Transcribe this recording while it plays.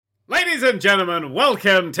Ladies and gentlemen,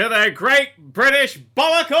 welcome to the Great British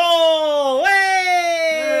Bollockall!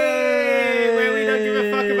 Hey! Where we don't give a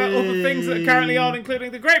fuck about all the things that are currently on,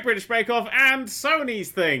 including the Great British Bake Off and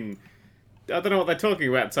Sony's thing. I don't know what they're talking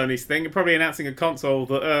about, Sony's thing. They're probably announcing a console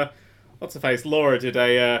that, what's her face, Laura did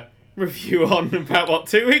a review on about,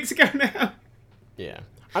 2 weeks ago now? Yeah.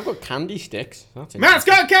 I've got candy sticks. Matt's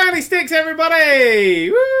got candy sticks, everybody!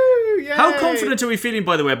 Woo! Yay! How confident are we feeling,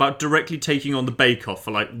 by the way, about directly taking on the Bake Off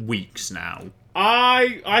for, weeks now? Are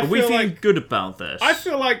we feeling good about this? I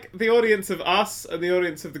feel like the audience of us and the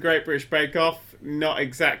audience of the Great British Bake Off, not a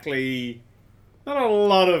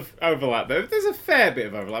lot of overlap though. There's a fair bit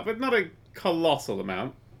of overlap, but not a colossal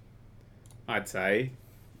amount, I'd say.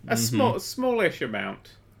 A smallish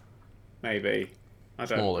amount, maybe. I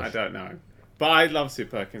don't know. But I love Sue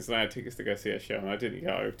Perkins, and I had tickets to go see her show, and I didn't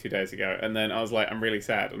go 2 days ago. And then I was like, I'm really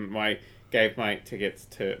sad, and I gave my tickets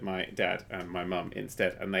to my dad and my mum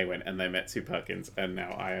instead, and they went and they met Sue Perkins, and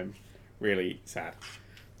now I am really sad.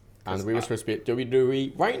 And we were supposed to be at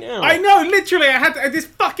WWE right now. I know, literally, I had to, this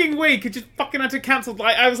fucking week, I just fucking had to cancel.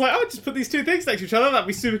 I was like, just put these two things next to each other, that'd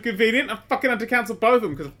be super convenient. I fucking had to cancel both of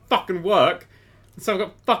them because of fucking work. And so I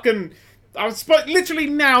got fucking... literally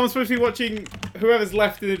now I'm supposed to be watching whoever's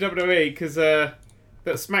left in the WWE because that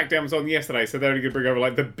SmackDown was on yesterday, so they're only going to bring over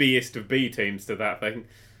the B-est of B teams to that thing.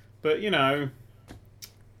 But oh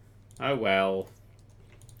well.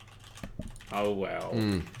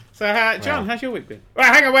 So John, how's your week been? Right,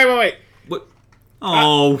 hang on, wait. What?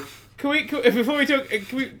 Oh. Before we talk,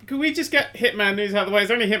 can we just get Hitman news out of the way? Is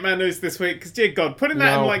there any Hitman news this week? Because dear God, putting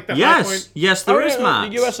that in the high point. Yes, there is,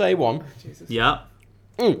 Matt. The USA one. Jesus. Yeah.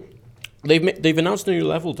 They've announced a new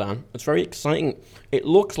level, Dan. It's very exciting. It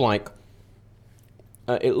looks like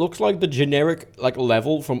the generic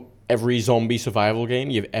level from every zombie survival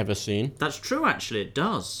game you've ever seen. That's true, actually. It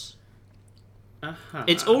does. Uh-huh.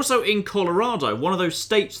 It's also in Colorado, one of those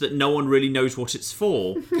states that no one really knows what it's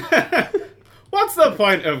for. What's the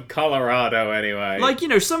point of Colorado, anyway?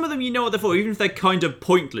 Some of them you know what they're for, even if they're kind of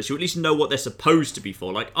pointless, you at least know what they're supposed to be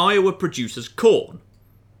for. Like, Iowa produces corn.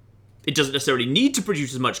 It doesn't necessarily need to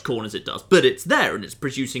produce as much corn as it does, but it's there and it's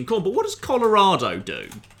producing corn. But what does Colorado do,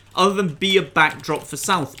 other than be a backdrop for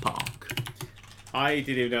South Park? I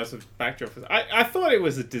didn't even know it was a backdrop for... I thought it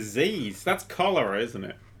was a disease. That's cholera, isn't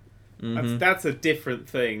it? Mm-hmm. That's a different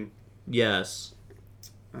thing. Yes.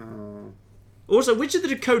 Also, which of the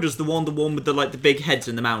Dakotas the one with the big heads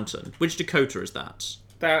in the mountain? Which Dakota is that?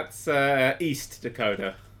 That's East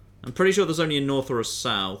Dakota. I'm pretty sure there's only a north or a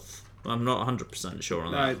south. I'm not 100% sure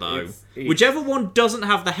on that, though. It's Whichever one doesn't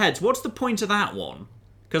have the heads, what's the point of that one?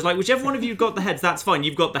 Because, whichever one of you got the heads, that's fine,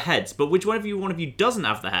 you've got the heads. But which one of you doesn't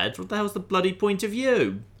have the heads, what the hell's the bloody point of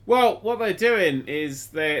you? Well, what they're doing is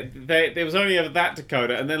there was only ever that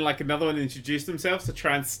Dakota, and then another one introduced themselves to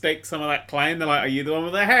try and stake some of that claim. They're like, "Are you the one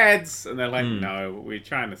with the heads?" And they're like, "No, we're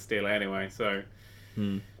trying to steal it anyway." So,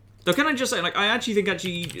 Though, can I just say, I actually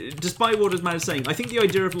think, despite what this man is saying, I think the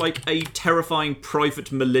idea of a terrifying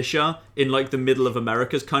private militia in the middle of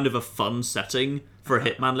America is kind of a fun setting for a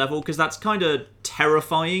Hitman level, because that's kind of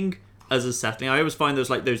terrifying as a setting. I always find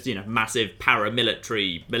those massive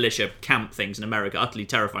paramilitary militia camp things in America utterly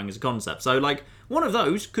terrifying as a concept. So one of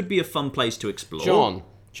those could be a fun place to explore. John.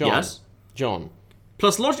 Yes? John.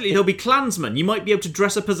 Plus, logically, he'll be Klansman. You might be able to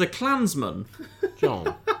dress up as a Klansman.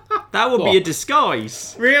 John. That would be a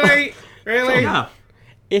disguise. Really? Yeah.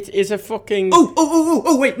 It is a fucking...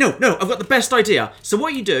 Oh, wait, no, I've got the best idea. So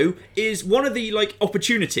what you do is, one of the,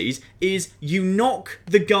 opportunities is you knock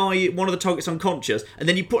the guy, one of the targets unconscious, and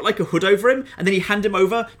then you put, a hood over him, and then you hand him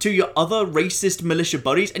over to your other racist militia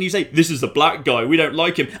buddies, and you say, "This is a black guy, we don't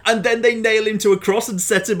like him," and then they nail him to a cross and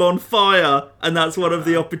set him on fire, and that's one of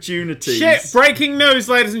the opportunities. Shit, breaking news,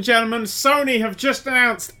 ladies and gentlemen. Sony have just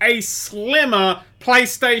announced a slimmer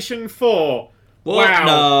PlayStation 4. What? Wow.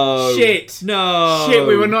 No. Shit. No. Shit,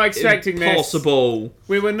 we were not expecting Impossible. this.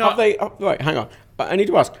 We were not... Right, hang on. I need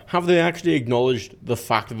to ask, have they actually acknowledged the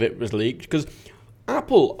fact that it was leaked? Because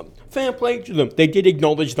Apple, fair play to them, they did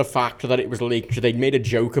acknowledge the fact that it was leaked. They made a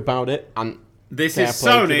joke about it. And this is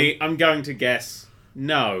Sony, I'm going to guess.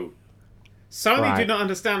 No. Sony do not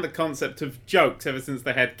understand the concept of jokes ever since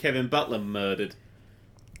they had Kevin Butler murdered.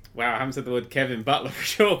 Wow, I haven't said the word Kevin Butler for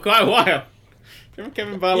sure quite a while. Remember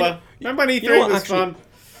Kevin Butler? Remember when E3 was fun?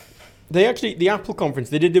 The Apple conference,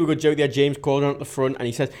 they did do a good joke. They had James Corden at the front, and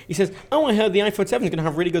he says, "Oh, I heard the iPhone 7 is going to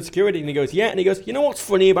have really good security." And he goes, "Yeah." And he goes, "You know what's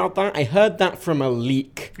funny about that? I heard that from a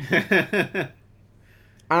leak."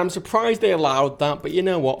 I'm surprised they allowed that, but you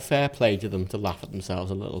know what? Fair play to them to laugh at themselves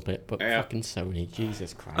a little bit. But Yeah. fucking Sony,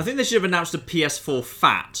 Jesus Christ. I think they should have announced a PS4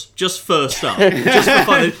 Fat just first up, just for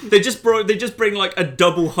fun. They just bring like a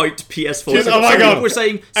double hyped PS4. Just- Some oh my people God. were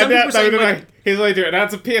saying, And like, here's what they do.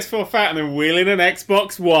 Announce a PS4 Fat and then wheel in an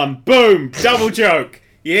Xbox One. Boom! Double joke.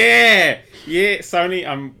 Yeah! Yeah, Sony,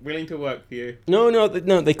 I'm willing to work for you. No,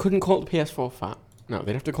 they couldn't call it the PS4 fat. No,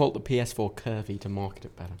 they'd have to call it the PS4 curvy to market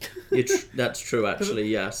it better. that's true, actually.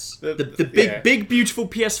 Yes, The- the yeah. big beautiful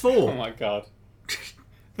PS4, Oh my god.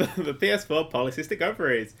 the PS4 polycystic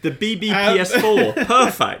ovaries. the BB PS4,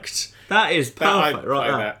 perfect. That is perfect, right? like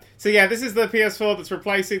There. that. So yeah, this is the PS4 that's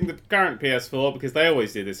replacing the current PS4 because they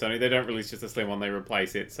always do this, Sony. They don't release just a slim one, they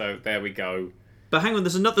replace it. So there we go. But hang on,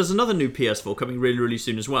 there's another new PS4 coming really, really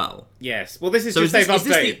soon as well. Yes. Well, this is So just is they've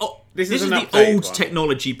this updated. this is an the updated old one.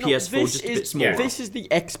 technology PS4, just a bit smaller. This is the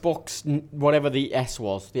Xbox, whatever the S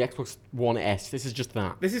was, the Xbox One S. This is just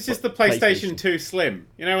that. This is just the PlayStation 2 Slim.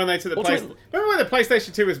 You know when they took the Also- Remember when the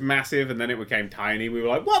PlayStation 2 was massive and then it became tiny? We were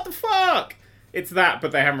like, what the fuck? It's that,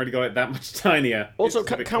 but they haven't really got it that much tinier. Also, It's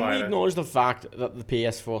just a bit can we quieter. acknowledge the fact that the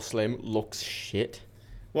PS4 Slim looks shit?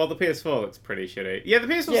 Well, the PS4 looks pretty shitty. Yeah, the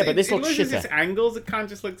PS4. Yeah, but this it looks loses shitter. its angles. It kind of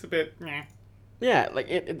just looks a bit. Meh. Yeah, like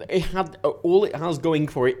it had all it has going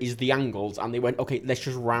for it is the angles, and they went, okay, let's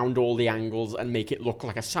just round all the angles and make it look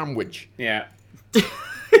like a sandwich. Yeah.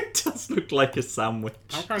 It does look like a sandwich.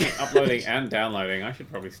 I'm currently uploading and downloading. I should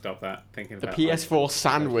probably stop that. Thinking The about PS4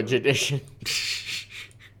 Sandwich Edition.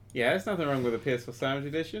 Yeah, there's nothing wrong with the PS4 Sandwich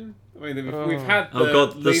Edition. I mean, we've had. Oh the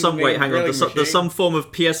god, there's some Lean hang on. grilling There's machine. some form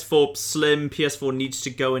of PS4 Slim. PS4 needs to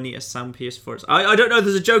go and eat a sound PS4. I don't know.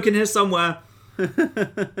 There's a joke in here somewhere.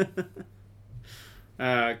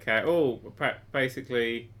 Okay. Oh,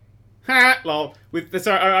 basically. Ha! Lol. With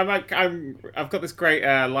sorry, I've got this great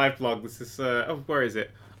live blog. This is where is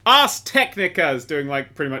it? Ars Technica is doing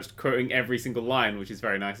like pretty much quoting every single line, which is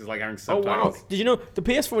very nice. It's like having Oh wow! subtitles. Did you know the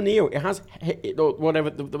PS4 Neo? It has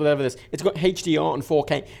whatever this. It's got HDR and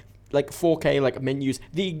 4K, like 4K like menus.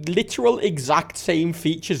 The literal exact same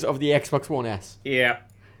features of the Xbox One S. Yeah.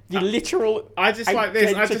 The literal. I just like this.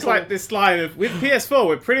 I just identical- like this line of with PS4,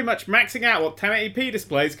 we're pretty much maxing out what 1080p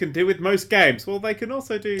displays can do with most games. Well, they can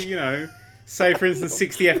also do, say for instance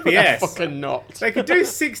 60 FPS. Fucking not. They could do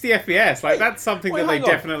 60 FPS. Like that's something that they hang on.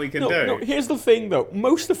 definitely can do. No, here's the thing though.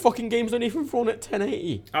 Most of the fucking games don't even run at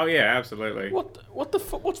 1080. Oh yeah, absolutely. What the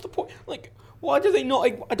fuck? What's the point? Like, why do they not?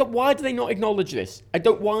 Why do they not acknowledge this? I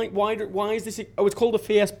don't. Why is this? Oh, it's called the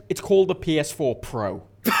PS. It's called the PS4 Pro.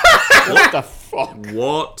 What the fuck?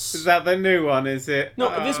 What? Is that the new one? Is it?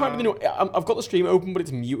 No, this might be the new. I've got the stream open, but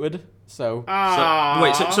it's muted. So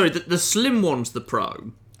Wait, sorry. The slim one's the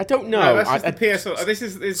Pro. I don't know. No, that's just the PS4. This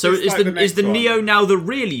is So this like is the next one. Neo now the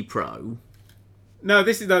really Pro? No,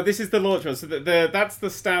 this is the launch one. So that's the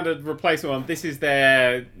standard replacement one. This is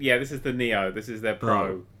their this is the Neo. This is their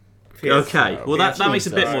Pro. PS4. Okay, well that makes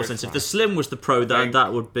a bit PS4 more sense. If the Slim was the Pro,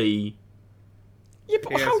 that would be. yeah,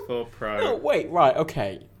 but how? PS4 Pro. No, wait, right,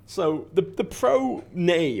 okay. So the Pro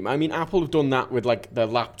name, I mean, Apple have done that with like their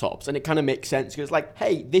laptops, and it kind of makes sense because like,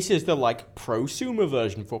 hey, this is the like prosumer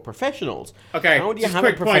version for professionals. Okay, how do you just have a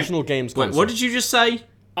quick point. professional games Wait, console? what did you just say?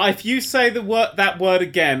 If you say that word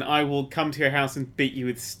again, I will come to your house and beat you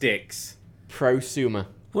with sticks. Prosumer.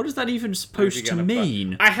 What is that even supposed to Gonna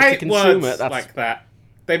mean? I hate consumer, words that's- like that.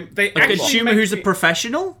 They A actually consumer make who's a me-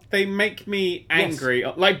 professional? They make me angry.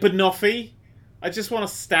 Like Banoffee. I just want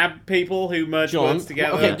to stab people who merge John, words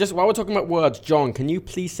together. okay, just while we're talking about words, John, can you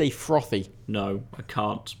please say frothy? No, I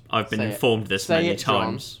can't. I've been Say it. informed this Say many it, John.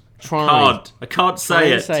 times. Try. I can't Try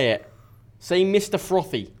say and it. say it. Say Mr.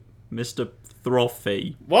 Frothy. Mr.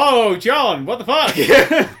 Throthy. Whoa, John! What the fuck?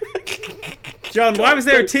 John, why was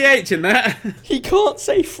there a TH in that? He can't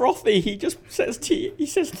say frothy. He just says he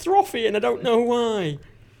says throthy, and I don't know why.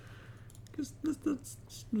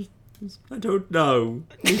 I don't know.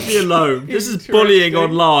 Leave me alone. This is Interesting. bullying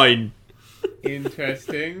online.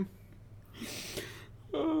 Interesting.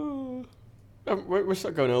 We're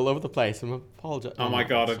still going all over the place. I'm apologizing. Oh my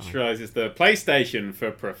god, I just realised it's the PlayStation for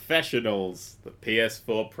professionals, the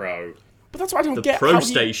PS4 Pro. But that's what I don't The get. Pro how you-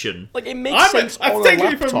 Station. Like it makes sense I'm on a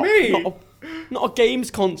thinking for laptop, me. not a games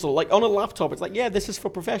console. Like on a laptop, it's like yeah, this is for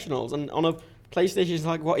professionals, and on a PlayStation, it's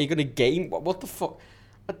like what are you gonna game? What the fuck?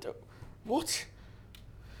 What?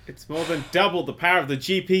 It's more than double the power of the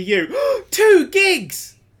GPU. 2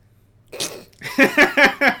 gigs!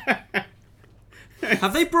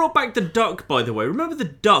 Have they brought back the duck, by the way? Remember the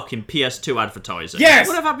duck in PS2 advertising? Yes!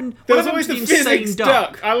 What happened? There What was always happened the to the insane physics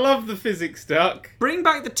duck? duck. I love the physics duck. Bring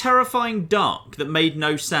back the terrifying duck that made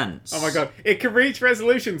no sense. Oh my god. It can reach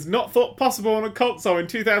resolutions not thought possible on a console in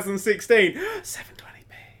 2016. 720p.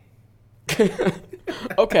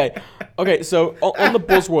 Okay, so on the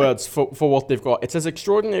buzzwords for what they've got, it says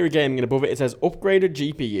extraordinary gaming, and above it says upgraded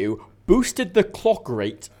GPU, boosted the clock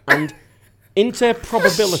rate, and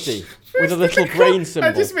interprobability with a little brain symbol.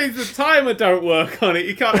 That just means the timer don't work on it.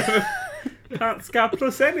 You can't can't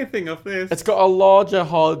plus anything of this. It's got a larger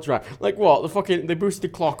hard drive. Like what? They boosted the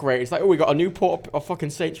clock rate. It's like, oh, we got a new port of fucking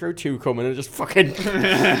Saints Row 2 coming, and just fucking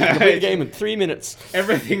complete the game in 3 minutes.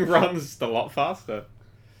 Everything runs a lot faster.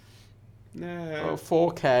 Oh, No.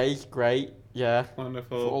 4K, great, yeah.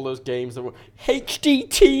 Wonderful. For all those games that were HD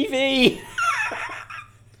TV.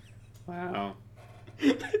 Wow.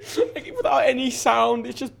 Like, without any sound,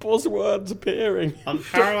 it's just buzzwords appearing.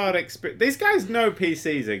 Unparalleled experience. These guys know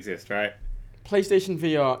PCs exist, right? PlayStation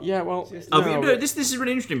VR, yeah, well, No, this is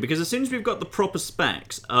really interesting because as soon as we've got the proper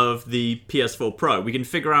specs of the PS4 Pro, we can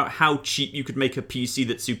figure out how cheap you could make a PC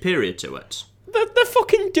that's superior to it. they're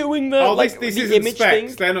fucking doing the This the isn't image specs.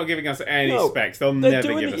 thing. They're not giving us any No, specs. They're They're never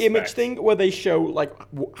doing give the us image specs. thing where they show like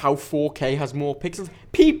how 4K has more pixels.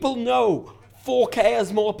 People know 4K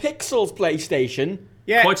has more pixels. PlayStation.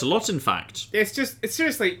 Yeah, Quite a lot, in fact. it's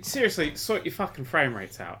seriously, sort your fucking frame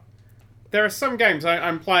rates out. There are some games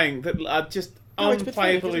I'm playing that are just No, it's pathetic,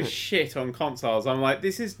 unplayable isn't as it? shit on consoles. I'm like,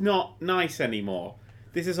 this is not nice anymore.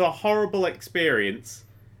 This is a horrible experience.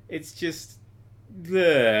 It's just,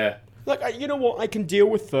 ugh. Like, you know what? I can deal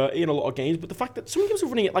with 30 in a lot of games, but the fact that some games are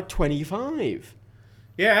running at like 25.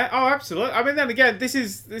 Yeah, oh, absolutely. I mean, then again, this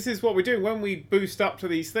is what we're doing when we boost up to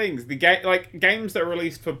these things. The games that are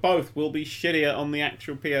released for both will be shittier on the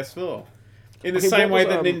actual PS4. In the Okay, same what way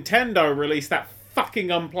was, that Nintendo released that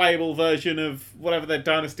fucking unplayable version of whatever their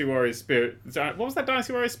Dynasty Warriors spirit. What was that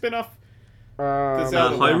Dynasty Warriors spin-off? The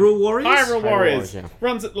Zelda one. Hyrule Warriors? Hyrule Warriors. yeah.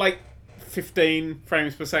 Runs at like 15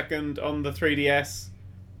 frames per second on the 3DS,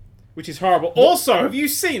 which is horrible. Also, have you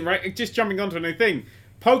seen, right, just jumping onto a new thing,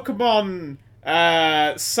 Pokemon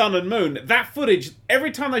Sun and Moon, that footage,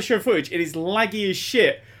 every time they show footage, it is laggy as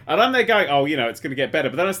shit. And I'm there going, oh, it's going to get better.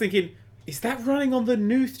 But then I was thinking, is that running on the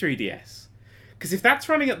new 3DS? Because if that's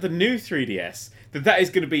running at the new 3DS, then that is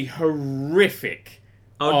going to be horrific.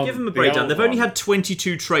 I'll give them a the breakdown. old They've only one. had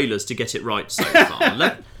 22 trailers to get it right so far.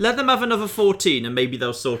 let them have another 14 and maybe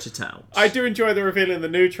they'll sort it out. I do enjoy the reveal in the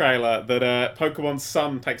new trailer that Pokemon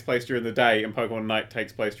Sun takes place during the day and Pokemon Night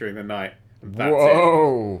takes place during the night. And that's it.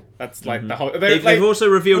 Whoa. That's like the whole... They've also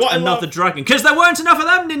revealed what I another love- dragon. Because there weren't enough of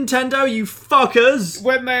them, Nintendo, you fuckers!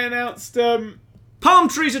 When they announced... Palm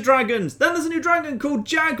trees are dragons! Then there's a new dragon called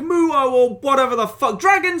Jagmuo or whatever the fuck.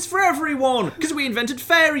 Dragons for everyone! Because we invented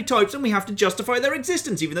fairy types and we have to justify their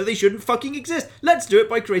existence even though they shouldn't fucking exist. Let's do it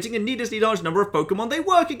by creating a needlessly large number of Pokemon they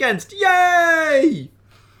work against. Yay!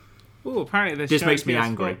 Oh, apparently they're This showing makes me PS4.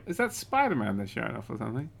 angry. Is that Spider-Man they're showing off or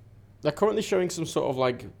something? They're currently showing some sort of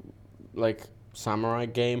like samurai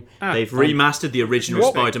game. They've remastered the original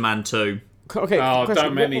What- Spider-Man 2. Okay. Oh, question,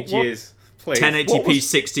 don't make me jizz. Please. 1080p,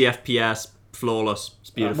 60 FPS, flawless. It's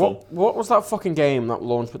beautiful. What was that fucking game that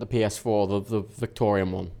launched with the PS4, the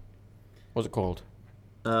Victorian one? What was it called?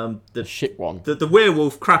 The The shit one. the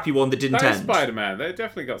werewolf crappy one that didn't That is end. Spider-Man. They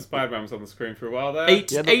definitely got Spider-Man on the screen for a while there.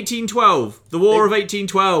 1812. The War of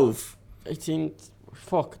 1812. 18.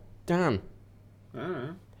 Fuck. Dan. I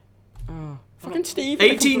don't know. Fucking Steve. with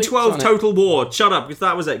the complete 1812 on it. Total War. Shut up, because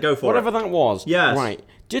that was it. Go for Whatever it. that was. Yes. Right.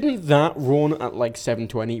 Didn't that run at like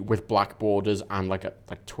 720 with black borders and like at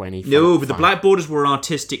like 20? No, but the black borders were an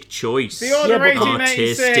artistic choice. The Order Yeah, but-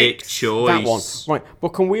 1886. Artistic choice. That one. Right. But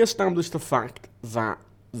can we establish the fact that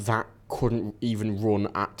that couldn't even run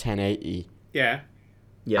at 1080? Yeah.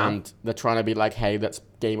 Yeah. And they're trying to be like, hey, let's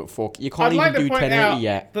game at 4K. You I'd can't like even to do point 1080 out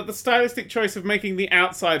yet. that the stylistic choice of making the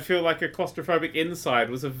outside feel like a claustrophobic inside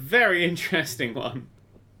was a very interesting one.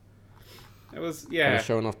 It was, They're yeah.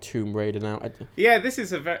 showing off Tomb Raider now. Yeah, this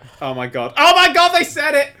is a very... Oh my god. Oh my god, they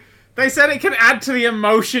said it! They said it can add to the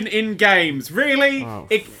emotion in games. Really? Oh,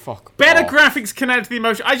 it, fuck better off. graphics can add to the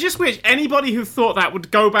emotion. I just wish anybody who thought that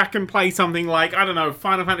would go back and play something like, I don't know,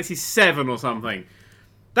 Final Fantasy VII or something.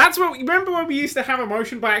 That's what... Remember when we used to have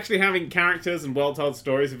emotion by actually having characters and well-told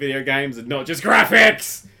stories in video games and not just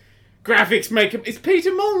graphics? Graphics make... Is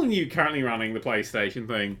Peter Molyneux currently running the PlayStation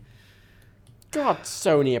thing? God,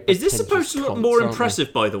 Sony are Is this pretentious supposed to look cunts, more aren't they?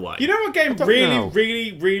 impressive, by the way? You know what game don't really, know.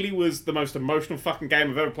 really, really was the most emotional fucking game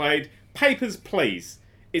I've ever played? Papers, Please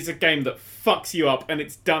is a game that fucks you up, and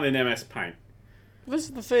it's done in MS Paint. This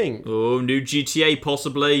is the thing. Oh, new GTA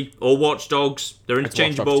possibly. Or Watch Dogs. They're It's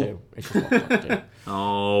Watch Dogs interchangeable. 2. It's just Watch Dogs 2.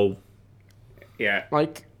 Oh. Yeah.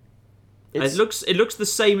 Like, It looks the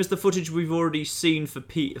same as the footage we've already seen for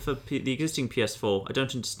the existing PS4. I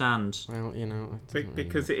don't understand. Well, you know,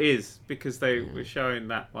 Because it is. Because they were showing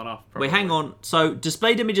that one off. Probably. Wait, hang on. So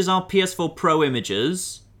displayed images are PS4 Pro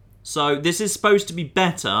images. So this is supposed to be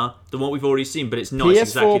better than what we've already seen, but it's not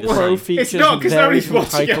exactly the Pro same. features It's not because vary nobody's from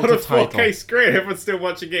watching it title on a to title. 4K screen. Everyone's still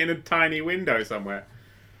watching it in a tiny window somewhere.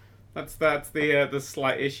 That's the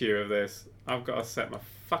slight issue of this. I've got to set my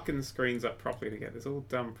fucking screens up properly to get this all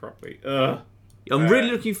done properly. Ugh. I'm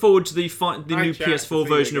really looking forward to the new Jack, PS4 to see you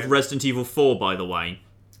version of again. Resident Evil 4, by the way.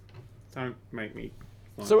 Don't make me.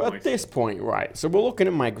 So at this point, right, so we're looking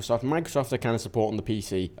at Microsoft. Microsoft are kind of supporting the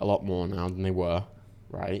PC a lot more now than they were,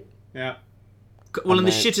 right? Yeah. Well, in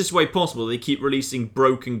the then- shittest way possible, they keep releasing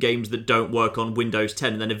broken games that don't work on Windows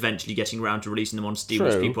 10 and then eventually getting around to releasing them on Steam,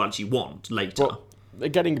 which True. people actually want later. But they're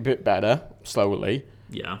getting a bit better, slowly.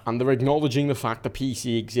 Yeah. And they're acknowledging the fact the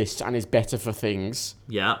PC exists and is better for things.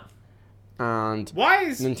 Yeah. And Why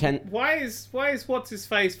is what's his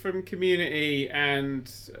face from Community and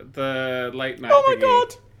the late night? oh my thingy?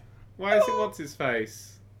 god! Why is it what's his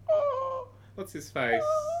face? Oh, What's his face?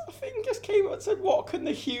 a thing just came out and said, "What can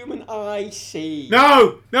the human eye see?"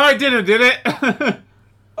 No, I didn't, did it?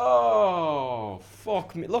 Oh,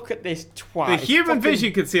 fuck me! Look at this twat. The It's human fucking-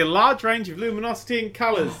 vision can see a large range of luminosity and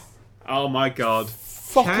colours. Oh my god.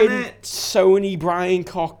 Fucking Can it? Sony Brian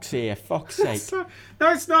Cox here. Fuck's sake.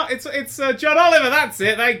 No, it's not. It's John Oliver. That's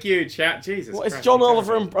it. Thank you, chat. Jesus. Well, it's Christ, John I'm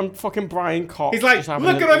Oliver terrible. and fucking Brian Cox. He's like, just having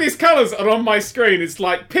look a- at all these colours, and on my screen it's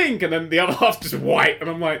like pink, and then the other half just white, and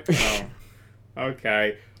I'm like, oh,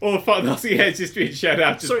 okay. All the fun, yeah, it's just being shared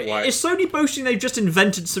out, just Sorry, white. is Sony boasting they've just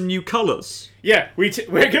invented some new colours? Yeah, we're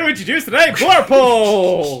going to introduce today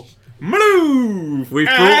purple, move. We've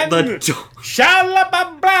brought the... and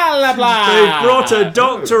shalababla. They've brought a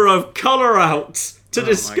doctor of colour out to my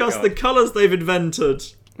discuss God. the colours they've invented.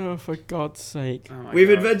 Oh, for God's sake. Oh my We've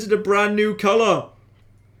God. invented a brand new colour.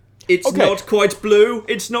 It's Okay. not quite blue.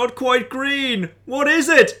 It's not quite green. What is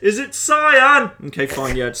it? Is it cyan? Okay,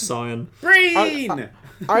 fine. Yeah, it's cyan. green.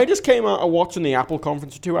 I just came out of watching the Apple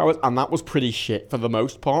conference for 2 hours, and that was pretty shit for the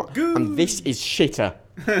most part. And this is shitter.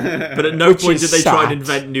 But at no point is did they try and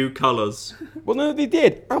sad. invent new colours. Well, no, they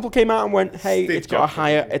did. Apple came out and went, "Hey, Steve it's got a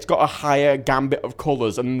Jobs. higher gambit of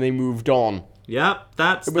colours," and then they moved on. Yeah,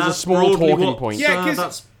 that's It was a that's small broadly talking what- point. Yeah, 'cause-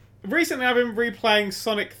 that's Recently, I've been replaying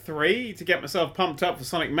Sonic 3 to get myself pumped up for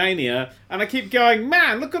Sonic Mania, and I keep going,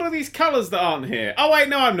 man, look at all these colours that aren't here. Oh, wait,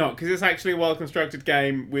 no, I'm not, because it's actually a well-constructed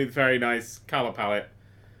game with very nice colour palette.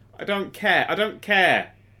 I don't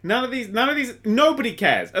care. None of these, nobody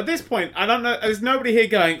cares. At this point, I don't know, there's nobody here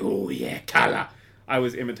going, oh, yeah, colour. I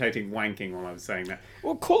was imitating wanking while I was saying that.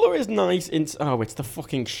 Well, colour is nice. It's the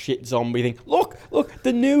fucking shit zombie thing. Look,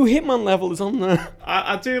 the new Hitman level is on there.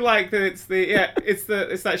 I do like that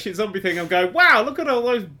it's that shit zombie thing. I'm going, wow, look at all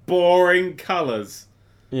those boring colours.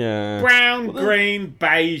 Yeah. Brown, green,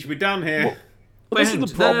 beige, we're done here. But this Hang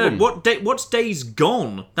is on, the problem. What's Days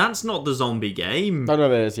Gone? That's not the zombie game. I know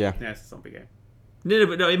there is, yeah. Yeah, it's a zombie game.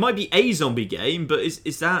 No, it might be a zombie game, but is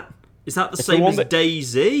that the the same one as that-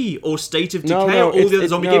 DayZ or State of Decay No, or no, all the other it's-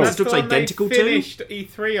 zombie no. games That's it the looks one they identical to? finished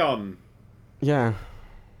E3 on. Yeah.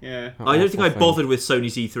 Yeah. I don't think I Awful thing. bothered with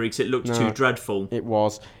Sony's E3 because it looked too dreadful. It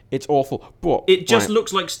was. It's awful. But It just right.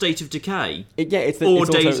 looks like State of Decay Yeah, it's the or it's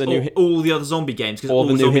also Days the new or hit. all the other zombie games because Or all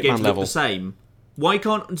the new zombie Hitman games look level. the same. Why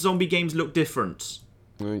can't zombie games look different?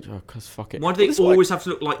 Because fuck it. Why do they This is why- always have to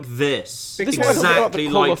look like this? This is why I don't like Exactly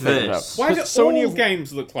the colour like thing, this. Why do Because Sony all have-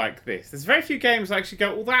 games look like this? There's very few games that actually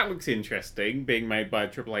go, well, that looks interesting, being made by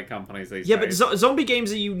AAA companies these Yeah, but days. zombie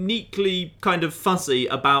games are uniquely kind of fussy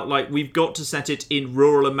about, like, we've got to set it in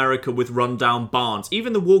rural America with rundown barns.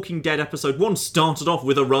 Even The Walking Dead episode 1 started off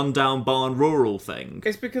with a rundown barn rural thing.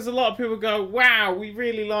 It's because a lot of people go, wow, we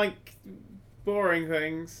really like boring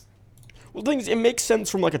things. Well, the thing is, it makes sense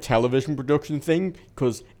from like a television production thing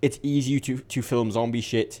because it's easier to film zombie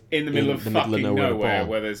shit In the middle of fucking nowhere, at all.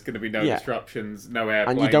 where there's going to be no Yeah. disruptions, no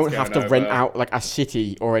airplanes And you don't have to going rent over. out like a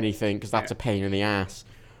city or anything because that's a pain in the ass.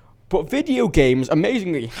 But video games,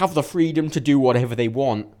 amazingly, have the freedom to do whatever they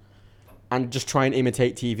want and just try and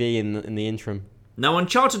imitate TV in the interim. Now,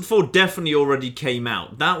 Uncharted 4 definitely already came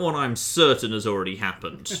out. That one I'm certain has already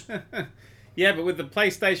happened. Yeah, but with the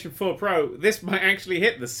PlayStation 4 Pro, this might actually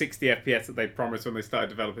hit the 60 FPS that they promised when they started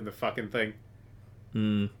developing the fucking thing.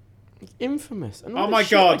 Infamous. And Oh all my this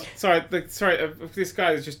shit, god! like- Sorry, this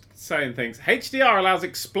guy is just saying things. HDR allows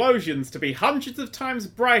explosions to be hundreds of times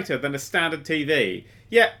brighter than a standard TV.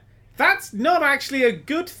 Yeah, that's not actually a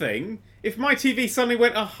good thing if my TV suddenly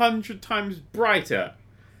went 100 times brighter.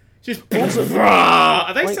 Just...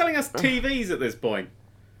 Are they Like- selling us TVs at this point?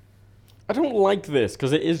 I don't like this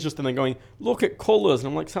because it is just then going, look at colours, and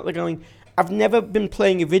I'm like sat there going, I've never been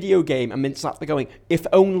playing a video game and been sat there going, if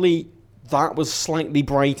only that was slightly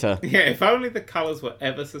brighter. Yeah, if only the colours were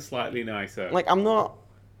ever so slightly nicer. Like I'm not.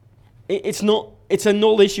 It's not. It's a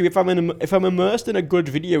null issue if I'm immersed in a good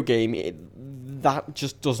video game. That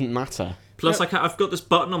just doesn't matter. Plus, I've got this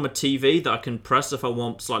button on my TV that I can press if I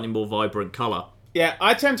want slightly more vibrant colour. Yeah,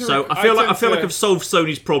 I tend to. So I feel like I've solved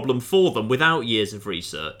Sony's problem for them without years of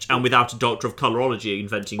research and without a doctor of colorology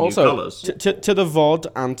inventing new colours. To the VOD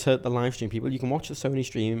and to the live stream people, you can watch the Sony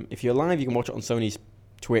stream. If you're live, you can watch it on Sony's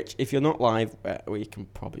Twitch. If you're not live, well, you can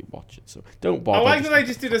probably watch it. So don't bother. I like that they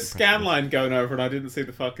just did a scan line going over, and I didn't see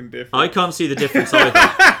the fucking difference. I can't see the difference either.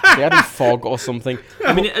 They had a fog or something.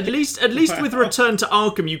 I mean, at least with Return to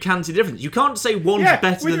Arkham, you can see the difference. You can't say one's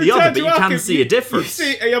better with than the other, Return but to you can Arkham, see a difference.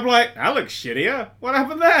 I'm like, that looks shittier. What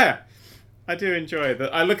happened there? I do enjoy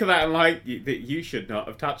that. I look at that and like, that you should not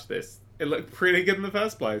have touched this. It looked pretty good in the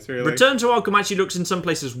first place, really. Return to Arkham actually looks in some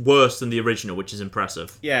places worse than the original, which is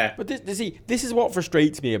impressive. Yeah. But this is what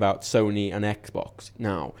frustrates me about Sony and Xbox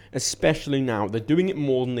now. Especially now. They're doing it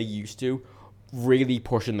more than they used to. Really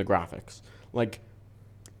pushing the graphics. Like,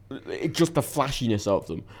 just the flashiness of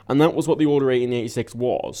them. And that was what the Order 1886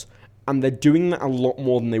 was. And they're doing that a lot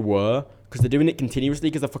more than they were. Because they're doing it continuously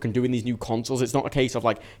because they're fucking doing these new consoles. It's not a case of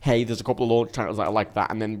like, hey, there's a couple of launch titles that are like that,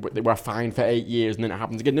 and then they were fine for 8 years, and then it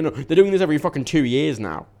happens again. No, they're doing this every fucking 2 years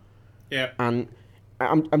now. Yeah. And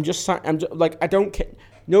I'm just like, I don't care.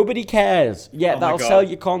 Nobody cares. Yeah, Oh that'll my God. sell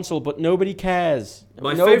your console, but nobody cares.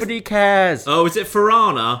 My Nobody cares. Oh, is it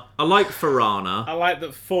Farana? I like Farana. I like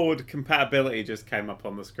that forward compatibility just came up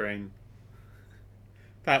on the screen.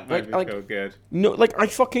 That made me feel good. No, like I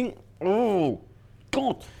fucking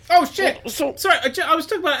God. Oh shit! So Sorry, I was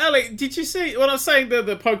talking about it earlier. Did you see when I was saying the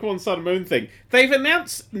Pokemon Sun and Moon thing? They've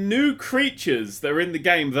announced new creatures that are in the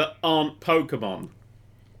game that aren't Pokemon.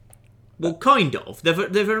 Well, kind of.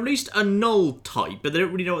 They've released a null type, but they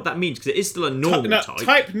don't really know what that means because it is still a normal type.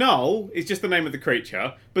 Type Null is just the name of the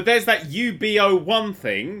creature, but there's that UBO1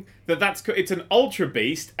 thing it's an Ultra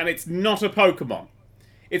Beast and it's not a Pokemon.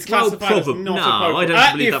 It's classified as not a Pokemon. I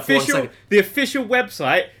don't believe that for 1 second. The official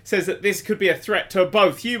website says that this could be a threat to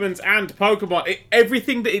both humans and Pokemon.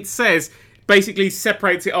 Everything that it says basically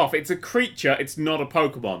separates it off. It's a creature, it's not a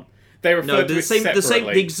Pokemon. They refer to it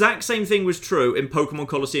separately. The exact same thing was true in Pokemon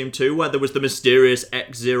Colosseum 2, where there was the mysterious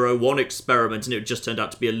X01 experiment, and it just turned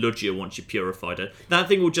out to be a Lugia once you purified it. That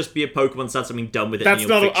thing will just be a Pokemon, so that's something done with it. That's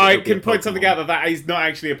not. I can point something out that is not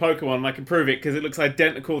actually a Pokemon, and I can prove it because it looks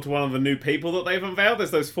identical to one of the new people that they've unveiled. There's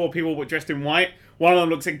those 4 people but dressed in white. One of them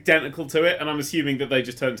looks identical to it, and I'm assuming that they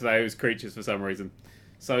just turned to those creatures for some reason.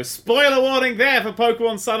 So, spoiler warning there for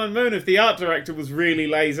Pokemon Sun and Moon if the art director was really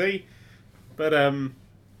lazy. But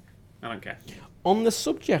I don't care. On the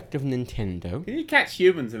subject of Nintendo, Can you catch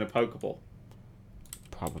humans in a Pokeball?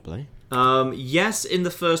 probably. Yes, in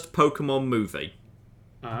the first Pokemon movie.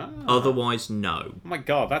 Ah. Otherwise, no. Oh my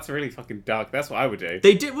god, that's really fucking dark. That's what I would do.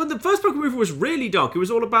 They did. Well, the first Pokemon movie was really dark. It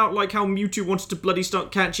was all about like how Mewtwo wanted to bloody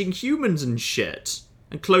start catching humans and shit,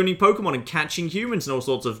 and cloning Pokemon and catching humans and all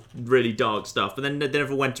sorts of really dark stuff. But then they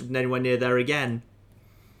never went anywhere near there again.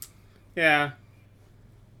 Yeah.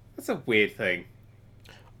 That's a weird thing.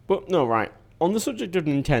 But no, right. On the subject of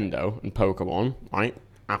Nintendo and Pokemon, right?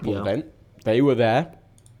 Apple Yeah. event, they were there.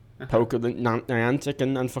 Niantic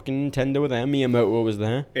and fucking Nintendo were there. Miyamoto was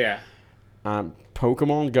there. Yeah.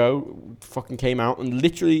 Pokemon Go fucking came out, and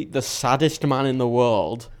literally the saddest man in the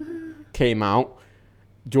world came out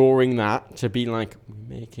during that to be like,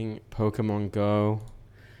 we're making Pokemon Go.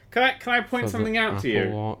 Can I point for something the out to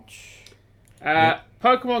Apple you? Watch.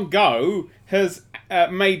 Pokemon Go has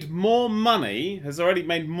already made more money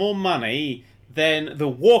than the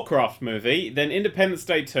Warcraft movie, then Independence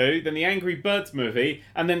Day 2, then the Angry Birds movie,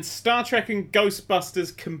 and then Star Trek and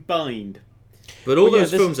Ghostbusters combined. But all Well, yeah,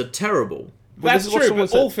 those this- films are terrible. Well, That's this is what true, someone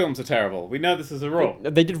but said. all films are terrible. We know this is a rule.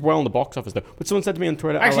 They did well in the box office though. But someone said to me on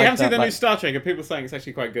Twitter, Actually, I haven't seen the like, new Star Trek, and people are saying it's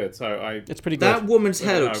actually quite good, so It's pretty good. That woman's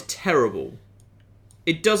hair don't looks know. terrible.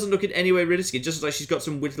 It doesn't look in any way realistic. It just looks like she's got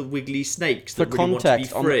some little wiggly snakes For that really want to be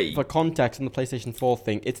context, free. for context on the PlayStation 4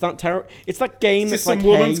 thing, it's that It's that game Is that's some like,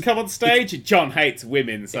 woman's hey, come on stage? John hates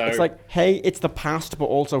women, so... it's like, hey, it's the past, but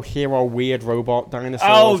also here are weird robot dinosaurs.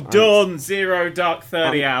 Oh, and- done! Zero Dark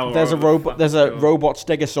 30 hour. There's a whatever the robot. fuck There's it's a called. robot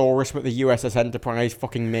Stegosaurus with the USS Enterprise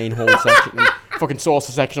fucking main hull section, and fucking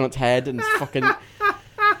saucer section on its head, and it's fucking. That's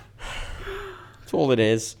all it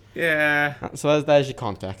is. Yeah. So there's your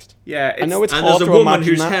context. Yeah. I know it's and hard there's a to woman imagine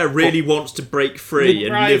whose that, hair really but wants to break free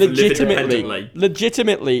and Right, live independently.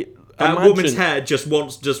 legitimately, That Imagine- woman's hair does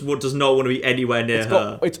not want to be anywhere near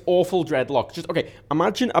her. It's awful dreadlock. Just okay.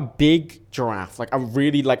 Imagine a big giraffe, like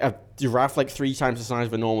a giraffe, like 3 times the size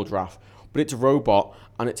of a normal giraffe, but it's a robot,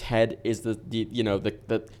 and its head is the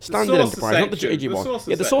standard saucer Enterprise, not the section, JG the one.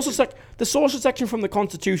 saucer Yeah, the saucer section from the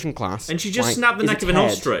Constitution class. And she just right, snapped the is neck its of an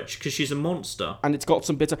head. ostrich because she's a monster. And it's got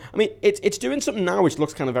some bits of... I mean, it's doing something now which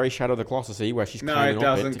looks kind of very Shadow of the Colossus-y, where she's No, climbing it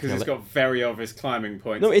up doesn't, to because kill it's it. got very obvious climbing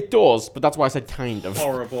points. No, it does, but that's why I said kind of.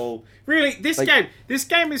 Horrible. Really, this Like-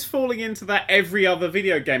 game is falling into that every other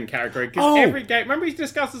video game category. Because Oh. every game... Remember we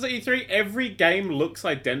discussed this at E3? Every game looks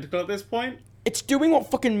identical at this point. It's doing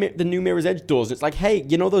what fucking the new Mirror's Edge does. It's like, hey,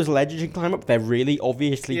 you know those ledges you can climb up? They're really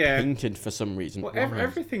obviously Yeah. painted for some reason. Well, Why?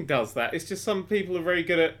 everything does that. It's just some people are very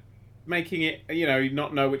good at making it,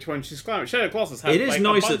 not know which one she's climbing. Shadow of the Colossus has It is like, a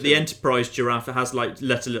nice bunch that the of- Enterprise giraffe has let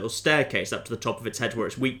a little staircase up to the top of its head where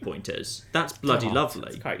its weak point is. That's bloody Oh, lovely.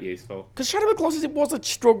 It's quite useful. Because Shadow of the Colossus, it was a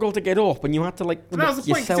struggle to get up, and you had to, like, But that was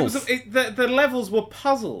the point, yourself. because the levels were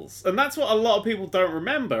puzzles. And that's what a lot of people don't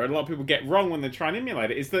remember, and a lot of people get wrong when they try and emulate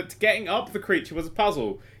it, is that getting up the creature was a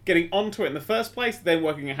puzzle. Getting onto it in the first place, then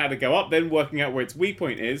working out how to go up, then working out where its weak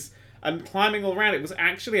point is, and climbing all around it was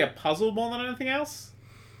actually a puzzle more than anything else.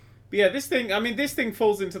 But yeah, this thing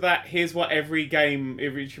falls into that, here's what every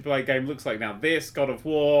AAA game looks like now. This, God of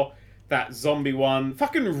War, that zombie one,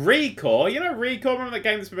 fucking Recore. You know Recore, remember that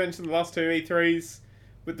game that's been mentioned in the last 2 E3s?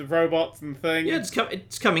 With the robots and things? Yeah,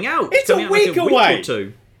 it's coming out. It's coming a out like week away. or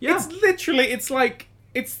two. Yeah, It's literally, it's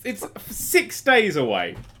 6 days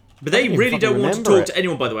away. but they didn't really fucking don't want to remember talk it. to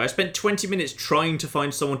anyone, by the way. I spent 20 minutes trying to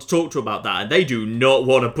find someone to talk to about that, and they do not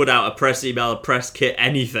want to put out a press email, a press kit,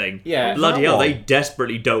 anything. Yeah. Bloody That hell, one. they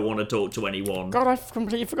desperately don't want to talk to anyone. God, I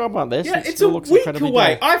completely forgot about this. Yeah, It it's a still looks week incredibly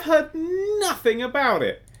away. dull. I've heard nothing about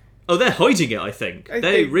it. Oh, they're hiding it, I think.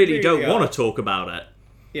 They really don't are. want to talk about it.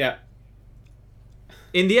 Yeah.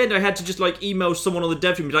 In the end, I had to just email someone on the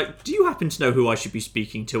dev team and be like, do you happen to know who I should be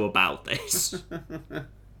speaking to about this?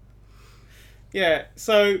 Yeah,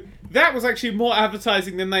 so that was actually more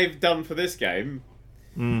advertising than they've done for this game.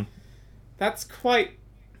 That's quite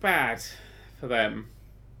bad for them.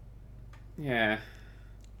 Yeah.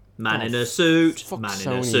 Man in a suit, fuck man in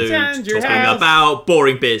a Sony. suit, Andrew talking House. about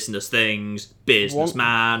boring business things,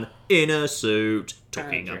 businessman in a suit,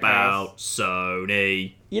 talking Andrew about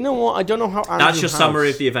Sony. You know what? I don't know how Andrew That's your House...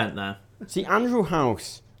 summary of the event there. See, Andrew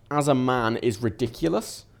House, as a man, is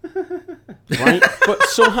ridiculous. Right? But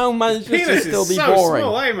somehow manages to Penis still is be so boring.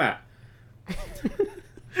 small, eh, Matt?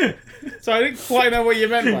 So I didn't quite know what you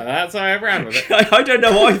meant by that, so I ran with it. I don't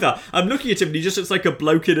know either. I'm looking at him and he just looks like a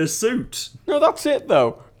bloke in a suit. No, that's it,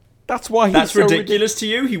 though. That's why he's That's so ridiculous to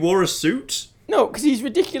you? He wore a suit? No, because he's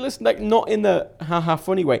ridiculous, like, not in the haha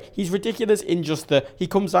funny way. He's ridiculous in just the... He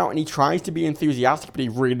comes out and he tries to be enthusiastic, but he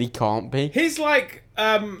really can't be. He's like,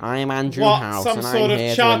 I am Andrew what, House, some and sort I'm of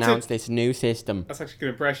here chartered- to announce this new system. that's actually a good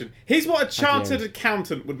impression. He's what a chartered you.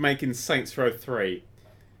 accountant would make in Saints Row 3.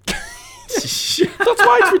 That's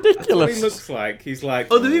why it's What he ridiculous. looks like. He's like...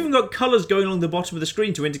 Oh, they've even got colours going along the bottom of the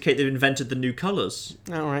screen to indicate they've invented the new colours.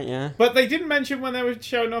 All right, yeah. But they didn't mention when they were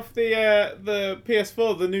showing off the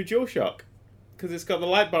PS4, the new DualShock. Because it's got the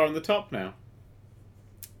light bar on the top now.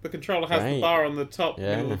 The controller has the Right. bar on the top,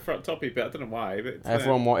 Yeah. middle of the front toppy bit. I don't know why, but it's there.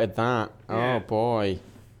 Everyone wanted that. Yeah. Oh, boy.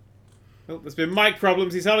 Oh, there's been mic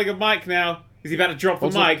problems. He's holding a mic now. Is he about to drop the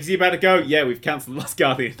Also- mic? Is he about to go? Yeah, we've cancelled Last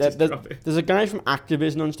Guardian. Just drop it. There's a guy from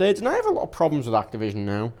Activision on stage, and I have a lot of problems with Activision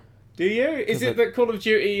now. Do you? Is it that Call of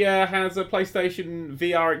Duty has a PlayStation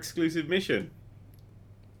VR exclusive mission?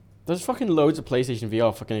 There's fucking loads of PlayStation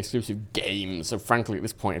VR fucking exclusive games, so frankly at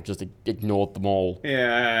this point I've just ignored them all.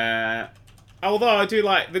 Yeah. Although I do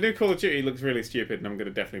like the new Call of Duty looks really stupid, and I'm going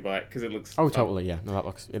to definitely buy it because it looks. Oh, fun. totally, yeah. No, it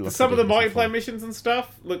looks Some of the ridiculously multiplayer fun. missions and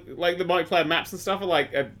stuff look like the multiplayer maps and stuff are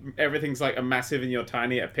like everything's like a massive and you're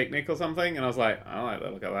tiny at a picnic or something, and I was like, I like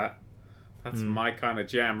that. Look at that. That's my kind of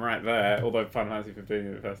jam right there. Although Final Fantasy 15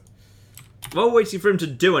 did it first. While waiting for him to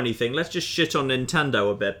do anything, let's just shit on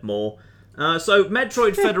Nintendo a bit more. So,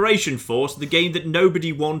 Metroid Federation Force, the game that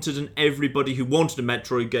nobody wanted and everybody who wanted a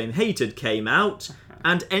Metroid game hated, came out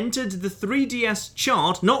and entered the 3DS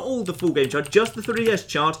chart, not all the full game chart, just the 3DS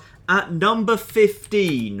chart, at number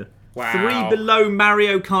 15. Wow. 3 below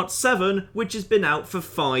Mario Kart 7, which has been out for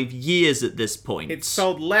 5 years at this point. It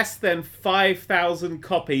sold less than 5,000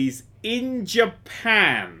 copies in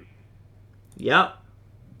Japan. Yep.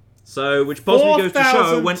 So, which possibly goes to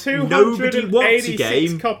show when nobody wants a 4,286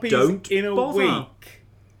 game, copies don't in a bother. week.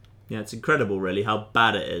 Yeah, it's incredible, really, how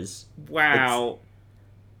bad it is. Wow.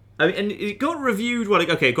 I mean, and it got reviewed. Well,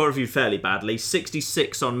 okay, it got reviewed fairly badly.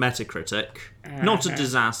 66 on Metacritic. Not a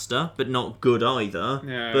disaster, but not good either.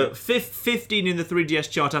 No. But 15 in the 3DS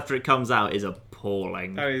chart after it comes out is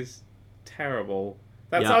appalling. That is terrible.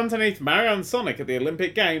 That's Yeah. underneath Mario and Sonic at the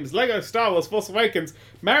Olympic Games, Lego Star Wars Force Awakens,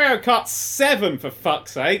 Mario Kart 7 for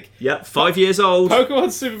fuck's sake, Yep, 5 years old.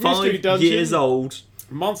 Pokemon Super Mystery 5 Dungeon, years old.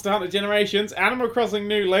 Monster Hunter Generations, Animal Crossing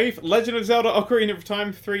New Leaf, Legend of Zelda Ocarina of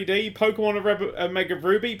Time 3D, Pokemon Omega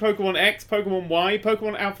Ruby, Pokemon X, Pokemon Y,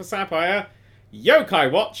 Pokemon Alpha Sapphire,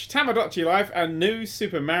 Yokai Watch, Tamagotchi Life, and New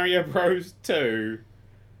Super Mario Bros. 2.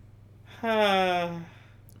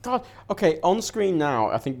 God, okay, on screen now,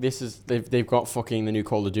 I think this is they've got fucking the new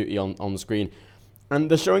Call of Duty on the screen, and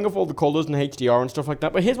they're showing off all the colours and HDR and stuff like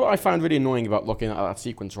that. But here's what I found really annoying about looking at that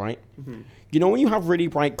sequence, right? Mm-hmm. You know when you have really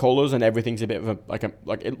bright colours and everything's a bit of a like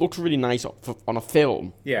it looks really nice on a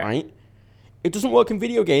film, Yeah. right? It doesn't work in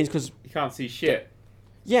video games because You can't see shit.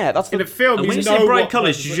 yeah, that's In the a film, And when you know say bright what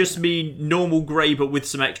colours, you what- just mean normal grey but with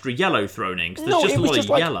some extra yellow thrown in. Because there's just it a was lot just of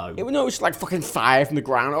like yellow. it was just like fucking fire from the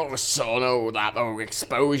ground. Oh, the sun,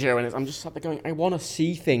 exposure, and I'm just sat there going, I want to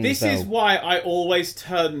see things. This though. is why I always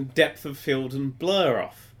turn depth of field and blur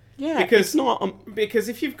off. yeah, because it's not. Because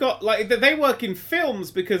if you've got like they work in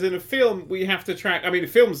films, because in a film we have to track. I mean, the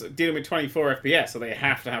film's dealing with 24 FPS, so they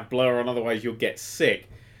have to have blur on, otherwise you'll get sick.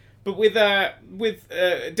 But with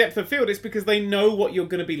depth of field, it's because they know what you're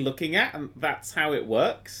going to be looking at, and that's how it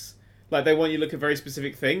works. Like, they want you to look at a very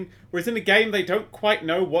specific thing. Whereas in a game, they don't quite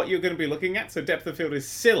know what you're going to be looking at, so depth of field is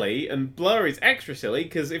silly, and blur is extra silly,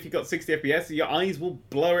 because if you've got 60 FPS, your eyes will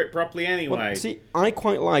blur it properly anyway. Well, see, I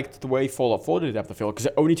quite liked the way Fallout 4 did depth of field because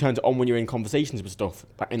it only turns on when you're in conversations with stuff,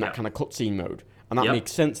 in that kind of cutscene mode, and that Yep.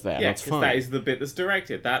 makes sense there. yeah, That's because fine. that is the bit that's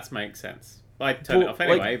directed. That makes sense. I turn it off But,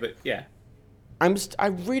 anyway, but yeah. I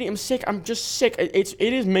really am sick. I'm just sick. It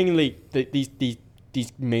is mainly these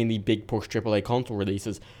mainly big push AAA console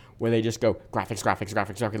releases where they just go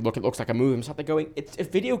graphics. Look, it looks like a movie. I'm sat there going, it's a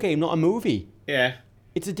video game, not a movie. Yeah.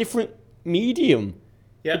 It's a different medium.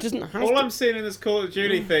 Yeah. It doesn't have all to- I'm seeing in this Call of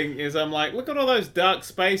Duty thing is I'm like, look at all those dark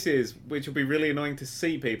spaces, which will be really annoying to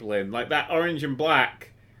see people in. Like that orange and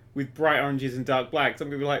black with bright oranges and dark blacks. I'm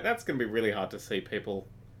going to be like, that's going to be really hard to see people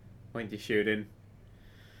when you're shooting.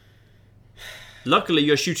 Luckily,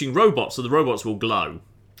 you're shooting robots, so the robots will glow.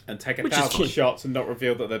 And take Which is 1,000 key. shots and not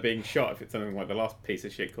reveal that they're being shot if it's something like the last piece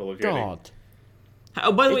of shit Call of Duty. God.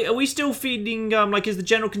 Oh, by the way, are we still feeling, like, is the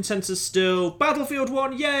general consensus still Battlefield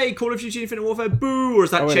 1, yay, Call of Duty Infinite Warfare, boo, or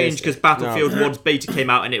has that Oh, it changed is. because Battlefield No. 1's beta came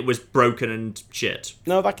out and it was broken and shit?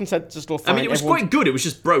 No, that consensus still I fine. mean, it was Everyone's- quite good, it was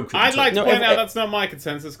just broken. I'd like to No, point if- out that's not my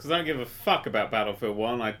consensus, because I don't give a fuck about Battlefield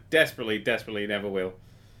 1. I desperately never will.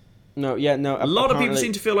 No, yeah, no. A lot of people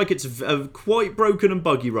seem to feel like it's quite broken and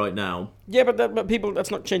buggy right now. Yeah, but people, that's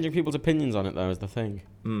not changing people's opinions on it, though, is the thing.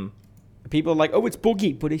 People are like, oh, it's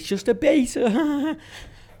buggy, but it's just a beta.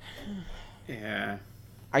 Yeah.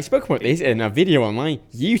 I spoke about this in a video on my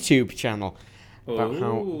YouTube channel about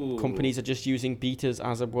how Ooh. companies are just using betas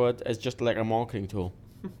as a word, as just like a marketing tool.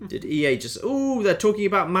 Did EA just... Ooh, they're talking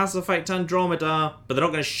about Mass Effect Andromeda, but they're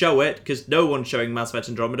not going to show it, because no one's showing Mass Effect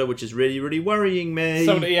Andromeda, which is really, really worrying me.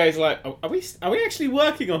 Some of the EA's like, are we actually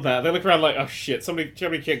working on that? They look around like, oh shit, somebody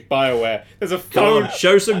check BioWare. There's a Come phone. on,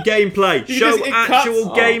 show some gameplay. You Show just- it actual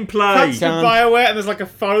cuts- gameplay. Cuts to Dan. BioWare and there's like a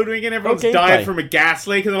phone ringing. Everyone's Oh, died gameplay. from a gas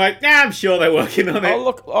leak, and they're like, nah, I'm sure they're working on it.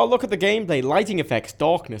 I'll look at the gameplay, lighting effects,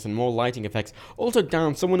 darkness, and more lighting effects. Also,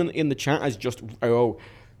 Dan, someone in the chat has just, oh,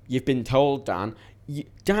 you've been told, Dan.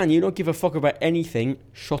 Dan, you don't give a fuck about anything.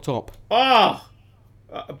 Shut up. Oh,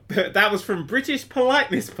 that was from British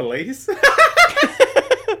Politeness Police.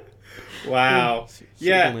 Wow.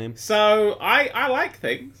 Yeah. name. So I like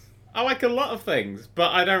things. I like a lot of things,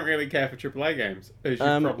 but I don't really care for AAA games. As you've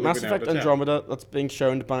probably Mass been able Effect to tell. Andromeda, that's being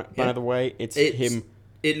shown by the way. It's him.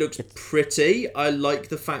 It looks pretty. I like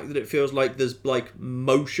the fact that it feels like there's like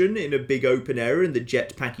motion in a big open area and the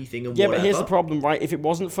jetpacky thing and Yeah, whatever. but here's the problem, right? If it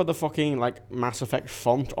wasn't for the fucking like Mass Effect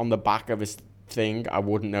font on the back of his thing, I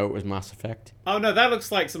wouldn't know it was Mass Effect. Oh no, that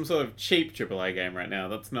looks like some sort of cheap AAA game right now.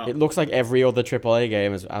 That's not. It looks like every other AAA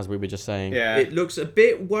game, as we were just saying. Yeah. It looks a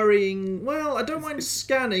bit worrying. Well, I don't mind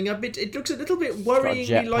scanning. It looks a little bit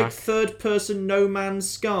worryingly like jetpack. third-person No Man's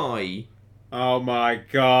Sky. Oh my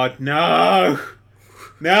god, no!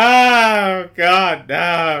 No! God,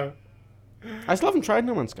 no! I still haven't tried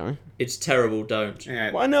No Man's Sky. It's terrible, don't.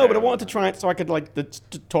 Yeah, Well, I know, but I wanted to try it so I could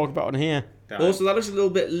talk about it on here. Also, that looks a little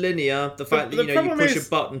bit linear. The fact that the you problem push is- a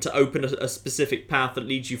button to open a specific path that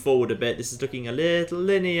leads you forward a bit. This is looking a little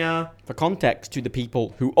linear. For context to the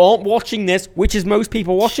people who aren't watching this, which is most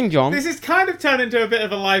people watching, John. This is kind of turned into a bit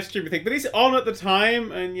of a live streaming thing, but it's on at the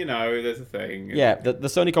time, and there's a thing. Yeah, the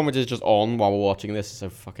Sony conference is just on while we're watching this, so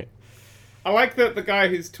fuck it. I like that the guy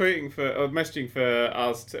who's tweeting or messaging for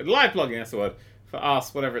us, live blogging, that's the word, for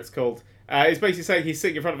us, whatever it's called, is basically saying he's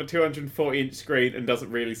sitting in front of a 240-inch screen and doesn't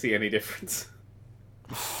really see any difference.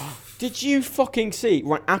 Did you fucking see?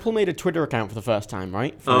 Right, Apple made a Twitter account for the first time,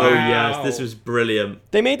 right? Oh, Wow. yes, this was brilliant.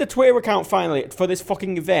 They made the Twitter account finally for this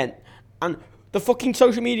fucking event, and the fucking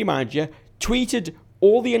social media manager tweeted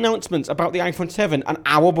all the announcements about the iPhone 7 an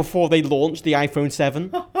hour before they launched the iPhone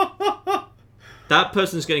 7. That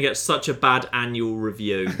person's going to get such a bad annual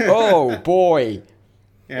review. Oh, boy.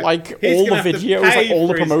 Yeah. Like, He's all gonna the have to videos, pay like, all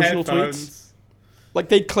the for his promotional headphones. tweets. Like,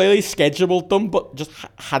 they'd clearly scheduled them, but just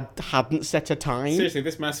hadn't set a time. Seriously,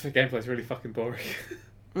 this Mass Effect gameplay is really fucking boring.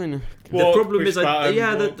 I know. The problem is, button,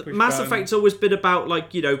 the Mass Effect's always been about,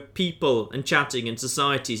 like, people and chatting and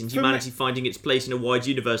societies and humanity finding its place in a wide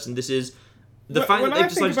universe, and this is... The fact When that I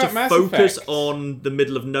they've think decided to about Mass focus Effect- on the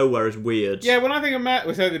middle of nowhere is weird. Yeah, when I think of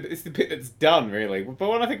it's the bit that's done, really. But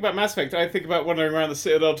when I think about Mass Effect, I think about wandering around the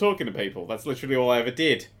Citadel talking to people. That's literally all I ever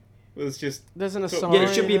did. It was just... There's an Yeah, Asari. Yeah,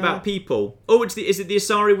 it should be about people. Oh, is it the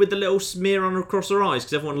Asari with the little smear on across her eyes?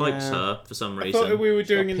 Because everyone likes Yeah. her for some I thought that reason. we were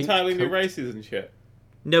doing pink entirely new coat. races and shit.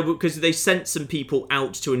 No, because they sent some people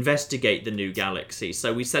out to investigate the new galaxy.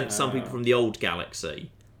 So we sent some people from the old galaxy.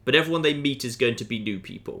 But everyone they meet is going to be new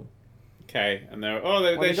people. Okay, and they're Well,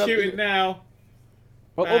 they they're got shooting the- now.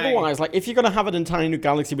 Well, Bang. otherwise, like, if you're going to have an entire new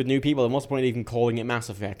galaxy with new people, then what's the point of even calling it Mass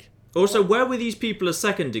Effect? Also, where were these people a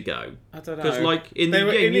second ago? I don't know. Because, like, in they the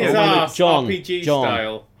were game, in you his know, ass, John, RPG John.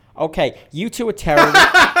 style. Okay, you two are terrible.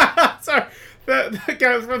 Sorry, that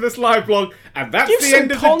goes from this live blog, and that's Give the some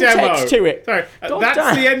end of the demo. context to it. Sorry, God that's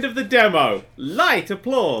damn. the end of the demo. Light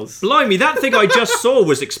applause. Blimey, that thing I just saw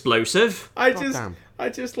was explosive. I God just, damn. I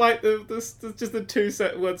just like the just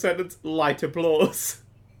the word sentence. Light applause.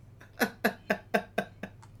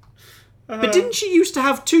 But didn't she used to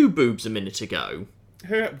have two boobs a minute ago?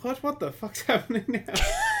 What the fuck's happening now?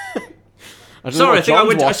 I don't know Sorry, what I think I John's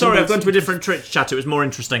went. watching, Sorry, but I've gone to a different Twitch chat. It was more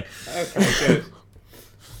interesting. Okay, good.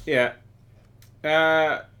 Yeah.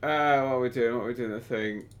 What are we doing? What are we doing? The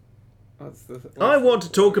thing. I want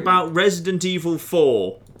to talk about Resident Evil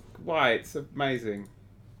 4. why it's amazing.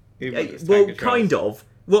 Even with its Well, tank kind controls. of.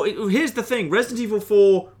 Well, here's the thing. Resident Evil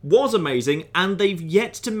 4 was amazing, and they've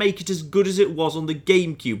yet to make it as good as it was on the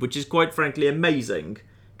GameCube, which is quite frankly amazing.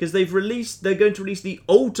 Because they're going to release the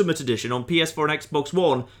Ultimate Edition on PS4 and Xbox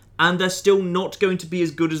One, and they're still not going to be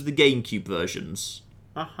as good as the GameCube versions.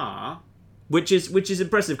 Uh-huh. Which is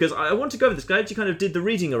impressive, because I want to go over this, because I actually kind of did the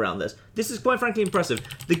reading around this. This is quite frankly impressive.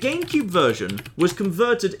 The GameCube version was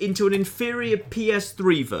converted into an inferior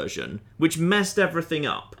PS3 version, which messed everything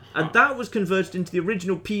up. And that was converted into the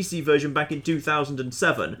original PC version back in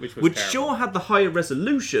 2007, Which was terrible. sure had the higher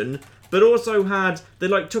resolution, but also had, they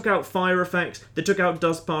took out fire effects, they took out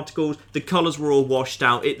dust particles, the colours were all washed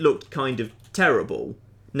out, it looked kind of terrible.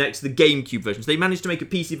 Next to the GameCube version. So they managed to make a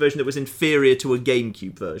PC version that was inferior to a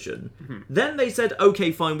GameCube version. Then they said,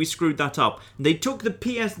 okay, fine, we screwed that up. They took the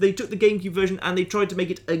GameCube version and they tried to make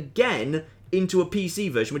it again into a PC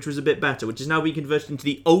version, which was a bit better, which is now being converted into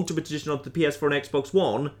the Ultimate Edition of the PS4 and Xbox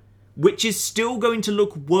One, which is still going to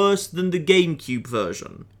look worse than the GameCube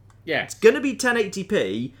version. Yes. Going to be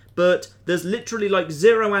 1080p, but there's literally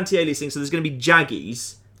zero anti-aliasing, so there's going to be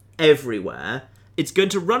jaggies everywhere. It's going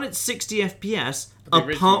to run at 60 FPS, the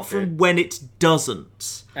original apart from did. when it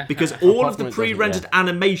doesn't. Because all Apart of from the it doesn't, pre-rendered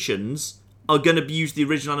animations are going to use the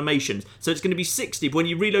original animations. So it's going to be 60, but when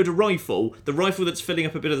you reload a rifle, the rifle that's filling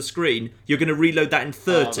up a bit of the screen, you're going to reload that in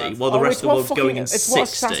 30, that's- while the rest of the world's going in It's what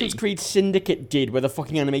Assassin's 60. Creed Syndicate did, where the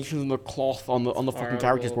fucking animations on the cloth on the fucking horrible.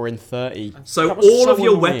 characters were in 30. So That was all so of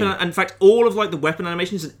your annoying. weapon, in fact, all of the weapon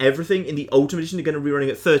animations and everything in the Ultimate Edition are going to be running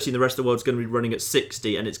at 30, and the rest of the world's going to be running at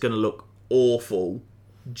 60, and it's going to look awful.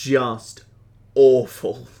 Just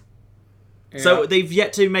awful. So Yeah. they've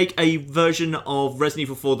yet to make a version of Resident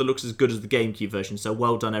Evil 4 that looks as good as the GameCube version, so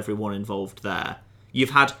well done everyone involved there. You've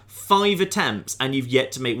had 5 attempts, and you've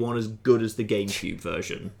yet to make one as good as the GameCube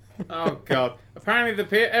version. Oh god! Apparently,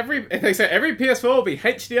 they say every PS4 will be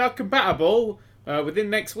HDR compatible within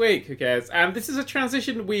next week. Who cares? And this is a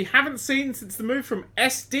transition we haven't seen since the move from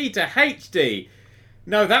SD to HD.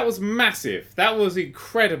 No, that was massive. That was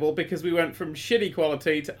incredible because we went from shitty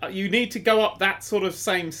quality to you need to go up that sort of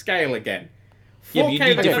same scale again. Yeah, but you 4K,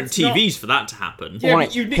 need like, different that's not- TVs for that to happen. Yeah, Right,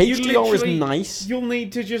 but you HDR is literally- nice. You'll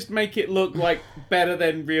need to just make it look like better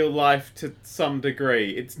than real life to some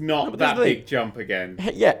degree. It's not but that there's the- big jump again.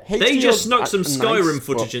 Yeah, They HDR just snuck some nice, Skyrim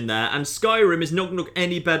footage but- in there, and Skyrim is not going to look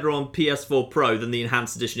any better on PS4 Pro than the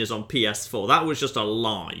enhanced edition is on PS4. That was just a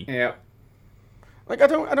lie. Yeah. Like I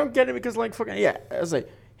don't get it because like fucking yeah, as I say,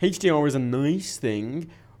 HDR is a nice thing,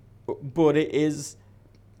 but it is.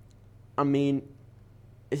 I mean,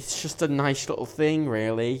 it's just a nice little thing,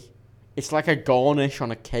 really. It's like a garnish on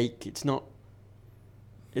a cake. It's not.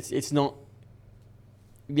 It's not.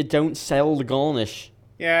 You don't sell the garnish.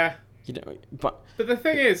 Yeah. You don't. But But the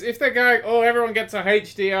thing is, if they're going, oh, everyone gets a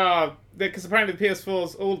HDR, because apparently the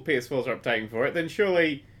PS4s, all the PS4s are updating for it, then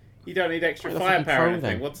surely you don't need extra Why the fucking firepower or Pro, anything.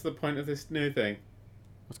 then? What's the point of this new thing?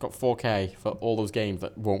 it's got 4K for all those games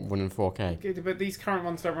that won't run in 4K. Good, but these current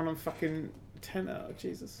ones don't run on fucking 10. Oh,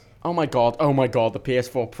 Jesus. Oh my god! The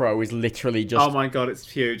PS4 Pro is literally just. Oh my god, it's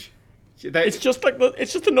huge. It's just like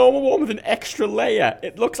it's just a normal one with an extra layer.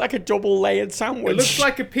 It looks like a double layered sandwich. It looks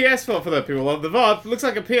like a PS4 for the people on the VOD. It looks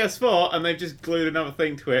like a PS4, and they've just glued another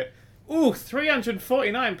thing to it. Ooh,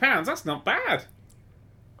 £349. That's not bad.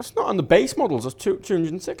 It's not on the base models. It's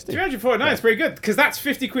 260. 349 is pretty good, because that's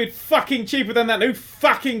 50 quid fucking cheaper than that new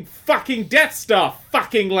fucking Death Star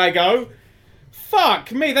fucking Lego.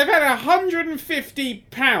 Fuck me, they've had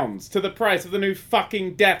 £150 to the price of the new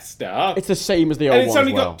fucking Death Star. It's the same as the old And it's one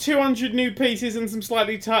only as well. got 200 new pieces and some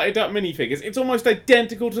slightly tightened up minifigures. It's almost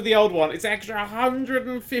identical to the old one. It's extra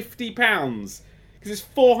 £150. Because it's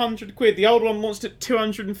 400 quid. The old one launched at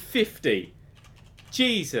 250.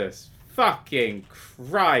 Jesus fucking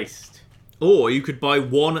Christ. Or you could buy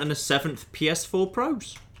 1 and a 7th PS4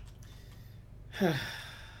 Pros.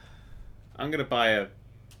 I'm going to buy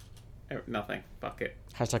nothing. Fuck it.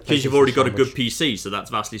 Because you've already got a good PC, so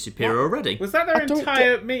that's vastly superior already. Was that their I don't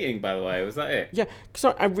entire meeting, by the way? Was that it? Yeah,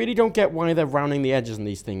 so I really don't get why they're rounding the edges on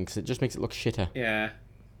these things. It just makes it look shitter. Yeah.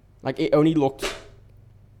 Like, it only looked...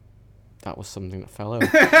 That was something that fell over.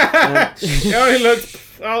 It only looked...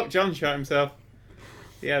 Oh, John shot himself.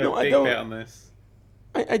 He had No, a I big don't- bit on this.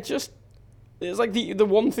 I just... It's like the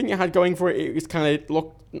one thing you had going for it, it was kind of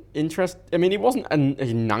looked interesting. I mean, it wasn't a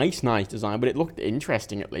nice design, but it looked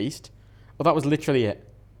interesting at least. Well, that was literally it.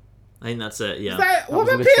 I think that's it, yeah. What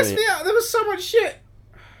was about literally PSVR? There was so much shit.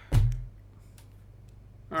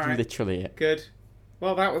 Alright, Literally it. good.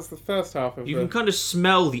 Well, that was the first half of You the... can kind of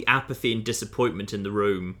smell the apathy and disappointment in the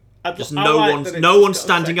room. Just I no like one's that it's no one's got a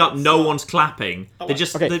standing up, second no slot. one's clapping. like-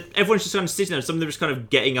 Everyone's just kind of sitting there. Some of them are just kind of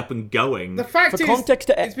getting up and going. The fact For is, context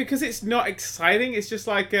to- it's because it's not exciting. It's just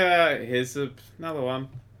like, here's another one.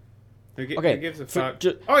 Who Okay, gives a for- fuck?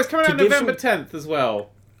 ju- Oh, it's coming to out give November 10th as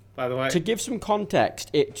well, by the way. To give some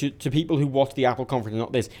context to people who watch the Apple conference,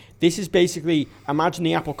 not this is basically, imagine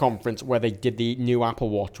the Apple conference where they did the new Apple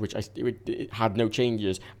Watch, which it had no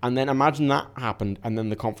changes, and then imagine that happened, and then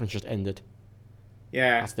the conference just ended.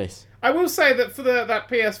 Yeah. That's this. I will say that for that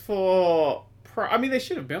PS4 Pro, I mean, they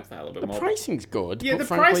should have built that a little bit The more. pricing's good. Yeah, but the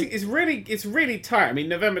frankly, pricing is really tight. I mean,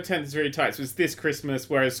 November 10th is really tight, so it's this Christmas,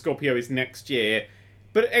 whereas Scorpio is next year.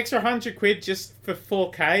 But extra 100 quid just for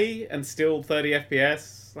 4K and still 30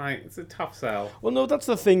 FPS, like, it's a tough sell. Well, no, that's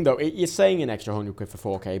the thing though. You're saying an extra 100 quid for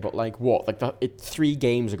 4K, but like what? Like 3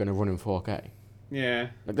 games are going to run in 4K. Yeah.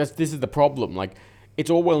 Like this is the problem. Like, it's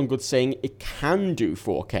all well and good saying it can do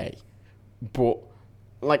 4K, but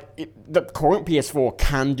like the current PS4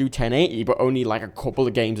 can do 1080, but only like a couple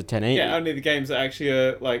of games at 1080. Yeah, only the games that actually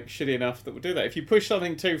are, like, shitty enough that will do that. If you push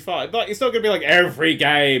something too far, like, it's not going to be like every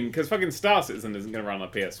game, because fucking Star Citizen isn't going to run on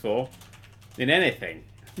PS4 in anything.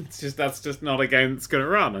 That's just not a game that's going to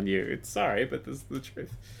run on you. It's sorry, but this is the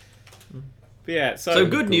truth. But yeah, So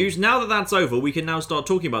good news, now that that's over, we can now start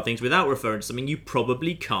talking about things without referring to something you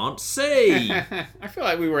probably can't see. I feel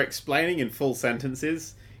like we were explaining in full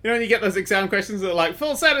sentences. You know when you get those exam questions that are like,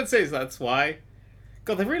 full sentences, that's why.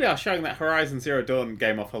 God, they really are showing that Horizon Zero Dawn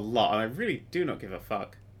game off a lot, and I really do not give a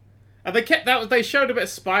fuck. And they showed a bit of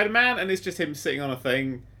Spider-Man, and it's just him sitting on a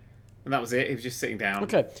thing, and that was it. He was just sitting down.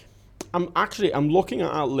 Okay. I'm looking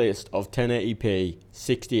at our list of 1080p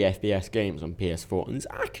 60 FPS games on PS4, and it's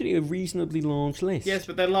actually a reasonably large list. Yes,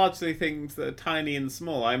 but they're largely things that are tiny and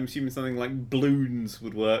small. I'm assuming something like Bloons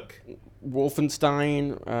would work.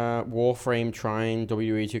 Wolfenstein, Warframe, Trine,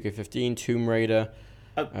 WE 2K15, Tomb Raider,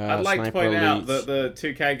 I'd like to Sniper point out Elite, that the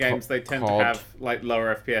 2K games, they tend to COD, have like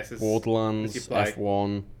lower FPSs. as you Borderlands, play.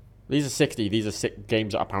 F1. These are 60. These are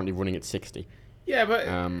games that are apparently running at 60. Yeah, but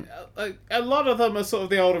a lot of them are sort of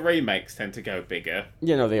the older remakes tend to go bigger.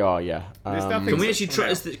 Yeah, no, they are, yeah. There's nothing- Can we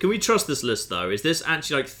actually can we trust this list though? Is this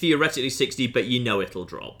actually like theoretically 60, but you know it'll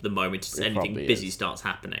drop the moment anything probably busy is. starts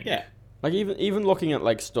happening? Yeah. Like even looking at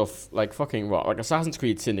like stuff like fucking what, like Assassin's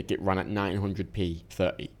Creed Syndicate ran at 900p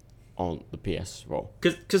 30 on the PS4.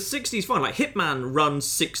 Because 60 is fine. Like Hitman runs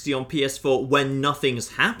 60 on PS4 when nothing's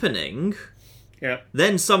happening. Yeah.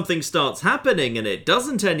 Then something starts happening and it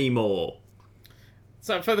doesn't anymore.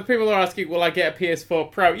 So for the people who are asking, will I get a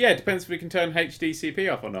PS4 Pro? Yeah, it depends if we can turn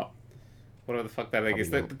HDCP off or not. Whatever the fuck that thing is.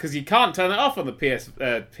 Because you can't turn it off on the PS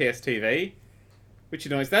TV. Which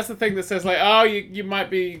annoys. That's the thing that says, like, oh, you might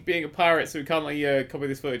be being a pirate, so we can't let you copy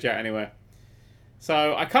this footage out anywhere.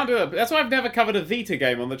 So I can't do that. That's why I've never covered a Vita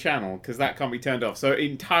game on the channel, because that can't be turned off. So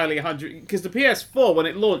entirely 100... Because the PS4, when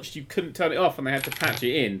it launched, you couldn't turn it off, and they had to patch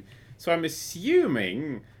it in. So I'm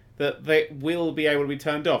assuming that they will be able to be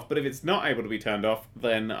turned off. But if it's not able to be turned off,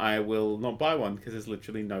 then I will not buy one, because there's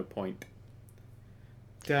literally no point.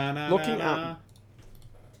 Looking at...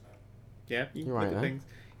 Yeah, you can You're look right, at eh? things.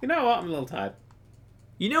 You know what? I'm a little tired.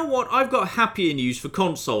 You know what? I've got happier news for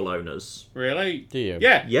console owners. Really? Do you?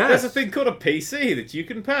 Yeah. Yes. There's a thing called a PC that you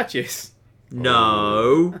can purchase.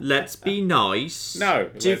 No, let's be nice.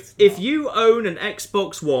 No, If you own an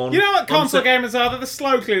Xbox One... You know what console on gamers are? They're the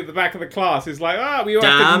slow clue at the back of the class. Is like, we have to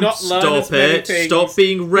Damn, not learn as stop many it. things. Stop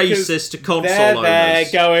being because racist to console they're there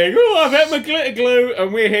owners. going, oh, I've had my glitter glue.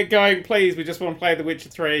 And we're here going, please, we just want to play The Witcher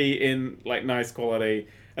 3 in, like, nice quality.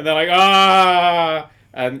 And they're like,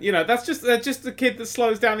 And, you know, they're just the kid that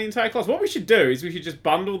slows down the entire class. What we should do is we should just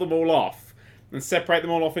bundle them all off and separate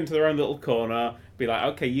them all off into their own little corner. Be like,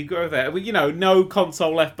 okay, you go there. Well, you know, no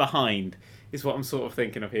console left behind is what I'm sort of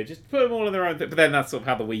thinking of here. Just put them all in their own thing. But then that's sort of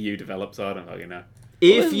how the Wii U develops, so I don't fucking know.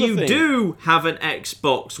 If Well, you here's the thing. do have an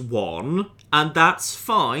Xbox One, and that's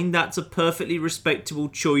fine, that's a perfectly respectable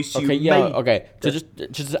choice you Okay, yeah, make. okay. So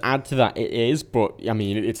just to add to that, it is, but I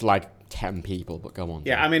mean, it's like 10 people, but go on.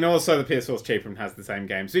 Yeah, I mean, also the PS4's cheaper and has the same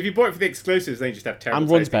games. So if you bought it for the exclusives, then you just have terrible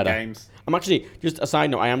And runs tasting better. games. I'm actually, just a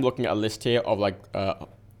side note, I am looking at a list here of like,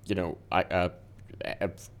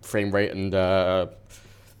 frame rate and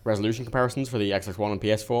resolution comparisons for the Xbox One and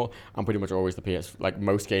PS4. And pretty much always the like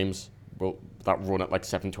most games that run at like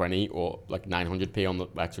 720 or like 900p on the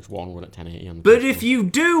Xbox One run at 1080 on the But PS4. if you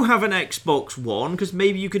do have an Xbox One, because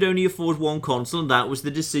maybe you could only afford one console, and that was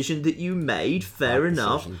the decision that you made, fair Bad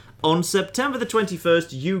enough. decision. On September the 21st,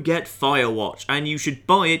 you get Firewatch, and you should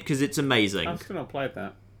buy it because it's amazing. I've still not played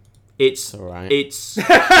that. It's alright. it's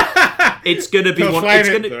gonna be one.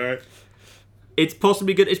 It's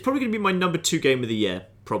possibly good. It's probably gonna be my number 2 game of the year,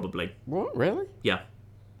 probably. What, really? Yeah,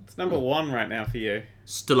 It's number 1 right now for you.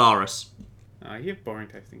 Stellaris, Oh, you have boring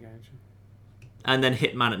tasting games. and then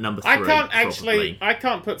Hitman at number 3. I can't probably. I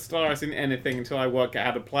can't put Stellaris in anything until I work out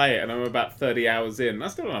how to play it, and I'm about 30 hours in. I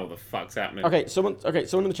still don't know what the fuck's happening. Someone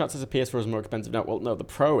in the chat says the PS4 is more expensive now. Well, no, the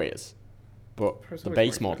Pro is. But Pro's the always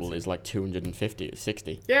base more model is like 250 or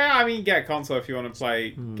 60. Yeah, I mean, you get a console if you want to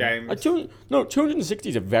play games. 260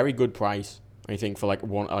 is a very good price, I think, for like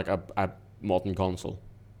a modern console.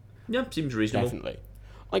 Yeah, seems reasonable. Definitely.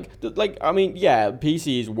 I mean, yeah,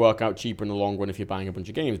 PCs work out cheaper in the long run if you're buying a bunch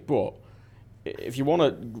of games, but if you want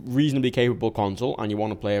a reasonably capable console and you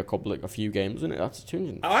want to play a few games in it, that's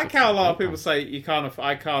 260. I like how a lot of people say you can't.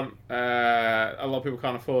 A lot of people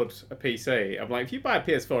can't afford a PC. I'm like, if you buy a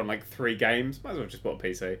PS4 and like 3 games, might as well just bought a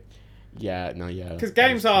PC. Yeah, no, yeah. Because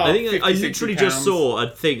games are. I think 50, I 60 literally just pounds. saw a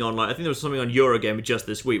thing on, like, I think there was something on Eurogamer just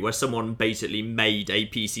this week where someone basically made a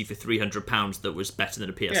PC for £300 that was better than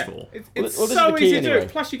a Yeah, PS4. it's Well, this is so the key easy to do. anyway.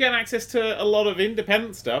 Plus, you get access to a lot of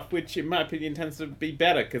independent stuff, which, in my opinion, tends to be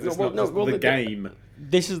better because it's not just the game.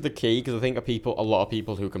 This is the key, because I think a lot of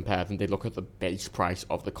people who compare them, they look at the base price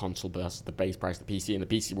of the console versus the base price of the PC, and the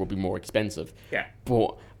PC will be more expensive. Yeah.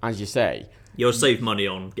 But, as you say, You'll save money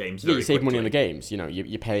on games yeah, very you save money on the quickly. games. You know,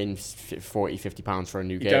 you're paying 40, 50 pounds for a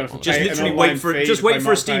new game. don't have to Just Pay literally an wait online for fee just to wait play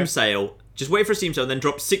for a Steam multiplayer. sale. Just wait for a Steam sale, and then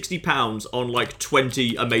drop £60 on like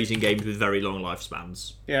 20 amazing games with very long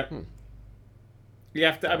lifespans. Yeah. You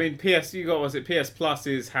have to. I mean, PS Plus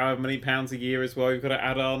is however many pounds a year as well. You've got to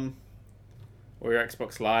add on, or your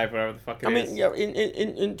Xbox Live, whatever the fuck it is. I mean, yeah,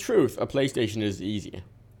 in truth, a PlayStation is easier.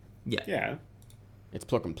 Yeah. It's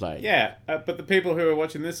plug and play. Yeah, but the people who are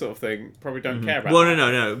watching this sort of thing probably don't care about Well, that.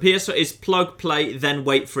 no. PS is plug, play, then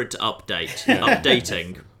wait for it to update.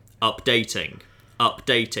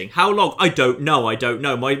 Updating. How long? I don't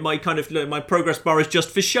know. My kind of my progress bar is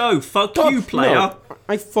just for show. Fuck you, player. No,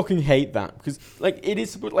 I fucking hate that, because like it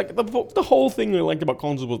is like the whole thing I liked about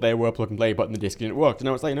consoles was they were plug and play, but in the disc and it worked. And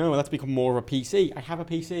now it's like, no, that's become more of a PC. I have a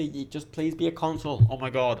PC. Just please be a console. Oh my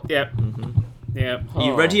god. Yep. Yeah. Are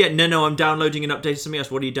you ready yet? No, I'm downloading and updating something else.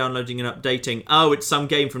 What are you downloading and updating? Oh, it's some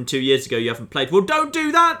game from 2 years ago you haven't played. Well, don't do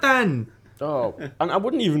that then! Oh, and I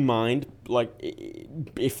wouldn't even mind, like,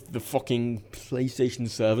 if the fucking PlayStation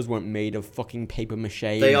servers weren't made of fucking paper mache.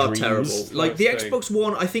 They are dreams. terrible. Like, the Nice thing. Xbox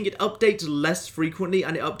One, I think it updates less frequently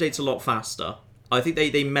and it updates a lot faster. I think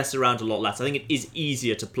they mess around a lot less. I think it is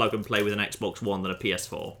easier to plug and play with an Xbox One than a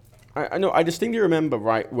PS4. I know. I distinctly remember,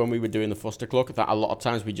 right, when we were doing the Fuster Cluck, that a lot of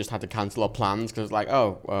times we just had to cancel our plans because, like,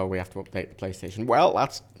 well, we have to update the PlayStation. Well,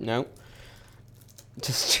 that's no.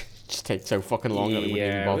 Just takes so fucking long that we wouldn't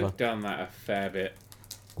even Yeah, bother. we've done that a fair bit.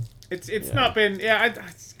 It's not been I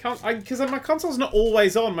can't because my console's not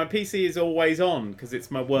always on. My PC is always on because it's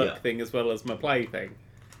my work thing as well as my play thing.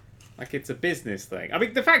 Like, it's a business thing. I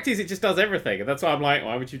mean, the fact is, it just does everything, and that's why I'm like,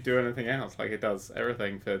 why would you do anything else? Like, it does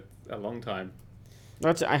everything for a long time.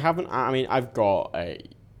 That's it. I haven't. I mean, I've got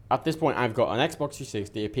at this point, I've got an Xbox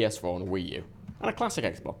 360, a PS4, and a Wii U, and a classic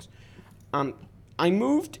Xbox. And I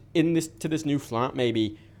moved to this new flat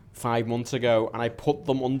maybe 5 months ago, and I put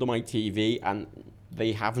them under my TV, and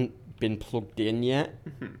they haven't been plugged in yet.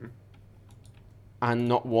 And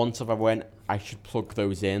not once have I went, I should plug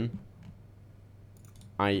those in.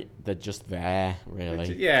 They're just there,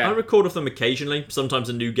 really. Yeah. I record with them occasionally. Sometimes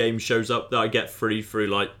a new game shows up that I get free through,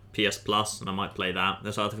 like, PS Plus, and I might play that.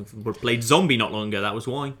 That's how I think we played Zombie not long ago, that was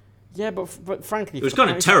why. Yeah, but frankly... It was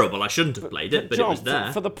kind of terrible, I shouldn't have played it, but John, it was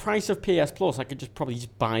there. For the price of PS Plus, I could probably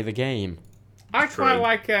just buy the game. I quite True.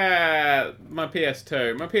 like my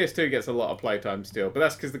PS2. My PS2 gets a lot of playtime still, but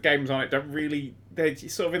that's because the games on it don't really... They're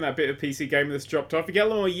sort of in that bit of PC gaming that's dropped off. You get a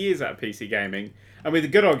lot more years out of PC gaming. And with the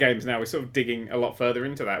good old games now, we're sort of digging a lot further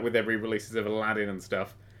into that with every releases of Aladdin and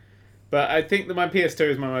stuff. But I think that my PS2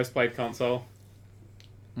 is my most played console.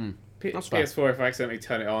 That's fair. PS4 if I accidentally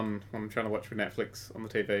turn it on when I'm trying to watch with Netflix on the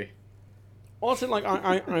TV. Also, like,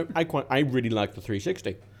 I really like the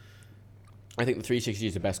 360. I think the 360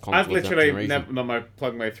 is the best console. I've of that literally generation. never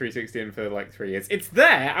plugged my 360 in for like 3 years. It's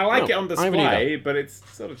there. I like No, it on I haven't display, but it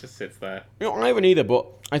sort of just sits there. You know, I haven't either, but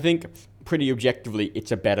I think pretty objectively,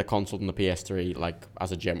 it's a better console than the PS3. Like,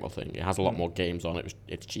 as a general thing, it has a lot more games on it.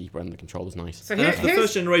 It's cheaper and the controller's nice. So And for the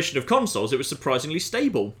first generation of consoles, it was surprisingly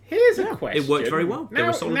stable. Here's a question. It worked very well. They Now,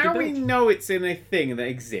 were solidly now we built. know it's in a thing that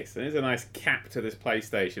exists, and there's a nice cap to this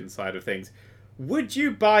PlayStation side of things. Would you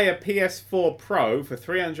buy a PS4 Pro for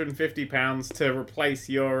 £350 to replace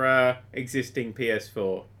your existing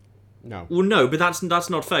PS4? No. Well, no, but that's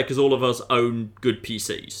not fair because all of us own good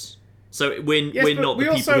PCs. So we're Yes, but not we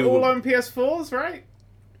the people also who all own PS4s, right?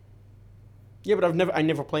 Yeah, but I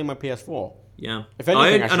never played my PS4. Yeah. If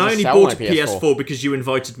anything, I should I just only sell bought my a PS4 because you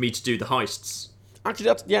invited me to do the heists.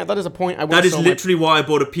 Actually, that is a point. That is literally why I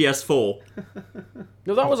bought a PS4.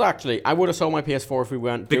 No, that was actually. I would have sold my PS4 if we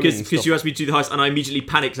weren't doing Because stuff. you asked me to do the heist, and I immediately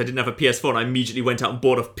panicked 'cause I didn't have a PS4, and I immediately went out and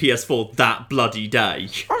bought a PS4 that bloody day.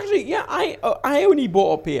 Actually, yeah, I only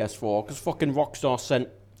bought a PS4 because fucking Rockstar sent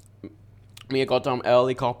me a goddamn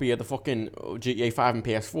early copy of the fucking GTA 5 and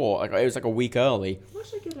PS4. Like, it was like a week early. Why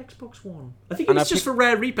did I get Xbox One? I think it And was I just picked- for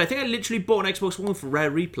Rare Replay. I think I literally bought an Xbox One for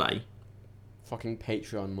Rare Replay. Fucking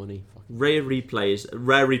Patreon money. Fucking. Rare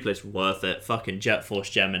Replay's worth it. Fucking Jet Force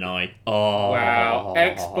Gemini. Oh. Wow.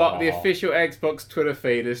 The official Xbox Twitter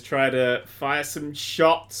feed has tried to fire some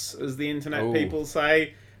shots, as the internet Ooh. people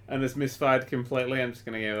say, and has misfired completely. I'm just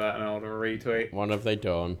going to give that an old retweet. What have they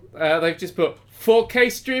done? They've just put 4K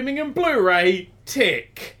streaming and Blu-ray,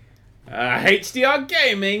 tick. HDR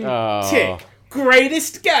gaming, Oh. tick.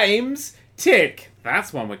 Greatest games, tick.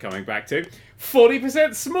 That's one we're coming back to.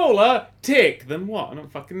 40% smaller, tick. Then what? I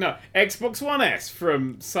don't fucking know. Xbox One S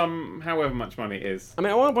from however much money it is. I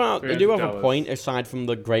mean, I want to point out, they do have a $300. point aside from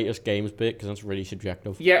the greatest games bit because that's really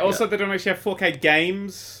subjective. Yeah, also they don't actually have 4K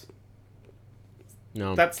games.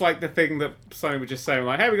 No. That's like the thing that Sony were just saying,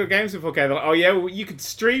 like, hey, we got games in 4K. They're like, oh yeah, well, you could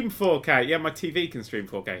stream 4K. Yeah, my TV can stream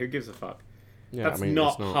 4K. Who gives a fuck? Yeah, That's I mean,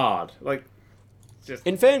 not it's not hard. Like, just...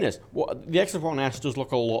 In fairness, the Xbox One S does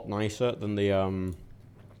look a lot nicer than the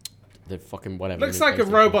fucking whatever. Looks new like a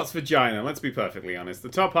PlayStation. robot's vagina, let's be perfectly honest. The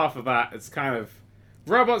top half of that, it's kind of...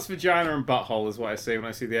 Robot's vagina and butthole is what I see when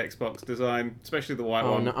I see the Xbox design, especially the white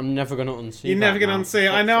Oh, one. no, I'm never gonna unsee. You're never that going to now. unsee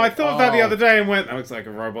it. I know, I thought of that the other day and went, that looks like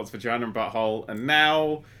a robot's vagina and butthole. And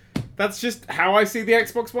now, that's just how I see the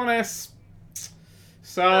Xbox One S.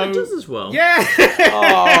 So... Oh, it does as well. Yeah!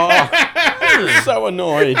 Oh, I'm so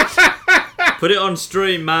annoyed. Put it on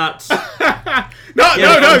stream, Matt. No,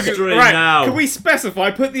 Get it no, on stream right, now. can we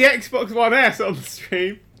specify? Put the Xbox One S on the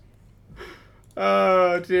stream.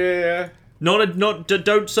 Oh dear.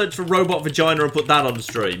 Don't search for robot vagina and put that on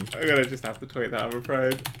stream. I'm gonna just have to tweet that, I'm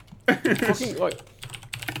afraid. Fucking, like,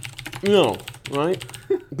 right?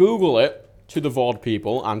 Google it to the VOD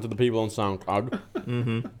people and to the people on SoundCloud.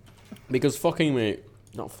 Mm-hmm. Because fucking me,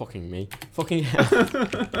 Not fucking me. Fucking hell.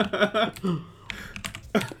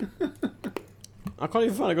 I can't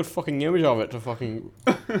even find a good fucking image of it to fucking...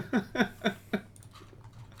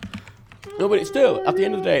 No, but it's still, at the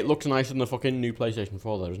end of the day, it looks nicer than the fucking new PlayStation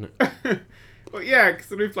 4, though, doesn't it? Well, yeah, because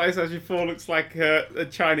the new PlayStation 4 looks like a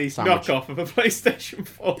Chinese Sandwich. knockoff of a PlayStation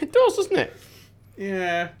 4. It does, doesn't it?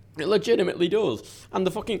 Yeah. It legitimately does. And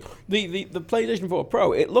the fucking... The PlayStation 4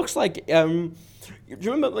 Pro, it looks like... Do you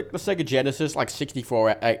remember, like, the Sega Genesis, like,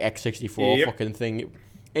 64, X64 Yep. fucking thing?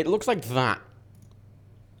 It looks like that.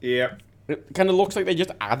 Yep. It kind of looks like they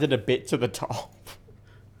just added a bit to the top.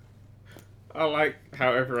 I like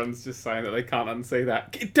how everyone's just saying that they can't unsee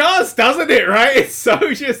that. It does, doesn't it, right? It's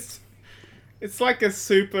so just... It's like a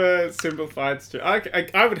super simplified...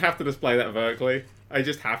 I would have to display that vertically. I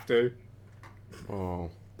just have to. Oh.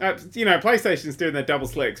 PlayStation's doing their double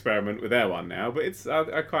slit experiment with their one now, but it's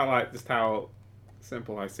I quite like just how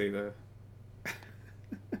simple I see the...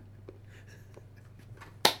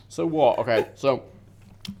 So what? Okay, so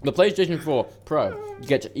the PlayStation 4 Pro, you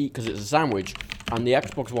get to eat because it's a sandwich, and the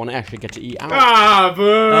Xbox One S you get to eat out. Ah,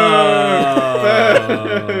 boo!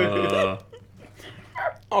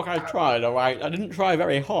 Okay, I tried, alright. I didn't try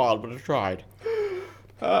very hard, but I tried.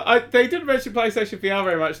 They didn't mention PlayStation VR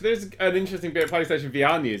very much. There's an interesting bit of PlayStation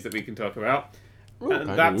VR news that we can talk about. Okay. And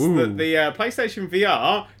that's that the PlayStation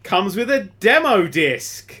VR comes with a demo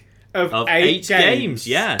disc of 8 games.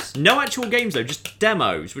 Yes. No actual games, though, just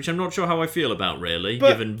demos, which I'm not sure how I feel about, really,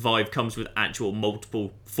 But- given Vive comes with actual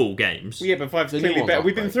multiple full games. Yeah, but Vive's The new clearly ones better. aren't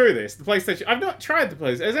We've been great. through this. The PlayStation... I've not tried the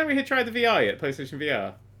PlayStation... Has anyone here tried the VR yet? PlayStation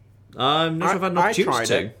VR? I'm not sure if I've had an I opportunity tried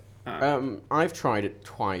to. it. I've tried it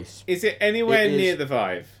twice. Is it anywhere It is- near the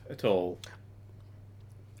Vive at all?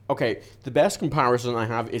 Okay, the best comparison I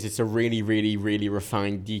have is it's a really, really, really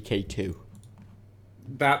refined DK2.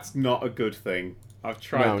 That's not a good thing. I've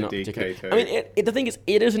tried No, the not DK2. particularly. I mean, the thing is,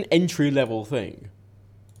 it is an entry-level thing.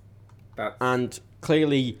 That's... And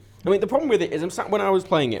clearly... I mean, the problem with it is, when I was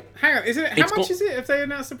playing it, Hang on, how It's much got- is it if they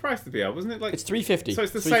announced the price of the VR? Wasn't it like... it's $350. So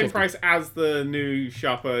it's the same $350. price as the new,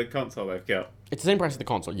 sharper console they've got? It's the same price as the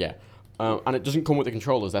console, yeah. And it doesn't come with the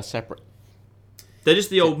controllers, they're separate. They're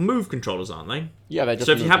just the old Move controllers, aren't they? Yeah, they're just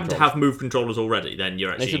So if you Move happen to controllers. have Move controllers already, then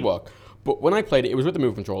you're actually... They should work. But when I played it, it was with the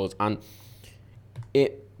Move controllers, and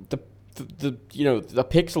the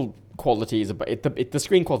pixel quality is about the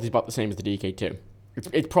screen quality is about the same as the DK2.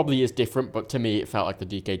 It probably is different, but to me, it felt like the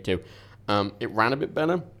DK2. It ran a bit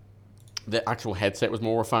better. The actual headset was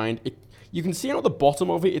more refined. You can see out the bottom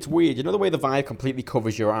of it. It's weird. You know the way the Vive completely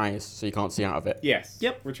covers your eyes, so you can't see out of it. Yes.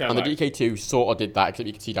 Yep. Which I And like. the DK2 sort of did that, except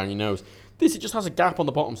you can see down your nose. This, it just has a gap on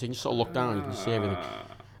the bottom, so you can just sort of look down and you can see everything.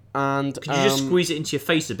 And Could you just squeeze it into your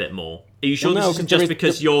face a bit more? Are you sure Well, no, this is 'cause just there is-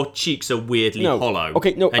 because your cheeks are weirdly hollow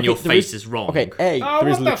Okay, no. and your okay, there face is wrong? Okay, there Oh,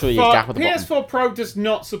 is what literally the a fuck? gap at the bottom. PS4 Pro does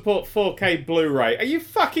not support 4K Blu-ray. Are you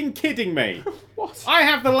fucking kidding me? What? I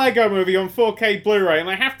have the Lego Movie on 4K Blu-ray, and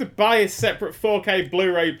I have to buy a separate 4K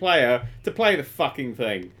Blu-ray player to play the fucking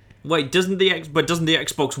thing. Wait, doesn't the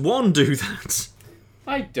Xbox One do that?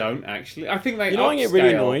 I don't actually. I think they. You know, I get really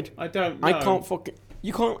upscale. annoyed. I don't. Know. I can't fucking.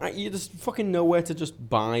 You can't. You just fucking nowhere to just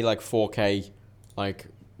buy like 4K like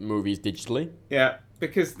movies digitally. Yeah,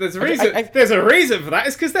 because there's a Okay, reason. There's a reason for that.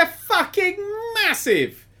 It's because they're fucking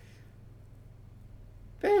massive.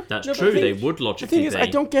 That's No, but true, the they thing- would The logically thing is, I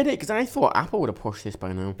be. don't get it because I thought Apple would have pushed this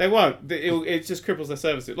by now. They won't. It just cripples their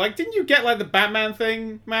services. Like, didn't you get like the Batman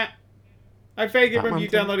thing, Matt? I vaguely remember Batman you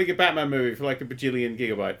thing? downloading a Batman movie for like a bajillion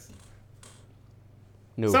gigabytes.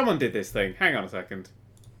 No. Someone did this thing. Hang on a second.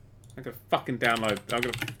 I'm gonna fucking download. I'm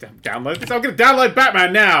gonna download this. I'm gonna download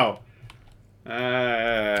Batman now.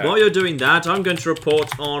 While you're doing that, I'm going to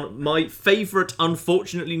report on my favourite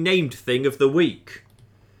unfortunately named thing of the week,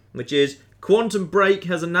 which is Quantum Break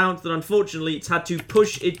has announced that unfortunately it's had to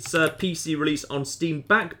push its PC release on Steam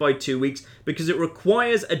back by 2 weeks because it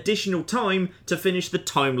requires additional time to finish the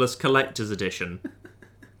Timeless Collector's Edition.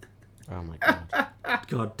 Oh my god.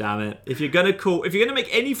 God damn it. If you're gonna make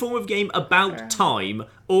any form of game about time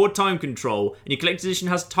or time control, and your collector's edition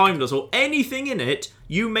has timeless or anything in it,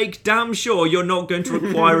 you make damn sure you're not going to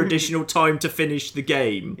require additional time to finish the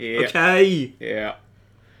game. Yeah. Okay? Yeah.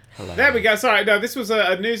 There we go. Sorry, no, this was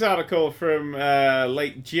a news article from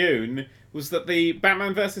late June. Was that the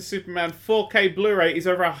Batman vs Superman 4K Blu-ray is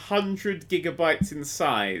over 100 gigabytes in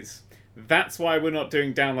size. That's why we're not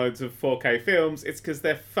doing downloads of 4K films. It's because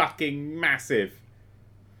they're fucking massive.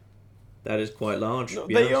 That is quite large. No,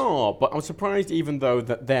 they are, but I'm surprised even though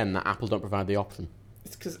that Apple don't provide the option.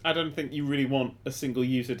 It's because I don't think you really want a single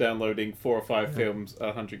user downloading 4 or 5 films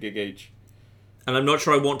 100 gig each. And I'm not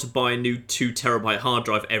sure I want to buy a new 2 terabyte hard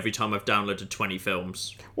drive every time I've downloaded 20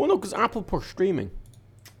 films. Well, no, because Apple push streaming.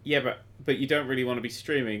 Yeah, but you don't really want to be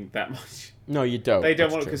streaming that much. No, you don't. They don't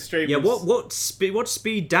That's want to true. stream. Yeah, what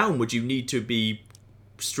speed down would you need to be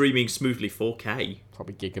streaming smoothly 4K?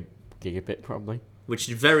 Probably gigabit, probably. Which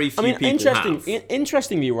very few I mean, people have.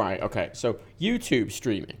 interestingly, right? Okay, so YouTube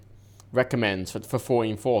streaming recommends for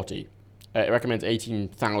 1440. It recommends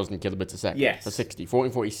 18,000 kilobits a second. Yes. For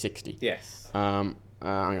 1440 60. Yes. Hang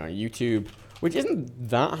on, YouTube, which isn't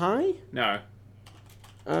that high. No.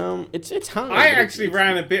 It's high. I actually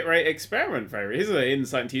ran a bitrate experiment. Here's an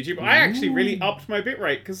insight into YouTube. I actually really upped my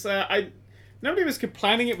bitrate because nobody was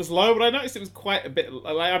complaining it was low, but I noticed it was quite a bit.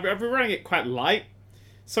 I've been running it quite light.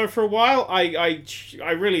 So for a while, I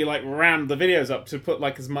really rammed the videos up to put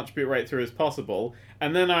as much bitrate through as possible,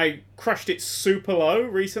 and then I crushed it super low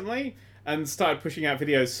recently and started pushing out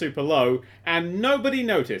videos super low, and nobody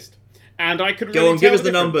noticed. And I could really give us the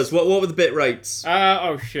the difference. numbers. What were the bit rates?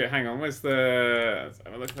 Oh shit! Hang on. Where's the? Let's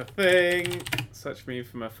have a look at the thing. Search me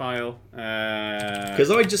for my file.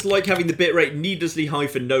 Because I just like having the bitrate needlessly high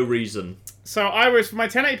for no reason. So I was for my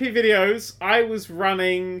 1080p videos. I was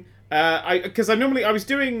running. Because I was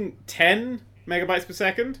doing 10 megabytes per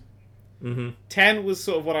second. Mm-hmm. 10 was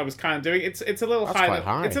sort of what I was kind of doing. It's a little That's high. quite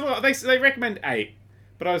high. It's a little. They recommend 8,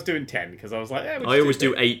 but I was doing 10 because I was like, I always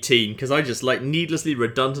do 18 because I just like needlessly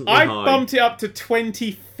redundantly I high. bumped it up to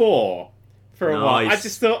 24 for a while. I Nice.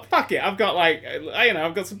 just thought, fuck it. I've got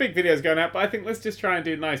I've got some big videos going out, but I think let's just try and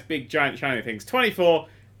do nice, big, giant, shiny things. 24.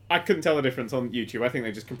 I couldn't tell the difference on YouTube. I think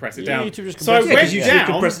they just compress it down. YouTube just So I compress it. Yeah, went because you down.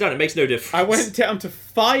 compress it down. It makes no difference. I went down to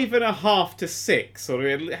 5.5 to 6. So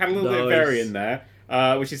it had a little bit of Nice. vary in there,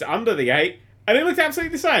 which is under the 8, and it looked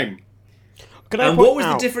absolutely the same. Can I And point what was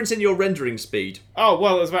the out- difference in your rendering speed? Oh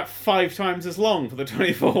well, it was about 5 times as long for the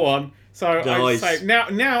 24 one. So Nice. I'd say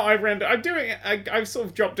now I render. I'm doing. I've sort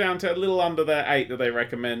of dropped down to a little under the 8 that they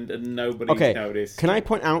recommend, and nobody's Okay, noticed. can I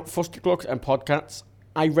point out Fusterclux and Podcats?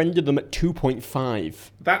 I rendered them at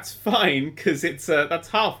 2.5. That's fine because it's that's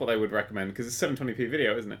half what they would recommend because it's 720p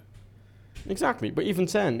video, isn't it? Exactly, but even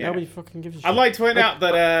 10, Yeah. nobody fucking gives a shit. I'd like to point out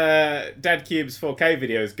that DadCube's 4K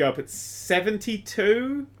videos go up at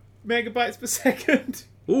 72 megabytes per second.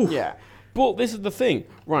 Ooh. Yeah, but this is the thing,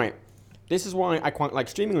 right? This is why I quite like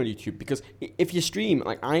streaming on YouTube, because if you stream,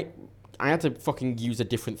 I had to fucking use a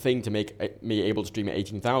different thing to make me able to stream at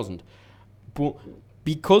 18,000. But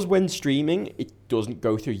because when streaming, it doesn't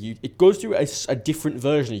go through it goes through a different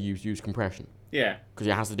version of use compression, Yeah. because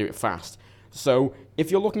it has to do it fast. So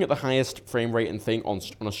if you're looking at the highest frame rate and thing on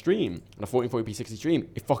a stream, on a 1440p 60 stream,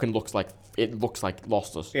 it fucking looks like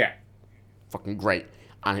lossless. Yeah. Fucking great,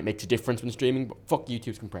 and it makes a difference when streaming. But fuck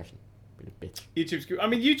YouTube's compression, being a bitch.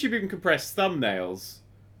 YouTube even compress thumbnails,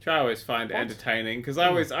 which I always find entertaining because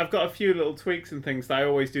I've got a few little tweaks and things that I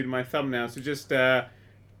always do to my thumbnails to just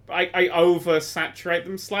I oversaturate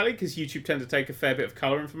them slightly because YouTube tend to take a fair bit of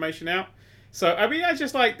color information out. So I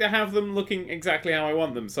just like to have them looking exactly how I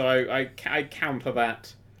want them. So I counter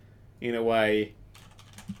that in a way,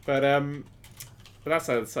 but that's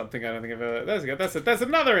something I don't think I've ever. That's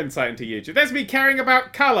another insight into YouTube. There's me caring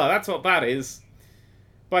about color. That's what that is.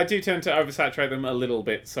 But I do tend to oversaturate them a little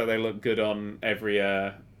bit so they look good on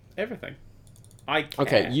everything. I care.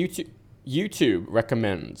 Okay, YouTube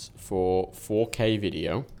recommends for 4K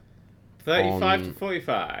video. 35 to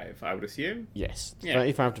 45, I would assume. Yes, Yeah.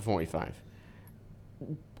 35 to 45.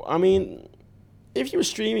 I mean, if you were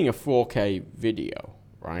streaming a 4K video,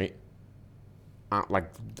 right, at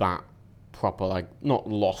that proper, not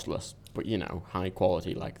lossless, but high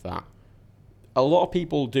quality like that, a lot of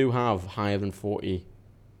people do have higher than 40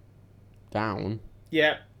 down.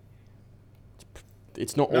 Yeah.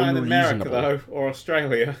 It's not Not in unreasonable. America, though, or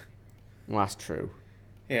Australia. Well, that's true.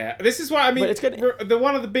 Yeah, this is why, I mean, But it's good-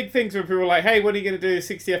 one of the big things when people are like, hey, when are you going to do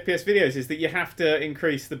 60 FPS videos, is that you have to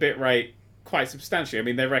increase the bitrate quite substantially. I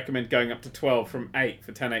mean, they recommend going up to 12 from 8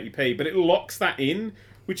 for 1080p, but it locks that in,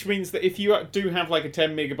 which means that if you do have a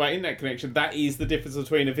 10 megabyte internet connection, that is the difference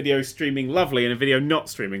between a video streaming lovely and a video not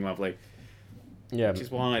streaming lovely. Yeah. Which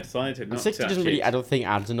is why I decided not And 60 to doesn't actually... really, I don't think,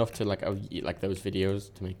 adds enough to those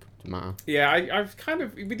videos to make to matter. Yeah, I've kind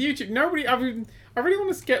of with YouTube. I really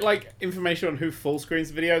want to get information on who full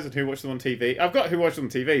screens videos and who watches them on TV. I've got who watches them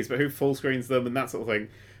on TVs, but who full screens them and that sort of thing.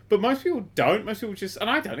 But most people don't. Most people just, and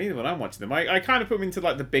I don't either when I'm watching them. I kind of put them into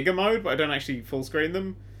the bigger mode, but I don't actually full screen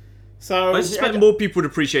them. So I suspect more people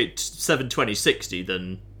would appreciate 720/60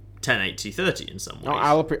 than 1080/30 in some ways. No,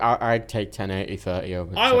 I'd take 1080/30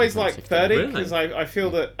 over. I always 720/60. like 30 Really? because I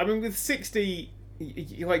feel that with 60,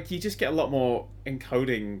 you just get a lot more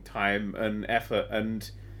encoding time and effort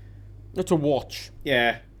and. No, to watch.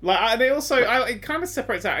 Yeah, And it kind of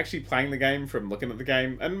separates out actually playing the game from looking at the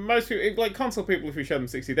game. And most people, like console people, if you show them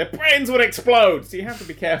 60, their brains would explode. So you have to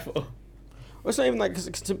be careful. Well, it's not even like, 'cause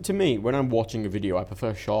to me, when I'm watching a video, I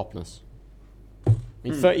prefer sharpness. I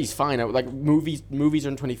mean, 30 is fine. Like movies are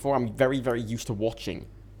in 24. I'm very, very used to watching.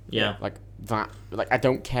 Yeah. Like that. Like I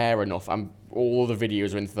don't care enough. All the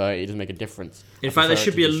videos are in 30. It doesn't make a difference. In fact, there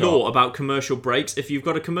should be a law about commercial breaks. If you've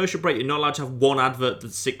got a commercial break, you're not allowed to have one advert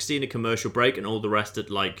that's 60 in a commercial break and all the rest at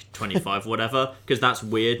like 25 or whatever, because that's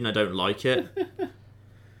weird and I don't like it.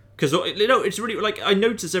 Because it's really like I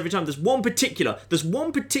notice every time there's one particular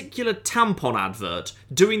tampon advert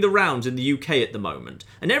doing the rounds in the UK at the moment,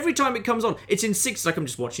 and every time it comes on, it's in 60. Like I'm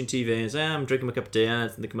just watching TV and I'm drinking my cup of tea and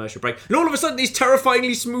it's in the commercial break, and all of a sudden these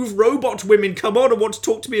terrifyingly smooth robot women come on and want to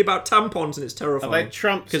talk to me about tampons, and it's terrifying. Are they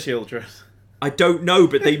Trump's children? I don't know,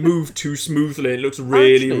 but they move too smoothly and it looks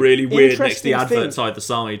really, really weird next to the adverts either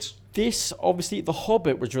side. This, obviously, The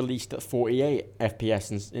Hobbit was released at 48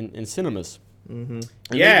 FPS in cinemas. Mm-hmm.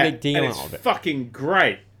 Yeah, and it's fucking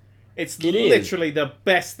great. It's literally the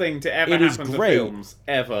best thing to ever happen to films,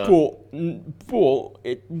 ever. But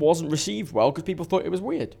it wasn't received well because people thought it was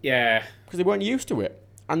weird. Yeah. Because they weren't used to it.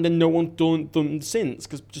 And then no one's done them since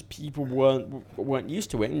because just people weren't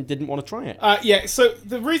used to it and didn't want to try it. Yeah, so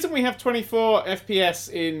the reason we have 24 FPS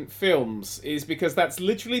in films is because that's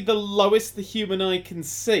literally the lowest the human eye can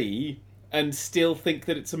see and still think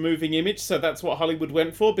that it's a moving image. So that's what Hollywood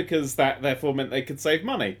went for, because that therefore meant they could save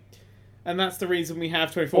money. And that's the reason we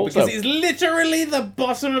have 24, because it's literally the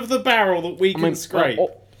bottom of the barrel that we can scrape.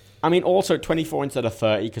 Also 24 instead of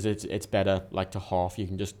 30 because it's better, like to half. You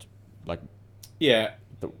can just like... Yeah.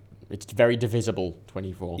 It's very divisible,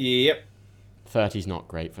 24. Yep. 30's not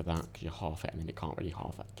great for that, because you half it, and then it can't really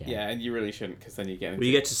half it again. Yeah, and you really shouldn't, because then you get into... Well,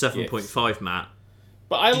 you get to 7.5, Matt.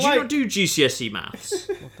 But Did you not do GCSE maths?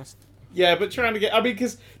 Yeah, but trying to get... I mean,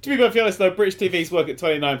 because, to be perfectly honest, though, British TVs work at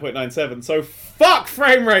 29.97, so fuck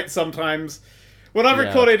frame rate sometimes. When I've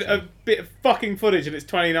recorded a bit of fucking footage and it's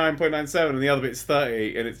 29.97 and the other bit's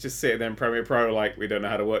 30, and it's just sitting there in Premiere Pro like, we don't know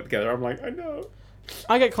how to work together, I'm like, I know.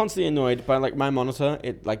 I get constantly annoyed by like my monitor.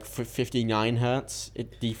 It like for 59 hertz.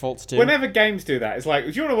 It defaults to. Whenever games do that, it's like,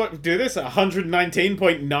 do you want to do this at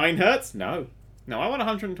 119.9 hertz? No, I want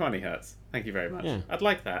 120 hertz. Thank you very much. Yeah. I'd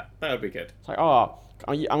like that. That would be good. It's like,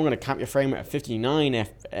 I'm going to cap your frame rate at 59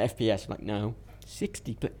 FPS. I'm like, no,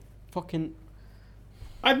 60. But fucking.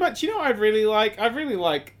 I'd really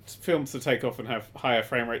like films to take off and have higher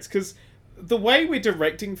frame rates, because the way we're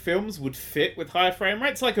directing films would fit with higher frame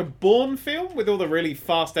rates. Like a Bourne film with all the really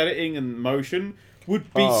fast editing and motion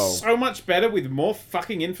would be so much better with more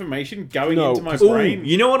fucking information going into my brain.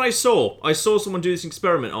 You know what I saw? I saw someone do this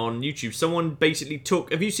experiment on YouTube. Someone basically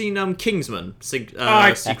took... Have you seen Kingsman?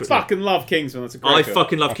 I fucking love Kingsman. That's a great film.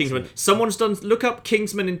 Fucking love Kingsman. Someone's done... Look up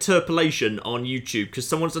Kingsman interpolation on YouTube, because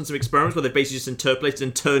someone's done some experiments where they basically just interpolated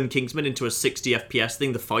and turned Kingsman into a 60 FPS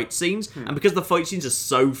thing, the fight scenes. And because the fight scenes are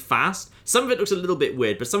so fast, some of it looks a little bit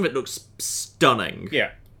weird, but some of it looks stunning.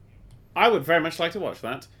 Yeah. I would very much like to watch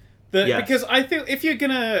that. Because I think if you're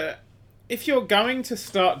going to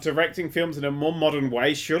start directing films in a more modern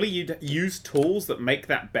way, surely you'd use tools that make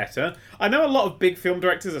that better. I know a lot of big film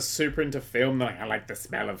directors are super into film. They're like, I like the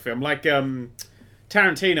smell of film. Like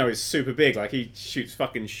Tarantino is super big. Like he shoots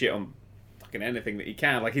fucking shit on fucking anything that he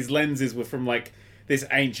can. Like his lenses were from like this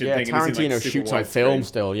ancient thing. Tarantino and shoots on film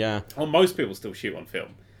still. Yeah. Well, most people still shoot on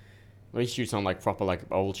film. Well, he shoots on like proper like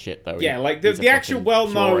old shit though. Yeah, like the actual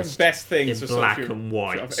well-known best things in black and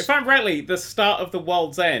white. If I'm rightly, the start of The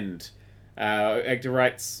World's End, Edgar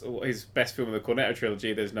Wright's his best film of the Cornetto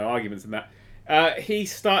trilogy. There's no arguments in that. He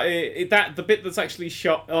started the bit that's actually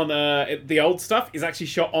shot on the old stuff is actually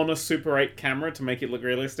shot on a Super 8 camera to make it look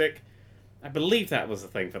realistic. I believe that was the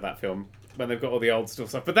thing for that film when they've got all the old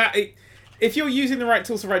stuff. But if you're using the right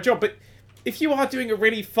tools for the right job, but if you are doing a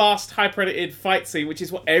really fast, hyper-edited fight scene, which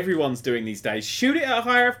is what everyone's doing these days, shoot it at a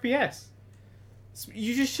higher FPS.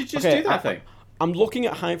 You should just do that thing. I'm looking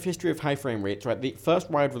at history of high frame rates, right? The first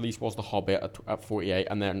wide release was The Hobbit at 48,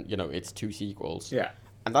 and then, it's 2 sequels. Yeah.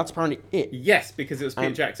 And that's apparently it. Yes, because it was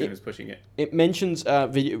Peter Jackson who was pushing it. It mentions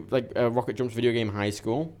Rocket Jump's Video Game High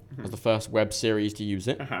School as the first web series to use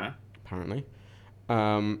it, apparently.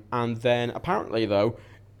 And then, apparently, though...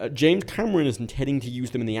 James Cameron is intending to use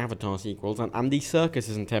them in the Avatar sequels, and Andy Serkis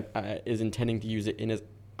is intending to use it in his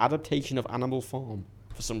adaptation of Animal Farm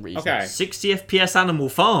for some reason. Okay. 60 FPS Animal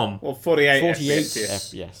Farm. Well, 48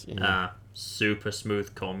 FPS. Yeah. Super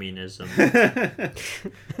smooth communism.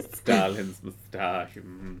 Stalin's moustache.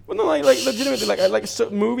 Well, no, like legitimately,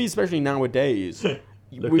 like movies, especially nowadays.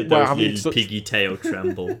 Look at those little piggy tail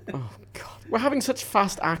tremble. Oh God, we're having such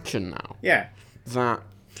fast action now. Yeah. That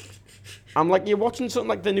I'm like, you're watching something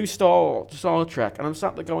like the new Star Trek, and I'm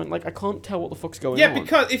sat there going, like, I can't tell what the fuck's going on. Yeah,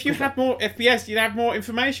 because if you had more FPS, you'd have more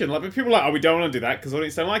information. Like, but people are like, oh, we don't want to do that because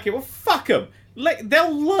audience don't like it. Well, fuck them.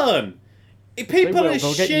 They'll learn. If people are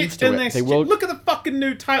shit and they're look at the fucking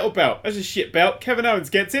new title belt. That's a shit belt. Kevin Owens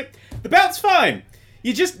gets it. The belt's fine.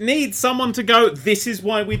 You just need someone to go, this is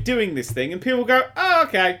why we're doing this thing. And people go, oh,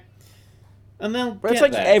 okay. And they'll But it's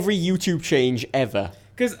like every YouTube change ever.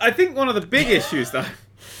 Because I think one of the big issues, though,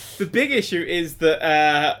 the big issue is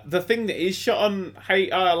that the thing that is shot on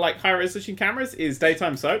like high resolution cameras is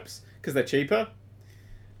daytime soaps because they're cheaper.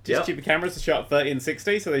 Cheaper cameras are shot at 30 and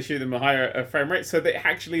 60, so they shoot them at higher frame rate. So it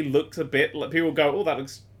actually looks a bit like people go, "Oh, that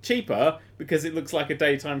looks cheaper," because it looks like a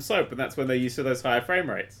daytime soap, and that's when they're used to those higher frame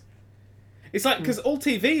rates. It's like because all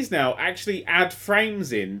TVs now actually add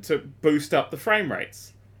frames in to boost up the frame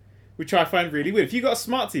rates, which I find really weird. If you've got a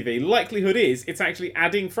smart TV, likelihood is it's actually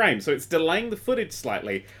adding frames, so it's delaying the footage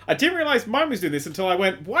slightly. I didn't realise mine was doing this until I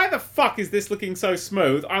went, why the fuck is this looking so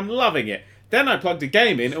smooth? I'm loving it. Then I plugged a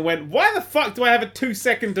game in and went, why the fuck do I have a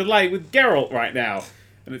 2-second delay with Geralt right now?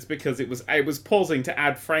 And it's because it was pausing to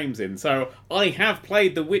add frames in. So I have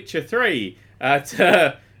played The Witcher 3 at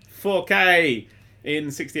 4K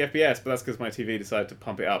in 60 FPS, but that's because my TV decided to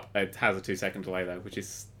pump it up. It has a 2-second delay though, which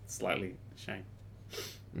is slightly a shame.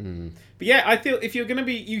 But yeah, I feel if you're going to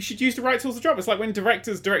be, you should use the right tools to drop. It's like when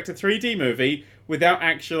directors direct a 3D movie without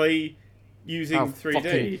actually using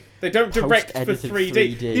 3D. They don't direct for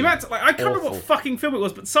 3D. The amount, like, I can't remember what fucking film it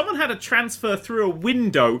was, but someone had a transfer through a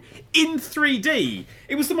window in 3D.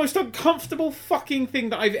 It was the most uncomfortable fucking thing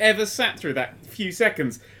that I've ever sat through that few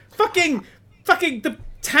seconds. Fucking the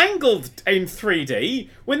Tangled in 3D,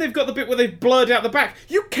 when they've got the bit where they've blurred out the back.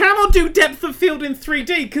 You cannot do depth of field in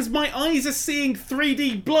 3D because my eyes are seeing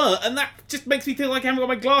 3D blur, and that just makes me feel like I haven't got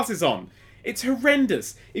my glasses on. It's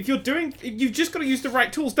horrendous. If you've just got to use the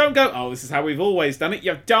right tools. Don't go, oh, this is how we've always done it,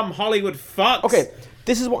 you dumb Hollywood fucks. Okay,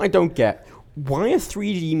 this is what I don't get. Why are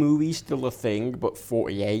 3D movies still a thing, but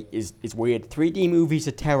 48 is weird? 3D movies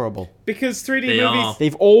are terrible. Because 3D movies...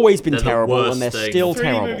 They've always been terrible, and they're still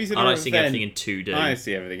terrible. I like seeing everything in 2D. I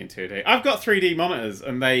see everything in 2D. I've got 3D monitors,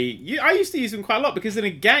 and I used to use them quite a lot, because in a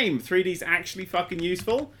game, 3D's actually fucking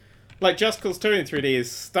useful. Like, Just Cause 2 in 3D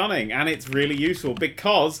is stunning, and it's really useful,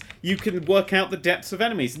 because you can work out the depths of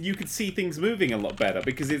enemies, and you can see things moving a lot better,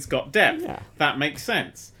 because it's got depth. Yeah. That makes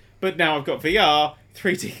sense. But now I've got VR...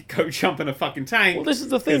 3D go jump in a fucking tank. Well, this is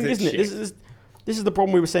the thing, isn't it? This is the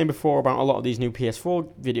problem we were saying before about a lot of these new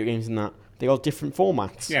PS4 video games and that. They all different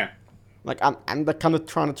formats. Yeah. Like, and they're kind of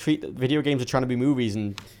trying to treat video games are trying to be movies,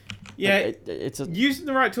 and yeah, it's using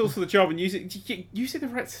the right tools for the job and using the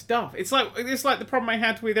right stuff. It's like the problem I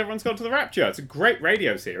had with Everyone's Gone to the Rapture. It's a great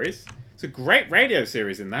radio series. It's a great radio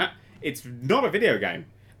series in that. It's not a video game,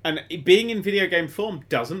 and being in video game form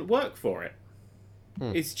doesn't work for it.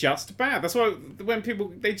 It's just bad. That's why when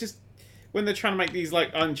people when they're trying to make these like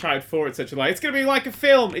Uncharted 4 etc. Like it's going to be like a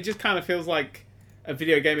film, it just kind of feels like a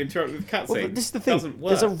video game interrupted with cutscenes. Well, this is the thing.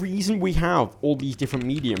 There's a reason we have all these different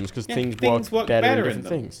mediums because things work better in different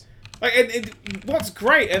things. Like what's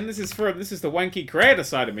great, and this is the wanky creator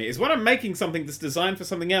side of me, is when I'm making something that's designed for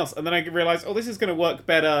something else, and then I realize, oh, this is going to work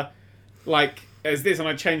better, like as this, and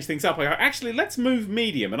I change things up. I go, actually, let's move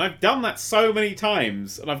medium, and I've done that so many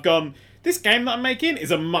times, and I've gone, this game that I'm making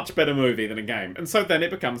is a much better movie than a game, and so then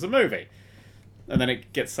it becomes a movie, and then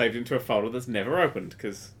it gets saved into a folder that's never opened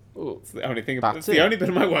because it's the only thing. It's the only bit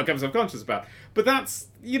of my work I'm subconscious about. But that's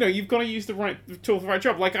you've got to use the right tool for the right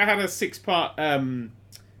job. Like I had a 6-part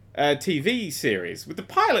TV series with the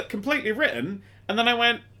pilot completely written, and then I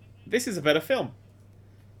went, this is a better film.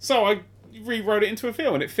 So I rewrote it into a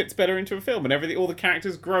film, and it fits better into a film, and all the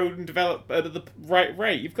characters grow and develop at the right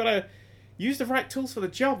rate. You've got to use the right tools for the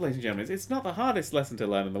job, ladies and gentlemen. It's not the hardest lesson to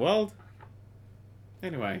learn in the world.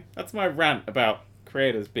 Anyway, that's my rant about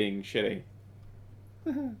creators being shitty.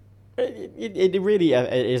 It really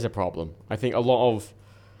is a problem. I think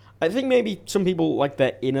I think maybe some people like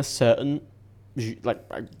they're in a certain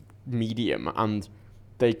medium and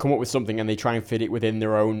they come up with something and they try and fit it within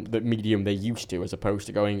the medium they're used to, as opposed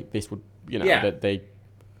to going, this would, that they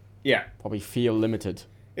probably feel limited.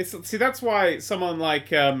 That's why someone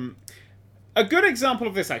like a good example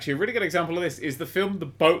of this, actually, a really good example of this is the film The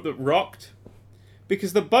Boat That Rocked,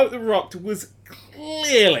 because The Boat That Rocked was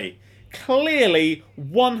clearly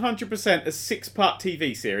 100% a 6-part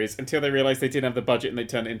TV series until they realised they didn't have the budget and they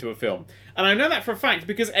turned it into a film. And I know that for a fact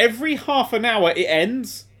because every half an hour it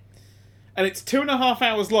ends, and it's 2.5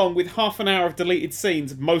 hours long with half an hour of deleted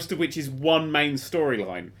scenes, most of which is one main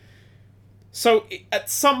storyline. So at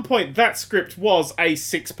some point that script was a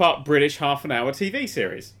 6-part British half an hour TV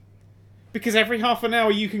series. because every half an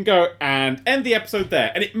hour you can go and end the episode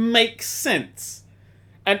there, and it makes sense.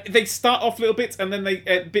 And they start off little bits, and then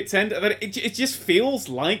they bits end, and then it just feels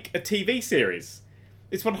like a TV series.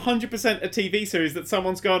 It's 100% a TV series that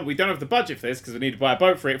someone's gone, we don't have the budget for this because we need to buy a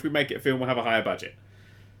boat for it. If we make it a film, we'll have a higher budget.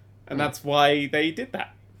 And that's why they did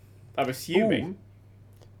that. I'm assuming. Ooh.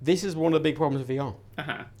 This is one of the big problems with VR.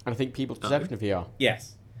 Uh-huh. And I think people's perception of VR.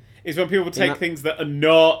 Yes. Is when people take things that are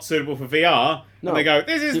not suitable for VR, and they go,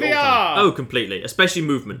 this is VR! Oh, completely. Especially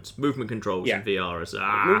movement. Movement controls in VR.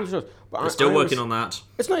 We're still working on that.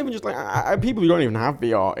 It's not even just like, people who don't even have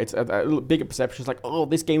VR, it's a little bigger perception. It's like, oh,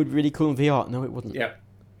 this game would be really cool in VR. No, it wouldn't. Yeah.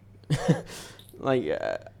 There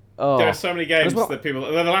are so many games that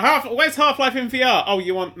people... They're like, where's Half-Life in VR? Oh,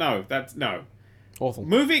 you want... No, that's... No. Awful.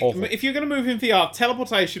 Awful. If you're going to move in VR,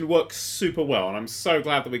 teleportation works super well, and I'm so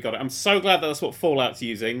glad that we got it. I'm so glad that that's what Fallout's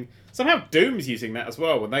using. Somehow Doom's using that as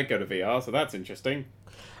well when they go to VR, so that's interesting.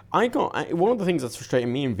 One of the things that's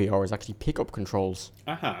frustrating me in VR is actually pickup controls.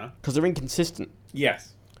 Because they're inconsistent.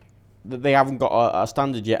 Yes. They haven't got a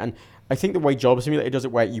standard yet, and I think the way Job Simulator does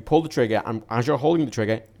it, where you pull the trigger, and as you're holding the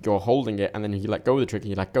trigger, you're holding it, and then you let go of the trigger,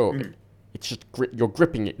 you let go of it. It's just you're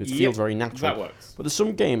gripping it. It feels very natural. That works. But there's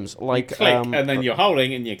some games like you click, and then you're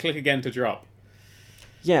holding, and you click again to drop.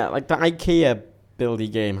 Yeah, like the IKEA buildy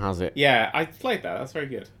game has it. Yeah, I played that. That's very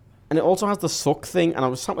good. And it also has the suck thing, and I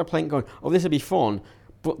was sat there playing, going, "Oh, this would be fun."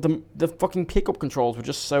 But the fucking pickup controls were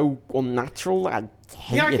just so unnatural. I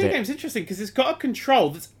hated the IKEA game's interesting because it's got a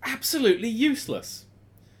control that's absolutely useless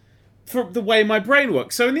for the way my brain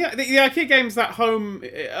works. So in the IKEA games, that home...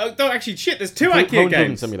 there's two IKEA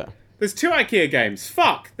games. There's two IKEA games.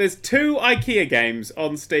 Fuck! There's two IKEA games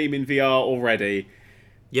on Steam in VR already.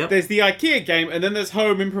 Yep. There's the IKEA game, and then there's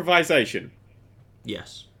Home Improvisation.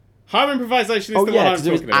 Yes. Home Improvisation is the one I'm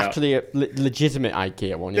talking about. Actually a legitimate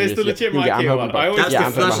IKEA one. There's the legitimate IKEA one.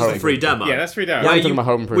 That's the free demo. Yeah, that's free demo. I'm talking about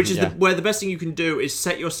Home Improvement, where the best thing you can do is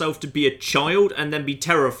set yourself to be a child and then be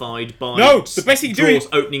terrified by the best thing you do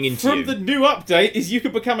opening into you. From the new update is you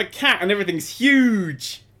can become a cat and everything's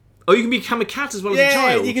huge. Oh, you can become a cat as well as a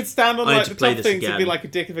child? Yeah, you can stand on the top things and be like a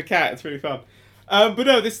dick of a cat. It's really fun. But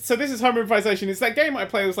no, this is Home Improvisation. It's that game I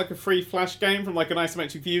played. It was like a free Flash game from like an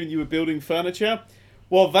isometric view, and you were building furniture.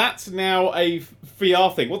 Well, that's now a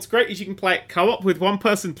VR thing. What's great is you can play it co-op with one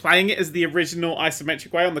person playing it as the original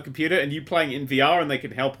isometric way on the computer, and you playing it in VR, and they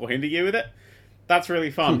can help or hinder you with it. That's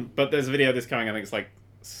really fun. But there's a video of this coming. I think it's like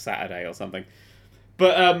Saturday or something.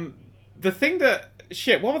 But the thing that...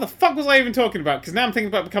 Shit, what the fuck was I even talking about? Because now I'm thinking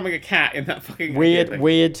about becoming a cat in that fucking... Weird,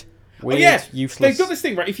 useless... They've got this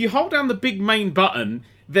thing, right? If you hold down the big main button,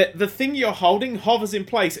 the thing you're holding hovers in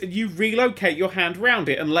place, and you relocate your hand round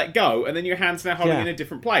it and let go, and then your hand's now holding in a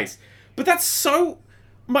different place. But that's so...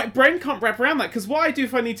 My brain can't wrap around that, because what I do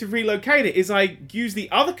if I need to relocate it is I use the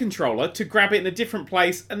other controller to grab it in a different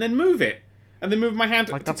place and then move it. And then move my hand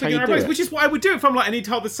to click in the right place, which is what I would do if I'm like, I need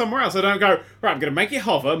to hold this somewhere else. I don't go, right, I'm going to make it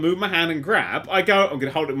hover, move my hand and grab. I go, I'm going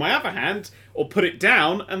to hold it in my other hand, or put it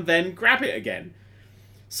down, and then grab it again.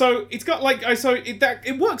 So it's got like,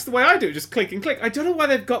 it works the way I do, just click and click. I don't know why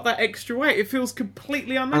they've got that extra way. It feels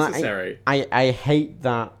completely unnecessary. I hate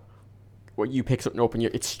that what you pick something up and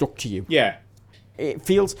it's stuck to you. Yeah. It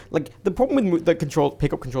feels like the problem with the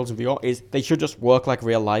pickup controls in VR is they should just work like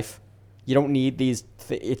real life. You don't need these.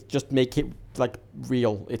 Just make it like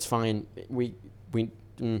real. It's fine.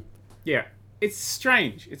 Yeah, it's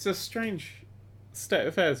strange. It's a strange state of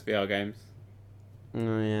affairs. VR games.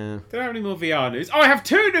 Oh yeah. Don't have any more VR news. Oh, I have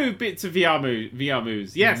two new bits of VR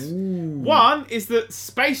news. Yes. Ooh. One is that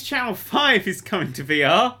Space Channel 5 is coming to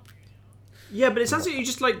VR. Yeah, but it sounds like you're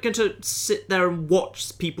just like going to sit there and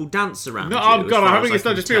watch people dance around. No, I'm hoping it's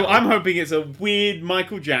not just people. I'm hoping it's a weird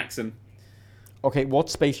Michael Jackson. Okay,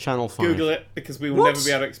 what's Space Channel 5? Google it, because we will never be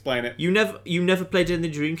able to explain it. You never played in the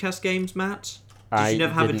Dreamcast games, Matt? Did you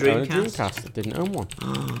never have a Dreamcast? I didn't own one.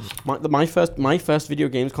 my first video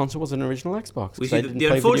games console was an original Xbox. Well, I didn't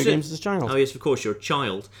play video games as a child. Oh yes, of course, you're a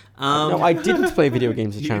child. No, I didn't play video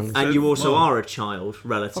games as a child. And you also are a child,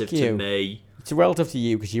 relative to me. It's relative to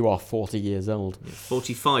you because you are 40 years old.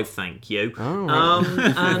 45, thank you. Oh,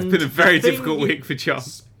 right. It's been a very difficult week for John.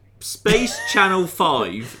 Space Channel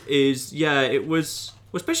 5 is, it was...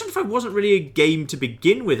 Well, Space Channel 5 wasn't really a game to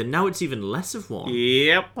begin with, and now it's even less of one.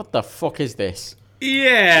 Yep. What the fuck is this?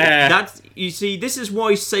 Yeah. You see, this is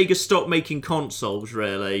why Sega stopped making consoles,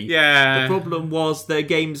 really. Yeah. The problem was their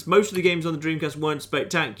games, most of the games on the Dreamcast weren't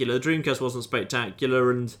spectacular. The Dreamcast wasn't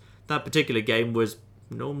spectacular, and that particular game was...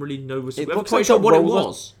 No one really knows. Ever quite sure what it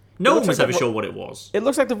was. No one was ever sure what it was. It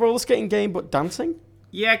looks like the roller skating game, but dancing.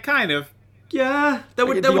 Yeah, kind of. Yeah, there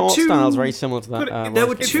were the art two. style's very similar to that. But there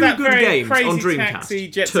were it's two that good very games Crazy on Dreamcast. Taxi,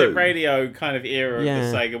 Jet Two. Set Radio kind of era Yeah.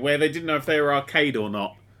 of the Sega, where they didn't know if they were arcade or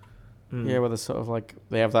not. Yeah, where they're sort of like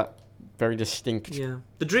they have that very distinct. Yeah,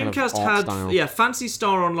 the kind of Dreamcast art had style. Fantasy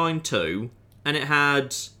Star Online 2, and it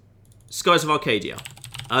had Skies of Arcadia.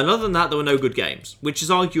 And other than that, there were no good games, which is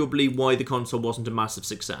arguably why the console wasn't a massive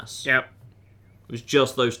success. Yep. It was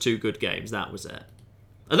just those two good games, that was it.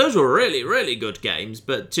 And those were really, really good games,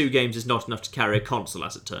 but two games is not enough to carry a console,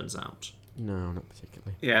 as it turns out. No, not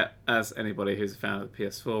particularly. Yeah, as anybody who's a fan of the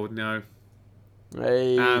PS4 would know.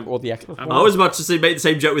 Hey, or the Xbox One. I was about to say make the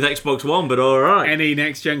same joke with Xbox One, but alright. Any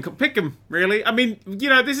next-gen... Pick them, really. I mean,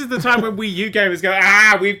 this is the time when Wii U gamers go,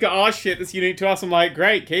 we've got our shit that's unique to us. I'm like,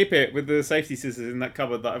 great, keep it, with the safety scissors in that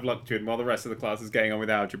cupboard that I've locked you in while the rest of the class is getting on with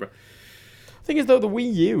algebra. The thing is, though, the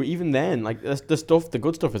Wii U, even then, like the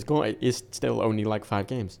good stuff it's got is still only like 5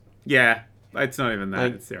 games. Yeah, it's not even that.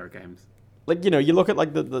 Like- It's 0 games. Like, you look at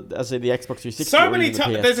like the Xbox 360. So or many even the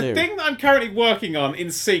times. PS2. There's a thing that I'm currently working on in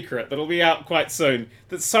secret that'll be out quite soon.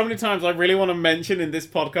 That so many times I really want to mention in this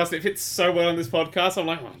podcast. It fits so well in this podcast. I'm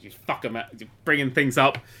like, oh, you fuck 'em, you're bringing things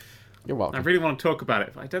up. You're welcome. I really want to talk about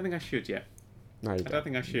it, but I don't think I should yet. No, you I don't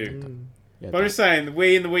think I should. Yeah, But I'm just saying, the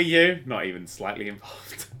Wii and the Wii U, not even slightly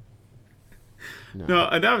involved. No,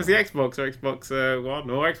 and that was the Xbox or Xbox One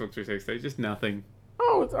or Xbox 360. Just nothing.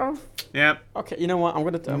 Oh, Yep. okay. You know what? I'm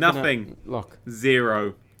gonna Nothing. Look.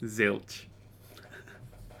 0. Zilch.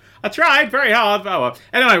 I tried very hard, but oh well.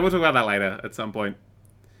 Anyway, we'll talk about that later at some point.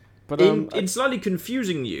 But In slightly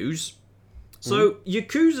confusing news, so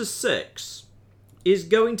Yakuza 6 is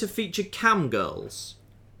going to feature cam girls.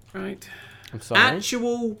 Right. I'm sorry.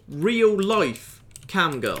 Actual, real-life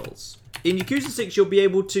cam girls. In Yakuza 6, you'll be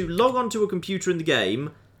able to log onto a computer in the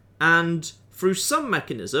game, and through some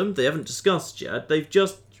mechanism they haven't discussed yet, they've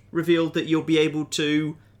just revealed that you'll be able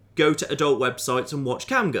to go to adult websites and watch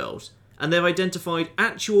cam girls. And they've identified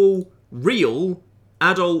actual, real,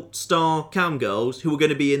 adult star cam girls who are going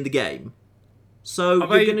to be in the game. So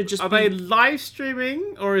you're going to just Are they live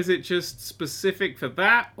streaming, or is it just specific for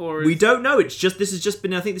that? Or We don't know. This has just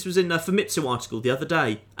been. I think this was in a Famitsu article the other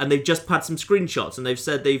day, and they've just had some screenshots, and they've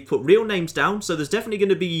said they've put real names down. So there's definitely going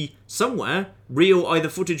to be somewhere real either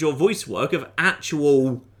footage or voice work of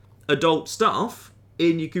actual adult stuff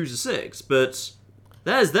in Yakuza 6. But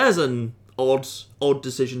there's an odd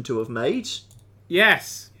decision to have made.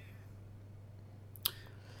 Yes.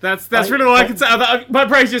 That's really all I can say. My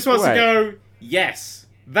brain just wants to Wait. go. Yes,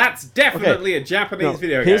 that's definitely a Japanese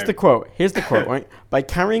video game. Here's the quote, right? By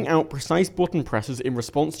carrying out precise button presses in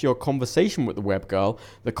response to your conversation with the web girl,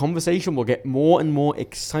 the conversation will get more and more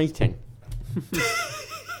exciting.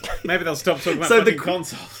 Maybe they'll stop talking about So the fucking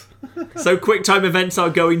consoles. So QuickTime events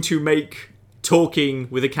are going to make talking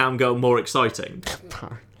with a cam girl more exciting.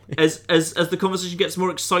 As the conversation gets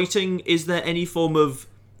more exciting, is there any form of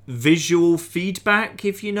visual feedback,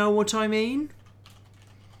 if you know what I mean?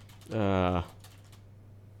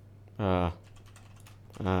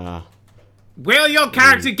 Will your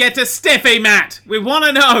character get a stiffy, Matt? We want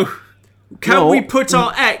to know. Can we put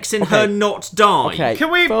our X in her not die? Okay.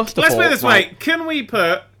 Can we? First of Let's put all, it this way. Can we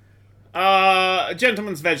put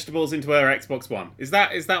gentleman's vegetables into her Xbox One? Is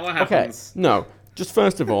that what Okay. happens? No. Just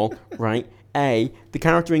first of all, right? A, the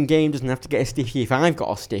character in game doesn't have to get a stiffy if I've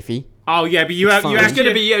got a stiffy. Oh yeah, but you have fine. you It's actually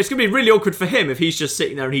gonna be really awkward for him if he's just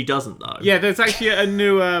sitting there and he doesn't though. Yeah, there's actually a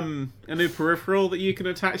new peripheral that you can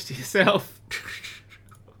attach to yourself.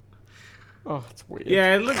 Oh, it's weird.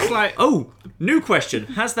 Yeah, it looks like. Oh, new question.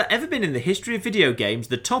 Has there ever been in the history of video games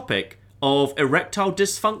the topic of erectile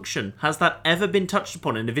dysfunction? Has that ever been touched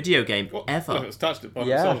upon in a video game? Well, Ever? If it was touched upon,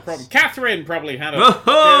 Yes. it solved the problem. Catherine probably had a.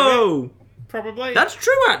 Oh, Probably. that's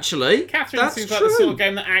true actually. Catherine That's seems true. like the sort of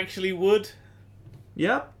game that actually would.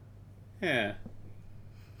 Yep. Yeah.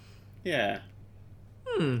 Yeah.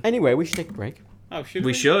 Anyway, we should take a break. Oh, should We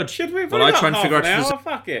we? should. Should we? We've Well, only I got try and half figure an out if hour. there's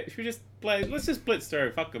Fuck it. Should we just play? Let's just blitz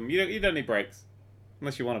through. Fuck them. You don't need breaks,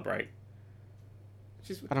 unless you want a break.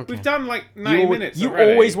 I don't We've care. done like 9 minutes. You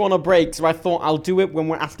already. always want a break, so I thought I'll do it when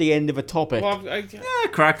we're at the end of a topic. Well,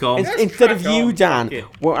 Crack on. Let's Instead of crack you, on, Dan, fuck it.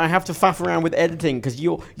 well, I have to faff around with editing because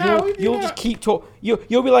you'll we do just that. keep talk.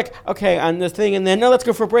 You'll be like, okay, and the thing, and then no, let's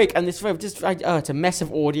go for a break, and this it's a mess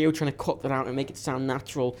of audio trying to cut that out and make it sound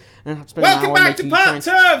natural, and I have to spend an Welcome hour back to making part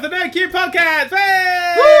trying 2 of the NoQ podcast.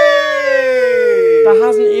 Hey! There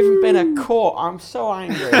hasn't even been a cut. I'm so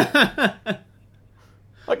angry.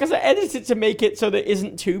 Like I said, edit it to make it so there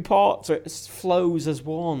isn't 2 parts, so it flows as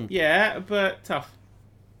one. Yeah, but tough.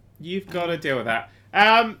 You've got to deal with that.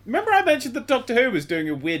 Remember I mentioned that Doctor Who was doing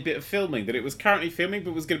a weird bit of filming, that it was currently filming,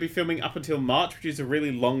 but was going to be filming up until March, which is a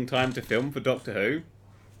really long time to film for Doctor Who.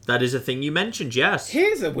 That is a thing you mentioned, yes.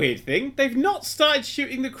 Here's a weird thing. They've not started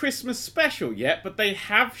shooting the Christmas special yet, but they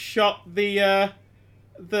have shot the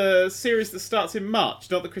series that starts in March,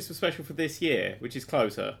 not the Christmas special for this year, which is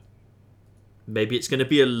closer. Maybe it's going to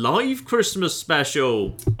be a live Christmas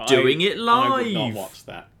special. Doing it live. I would not watch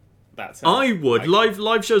that. I would.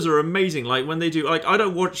 Live shows are amazing. Like when they do, like I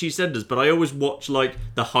don't watch EastEnders, but I always watch like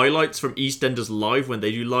the highlights from EastEnders live when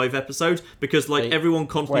they do live episodes because like everyone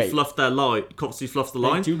constantly fluffs the line.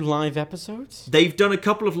 They do live episodes? They've done a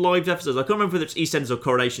couple of live episodes. I can't remember whether it's EastEnders or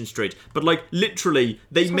Coronation Street, but like literally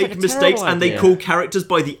they make mistakes and they call characters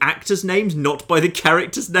by the actors' names, not by the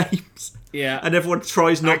characters' names. Yeah. And everyone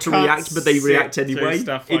tries not to react, but they react anyway.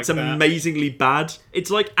 It's that. amazingly bad. It's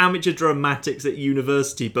like amateur dramatics at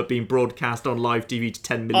university, but being broadcast on live TV to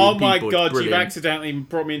 10 million people. Oh my god, you've accidentally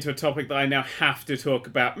brought me into a topic that I now have to talk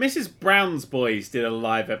about. Mrs. Brown's Boys did a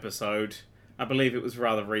live episode. I believe it was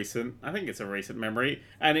rather recent. I think it's a recent memory.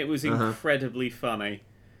 And it was incredibly funny.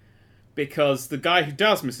 Because the guy who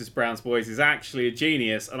does Mrs. Brown's Boys is actually a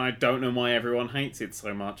genius, and I don't know why everyone hates it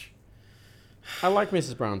so much. I like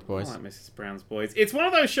Mrs. Brown's Boys. I like Mrs. Brown's Boys. It's one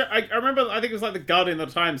of those shows... I remember, I think it was like The Guardian at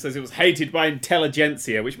the time says it was hated by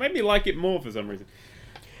intelligentsia, which made me like it more for some reason.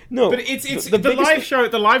 No, but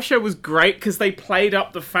the live show was great because they played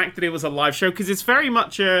up the fact that it was a live show because it's very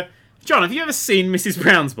much a... John, have you ever seen Mrs.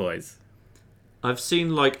 Brown's Boys? I've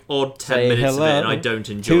seen like odd 10 minutes of it and I don't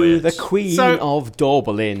enjoy to it. The Queen of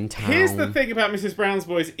Dublin Town. Here's the thing about Mrs. Brown's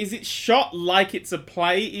Boys is it's shot like it's a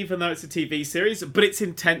play even though it's a TV series, but it's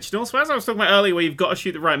intentional. So as I was talking about earlier where you've got to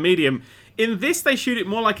shoot the right medium, in this they shoot it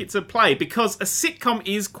more like it's a play because a sitcom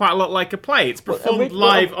is quite a lot like a play. It's performed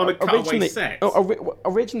live on a cutaway set.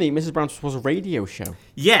 Originally, Mrs. Brown's was a radio show.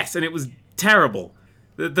 Yes, and it was terrible.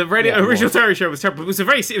 The original Terry show was terrible. It was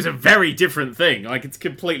a very different thing. Like it's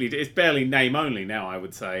barely name only now, I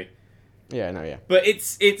would say. Yeah. But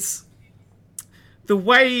it's the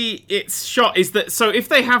way it's shot is that so if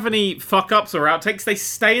they have any fuck ups or outtakes, they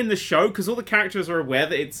stay in the show because all the characters are aware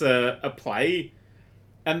that it's a play,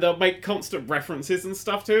 and they'll make constant references and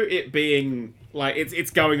stuff to it being like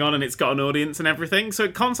it's going on and it's got an audience and everything. So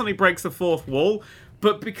it constantly breaks the fourth wall.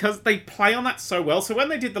 But because they play on that so well, so when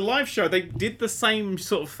they did the live show, they did the same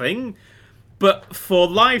sort of thing, but for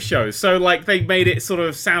live shows. So, like, they made it sort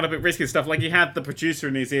of sound a bit risky and stuff. Like, he had the producer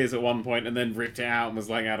in his ears at one point and then ripped it out and was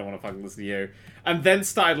like, I don't want to fucking listen to you. And then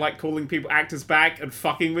started, like, calling actors back and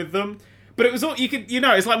fucking with them. But it was all,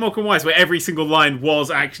 it's like Morecambe Wise, where every single line was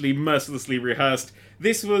actually mercilessly rehearsed.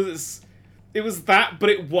 It was that, but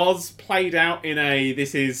it was played out in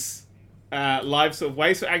live sort of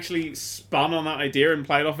way, so it actually spun on that idea and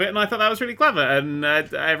played off it, and I thought that was really clever, and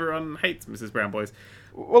everyone hates Mrs. Brown Boys.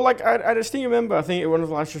 Well, like, I distinctly remember, I think one of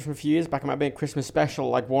the live shows from a few years back, it might be a Christmas special,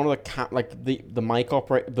 like, one of the mic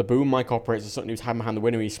operator, the boom mic operators or something, who was having behind the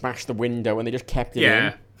window, he smashed the window, and they just kept it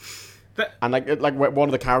in. And, like, one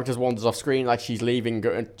of the characters wanders off screen, like, she's leaving,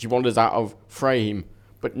 and she wanders out of frame,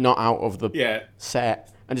 but not out of the set.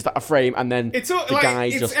 And just a frame, and then it's all, the like, guy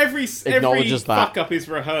just acknowledges that. Every fuck up is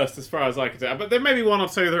rehearsed, as far as I can tell. But there may be one or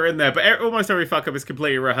two that are in there, but almost every fuck up is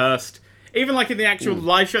completely rehearsed. Even like in the actual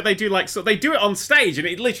live show, they do they do it on stage, and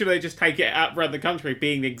it literally they just take it out around the country,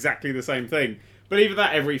 being exactly the same thing. But even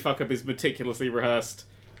that, every fuck up is meticulously rehearsed.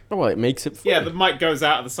 Oh, well, it makes it fun. Yeah, the mic goes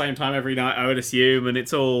out at the same time every night, I would assume, and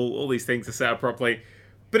it's all these things are set up properly.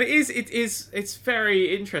 But it's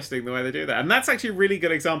very interesting the way they do that. And that's actually a really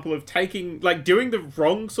good example of doing the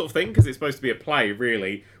wrong sort of thing, because it's supposed to be a play,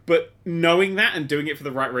 really, but knowing that and doing it for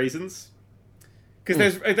the right reasons.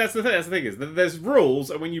 Because that's the thing is that there's rules,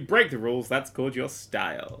 and when you break the rules, that's called your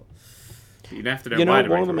style. You have to know why to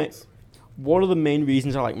break the rules. One of the main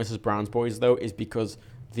reasons I like Mrs. Brown's Boys, though, is because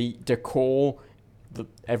the decor,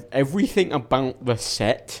 everything about the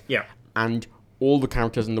set, and all the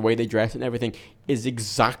characters and the way they dress and everything is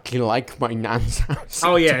exactly like my nan's house.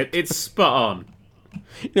 Oh yeah, it's spot on.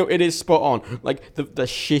 It is spot on. Like the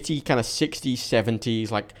shitty kind of 60s, 70s,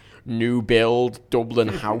 like new build Dublin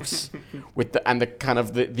house with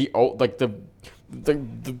the old, like the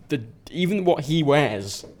even what he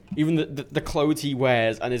wears, even the clothes he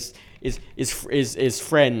wears, and his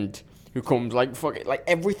friend who comes, like fuck, like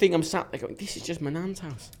everything. I'm sat there going, this is just my nan's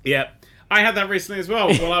house. Yeah. I had that recently as well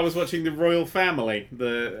while I was watching The Royal Family.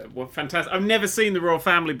 Fantastic. I've never seen The Royal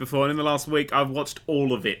Family before, and in the last week I've watched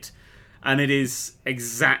all of it. And it is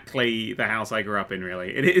exactly the house I grew up in,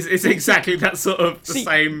 really. It's exactly that sort of the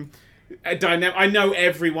same dynamic. I know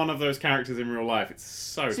every one of those characters in real life. It's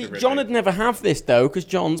so terrific. John would never have this, though, because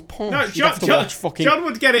John's posh. No, John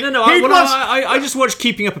would get it. No, I just watched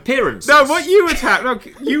Keeping Up Appearances. No, what you would have... No,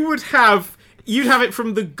 you would have... You'd have it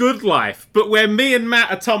from The Good Life, but where me and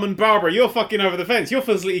Matt are Tom and Barbara, you're fucking over the fence. You're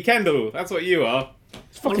Felicity Kendall. That's what you are.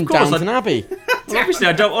 It's fucking of course, Downton Abbey. Well, obviously,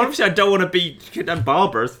 I don't want to be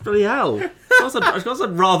Barbara. Bloody hell. Of course,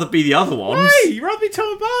 I'd rather be the other ones. Hey, you'd rather be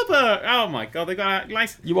Tom and Barbara. Oh my god, they got a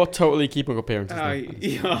nice. You are totally keeping appearances. Oh, now. your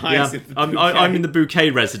Yeah, eyes in the I'm bouquet. in the bouquet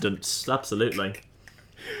residence. Absolutely.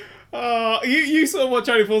 Oh, you sort of watch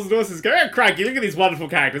Only Fools and Horses. Go, oh, Craigie, look at these wonderful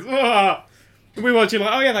characters. Oh. We watch it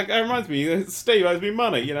like, oh yeah, that reminds me. Steve owes me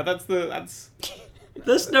money. You know, that's.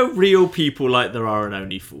 There's no real people like there are in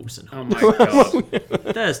Only Fools and Oh Horses. my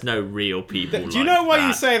god. There's no real people. Do you know why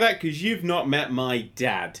you say that? Because you've not met my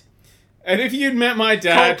dad. And if you'd met my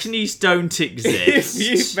dad, Cockneys don't if exist?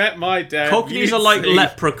 you'd met my dad, Cockneys you'd are like see-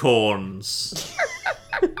 leprechauns.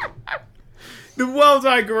 The world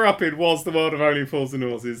I grew up in was the world of Only Fools and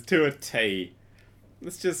Horses to a T.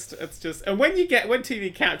 It's just, and when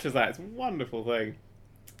TV captures that, it's a wonderful thing.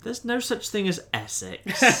 There's no such thing as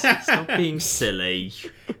Essex. Stop being silly.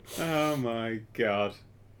 Oh my god,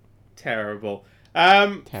 terrible.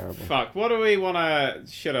 Terrible. Fuck. What do we want to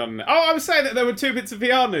shit on? Oh, I was saying that there were 2 bits of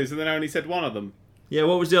VR news, and then I only said one of them. Yeah,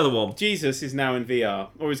 what was the other one? Jesus is now in VR,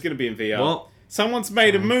 or is going to be in VR. What? Someone's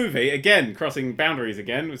made a movie, again, crossing boundaries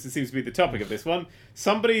again, which seems to be the topic of this one.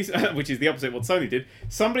 Which is the opposite of what Sony did.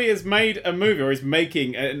 Somebody has made a movie, or is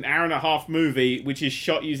making an hour-and-a-half movie, which is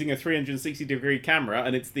shot using a 360-degree camera,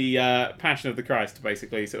 and it's the Passion of the Christ,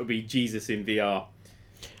 basically. So it'll be Jesus in VR.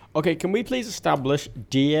 Okay, can we please establish,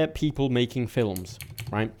 dear people making films,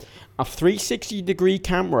 right? A 360-degree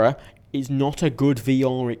camera is not a good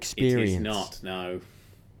VR experience. It is not, no.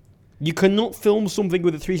 You cannot film something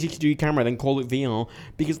with a 360-degree camera and then call it VR,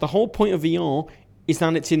 because the whole point of VR is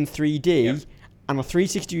that it's in 3D, Yep. and a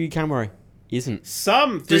 360-degree camera isn't.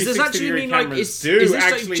 Some Does this 360 actually degree mean like cameras is do this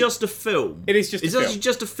actually like just a film? It is just Is a this film.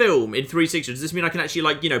 just a film in 360? Does this mean I can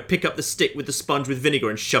actually pick up the stick with the sponge with vinegar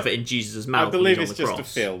and shove it in Jesus' mouth? I believe when he's it's on the just a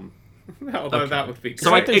cross? film. Although that would be great.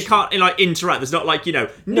 So it can't interact. There's not new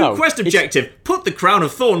No, quest it's- objective: put the crown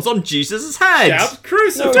of thorns on Jesus' head. Shout,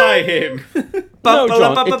 crucify him! No,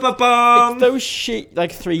 John, Ba-ba-ba-ba-bum. It's those shit,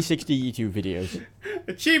 like, 360 YouTube videos.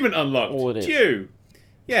 Achievement unlocked. All it is. Chew.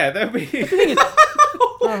 Yeah, there'll be...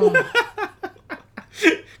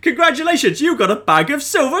 Congratulations, you got a bag of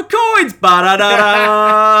silver coins.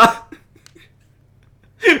 Ba-da-da-da.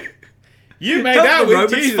 You made Help out the with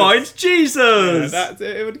Romans Jesus. find Yeah, Jesus.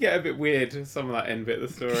 it would get a bit weird, some of that end bit of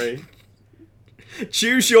the story.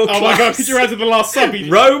 Choose your class. Oh my god, could you imagine the Last Supper?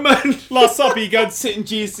 Roman. Last Supper, you go and sit in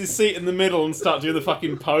Jesus' seat in the middle and start doing the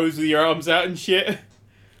fucking pose with your arms out and shit.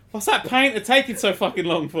 What's that painter taking so fucking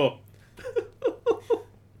long for?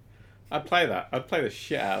 I'd play that. I'd play the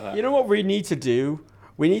shit out of that. You know what we need to do?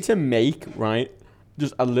 We need to make, right,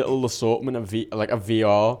 just a little assortment of a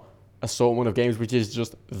VR assortment of games, which is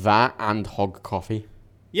just that and Hog Coffee.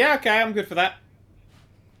 Yeah, okay, I'm good for that.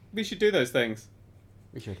 We should do those things.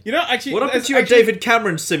 We should. You know, actually... What happened there's to your actually- David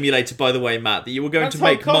Cameron simulator, by the way, Matt, that you were going That's to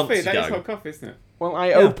make hot coffee. months That is ago? hot coffee, isn't it? Well,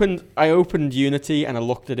 I opened Unity and I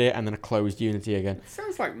looked at it and then I closed Unity again.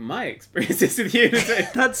 Sounds like my experiences with Unity.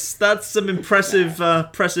 That's some impressive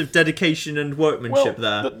dedication and workmanship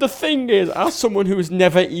there. The thing is, as someone who has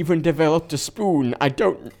never even developed a spoon, I'd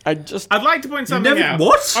like to point something never out.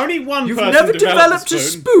 what? Only one You've person never developed developed a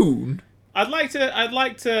spoon. I'd like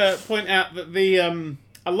to point out that the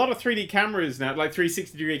a lot of 3D cameras now, like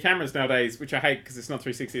 360-degree cameras nowadays, which I hate because it's not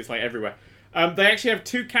 360, it's like everywhere. They actually have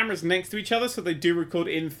two cameras next to each other, so they do record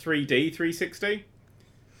in 3D 360.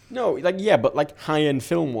 No, but high-end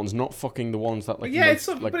film ones, not fucking the ones that Yeah, most, it's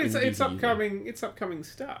up, like, but it's indie use. upcoming. It's upcoming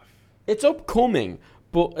stuff. It's upcoming,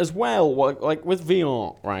 but as well, like with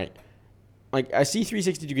VR, right? Like, I see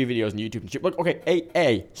 360-degree videos on YouTube and shit. Like,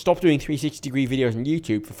 okay, stop doing 360-degree videos on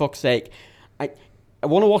YouTube, for fuck's sake. I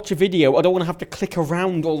want to watch a video. I don't want to have to click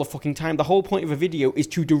around all the fucking time. The whole point of a video is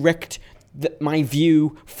to direct my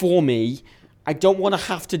view for me. I don't want to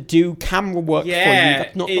have to do camera work for you.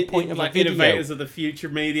 That's not the point of a video. Innovators of the future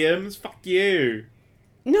mediums. Fuck you.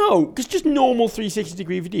 No, because just normal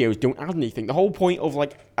 360-degree videos don't add anything. The whole point of,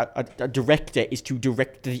 like, a director is to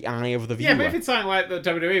direct the eye of the viewer. Yeah, but if it's something like the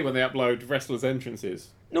WWE when they upload wrestlers' entrances,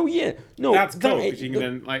 No, that's cool. Because you can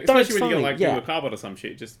then, like, especially when you got, like, yeah. do a cardboard or some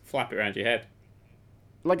shit, just flap it around your head.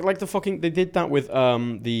 Like the fucking... They did that with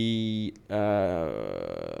the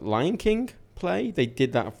Lion King play. They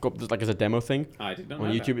did that, like, as a demo thing. I did not On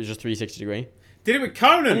know YouTube, that. it's just 360-degree. Did it with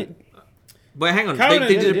Conan. Wait, hang on. Conan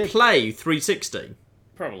They did did. a play 360.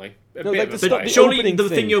 Probably. A No, bit like of a the play. stuff- Surely opening the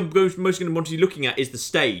thing thing. you're most going to want to be looking at is the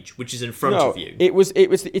stage, which is in front of you.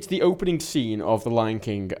 It's the opening scene of the Lion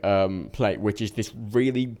King play, which is this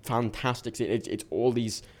really fantastic scene. It's all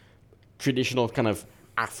these traditional kind of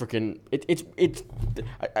African. Do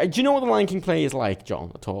you know what the Lion King play is like,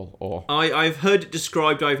 John, at all? Or I've heard it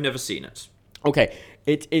described. I've never seen it. okay,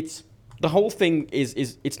 it's the whole thing is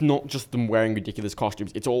it's not just them wearing ridiculous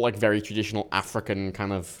costumes. It's all like very traditional African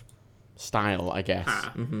kind of style, I guess.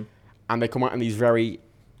 And they come out in these very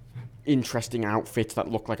interesting outfits that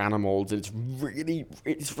look like animals. And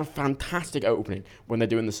it's a fantastic opening when they're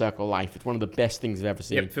doing the Circle of Life. It's one of the best things I've ever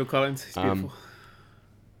seen. Yep, Phil Collins. It's beautiful.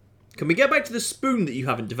 Can we get back to the spoon that you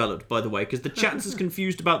haven't developed, by the way? Because the chat's as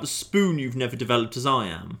confused about the spoon you've never developed as I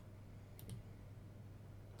am.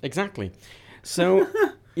 Exactly. So,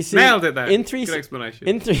 you see... Nailed it, though. In three, Good explanation.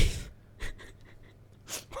 In three...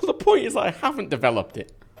 Well, the point is I haven't developed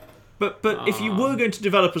it. But if you were going to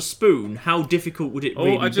develop a spoon, how difficult would it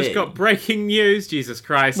really be? I just got breaking news. Jesus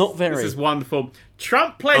Christ. Not very. This is wonderful.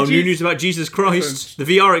 Trump pledges... new news about Jesus Christ, the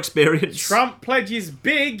VR experience. Trump pledges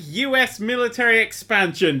big US military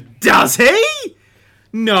expansion. Does he?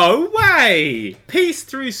 No way. Peace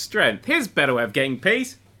through strength. Here's a better way of getting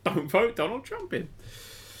peace. Don't vote Donald Trump in.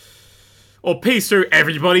 Or peace through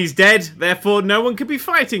everybody's dead, therefore no one can be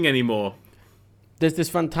fighting anymore. There's this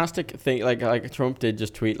fantastic thing, like Trump did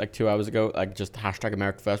just tweet like 2 hours ago, like just hashtag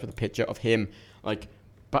America First with a picture of him, like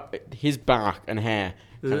his back and hair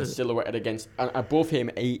kind of silhouetted against, and above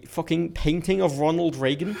him a fucking painting of Ronald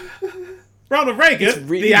Reagan. Ronald Reagan, It's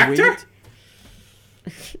really the actor? weird.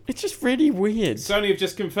 It's just really weird. Sony have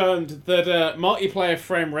just confirmed that multiplayer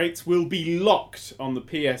frame rates will be locked on the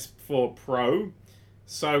PS4 Pro,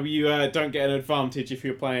 so you don't get an advantage if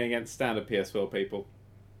you're playing against standard PS4 people.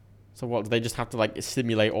 So what, do they just have to like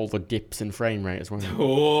simulate all the dips in frame rate as well?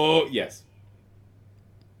 Oh, yes.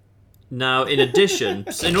 Now, in addition,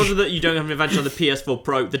 in order that you don't have an advantage on the PS4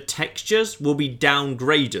 Pro, the textures will be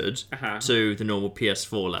downgraded to the normal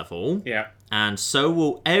PS4 level. Yeah. And so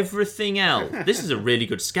will everything else. This is a really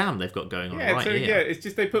good scam they've got going on Yeah, right it's really here. good. It's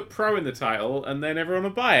just they put Pro in the title and then everyone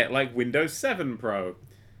will buy it, like Windows 7 Pro.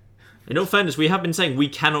 In all fairness, we have been saying we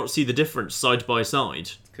cannot see the difference side by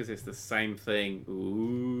side. Because it's the same thing.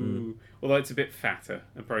 Ooh. Although it's a bit fatter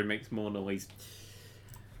and probably makes more noise.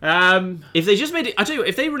 If they just made it... I tell you what,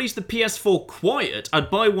 if they released the PS4 quiet, I'd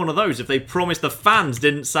buy one of those if they promised the fans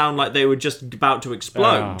didn't sound like they were just about to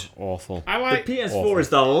explode. Awful. I like... The PS4 Awful. is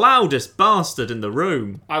the loudest bastard in the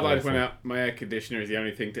room. I'd like to point out my air conditioner is the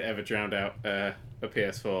only thing to ever drown out a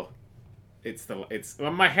PS4.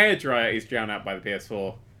 Well, my hairdryer is drowned out by the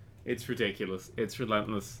PS4. It's ridiculous. It's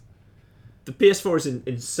relentless. The PS4 is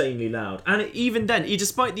insanely loud. And even then,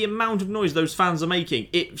 despite the amount of noise those fans are making,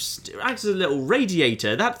 it acts as a little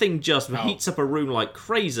radiator. That thing just heats up a room like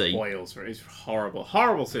crazy. Boils. It's horrible.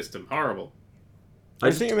 Horrible system. Horrible.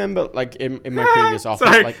 I think remember, like, in my previous office,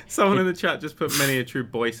 Sorry, like... someone in the chat just put many a true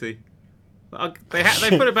Boise. They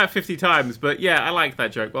put it about 50 times, but yeah, I like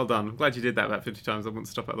that joke. Well done. I'm glad you did that about 50 times. I wouldn't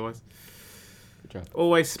stop otherwise. Good job.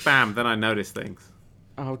 Always spam, then I notice things.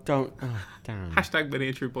 Oh, don't... Oh, damn. Hashtag many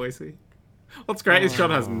a true Boise. What's great is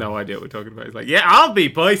John has no idea what we're talking about. He's like, yeah, I'll be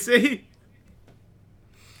Boise.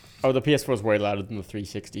 Oh, the PS4 is way louder than the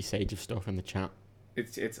 360 Sage of stuff in the chat.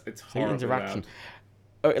 It's The horrible. interaction.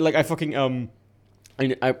 Oh, like, I fucking,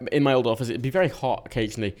 in my old office, it'd be very hot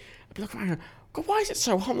occasionally. I'd be looking around, God, why is it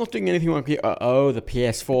so hot? I'm not doing anything on my computer. Oh, the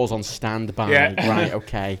PS4's on standby. Yeah. Right,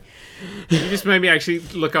 okay. You just made me actually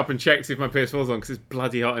look up and check to see if my PS4's on because it's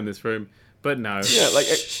bloody hot in this room. But no. Yeah, like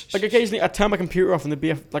occasionally I'd turn my computer off and there'd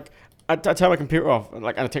be I'd turn my computer off and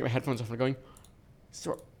I'd take my headphones off and I'm going, is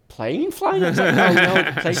there a plane flying? It's like, no,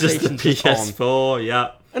 the It's just the PlayStation's just on. PS4,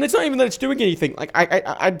 yeah. And it's not even that it's doing anything. Like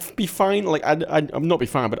I'd be fine. Like I'd not be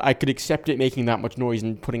fine, but I could accept it making that much noise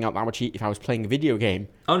and putting out that much heat if I was playing a video game.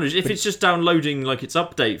 Oh no! If it's just downloading like its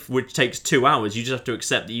update, which takes 2 hours, you just have to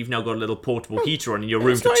accept that you've now got a little portable heater on in your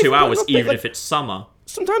room it's for not 2 even hours, like even like- if it's summer.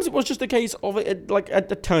 Sometimes it was just a case of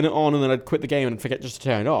I'd turn it on and then I'd quit the game and forget just to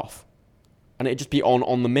turn it off. And it'd just be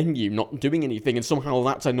on the menu, not doing anything, and somehow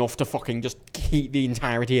that's enough to fucking just heat the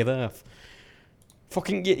entirety of Earth.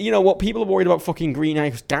 Fucking, you know what? People are worried about fucking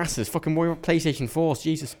greenhouse gases. Fucking worried about PlayStation 4.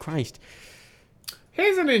 Jesus Christ.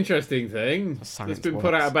 Here's an interesting thing Science that's been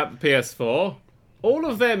put works. out about the PS4. All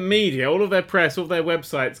of their media, all of their press, all of their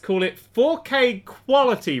websites call it 4K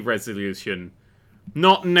quality resolution,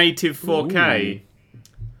 not native 4K. Ooh.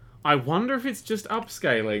 I wonder if it's just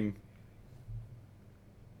upscaling.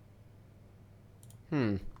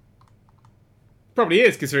 Probably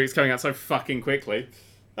is, considering it's coming out so fucking quickly.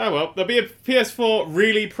 Oh well, there'll be a PS4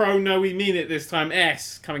 really pro no we mean it this time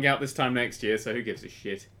S coming out this time next year, so who gives a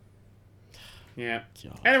shit? Yeah.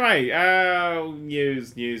 God. Anyway,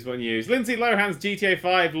 news, what news? Lindsay Lohan's GTA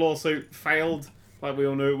 5 lawsuit failed, like we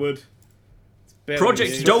all knew it would. It's barely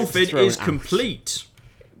Project news. Dolphin thrown is out. complete.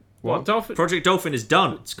 What? Dolphin? Project Dolphin is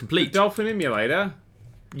done. It's complete. Dolphin Emulator?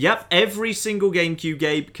 Yep, every single GameCube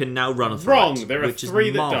game can now run through Wrong. it, There are which is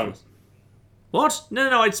 3 that marvelous. don't. What?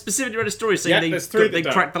 No, I specifically read a story saying there's 3 they that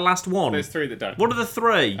don't. cracked the last one. There's 3 that don't. What are the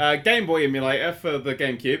 3? Game Boy Emulator for the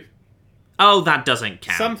GameCube. Oh, that doesn't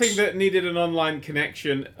count. Something that needed an online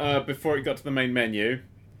connection before it got to the main menu.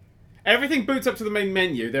 Everything boots up to the main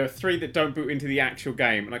menu. There are 3 that don't boot into the actual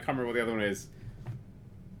game, and I can't remember what the other one is.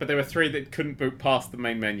 But there were 3 that couldn't boot past the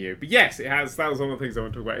main menu. But yes, it has. That was one of the things I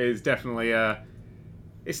want to talk about. It is definitely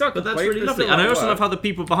it's not But complete, that's really but it's lovely, still and I a lot also of love work. how the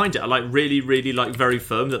people behind it are like really, really like very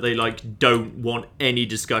firm that they like don't want any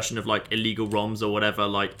discussion of like illegal ROMs or whatever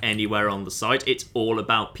like anywhere on the site. It's all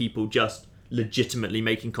about people just legitimately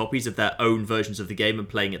making copies of their own versions of the game and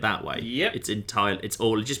playing it that way. Yep. It's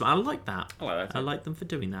all legitimate. I like that. I like that too. I like them for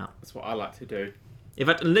doing that. That's what I like to do. In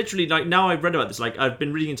fact, literally, like now I've read about this, like I've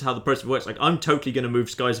been reading into how the process works. Like I'm totally going to move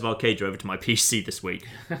Skies of Arcadia over to my PC this week.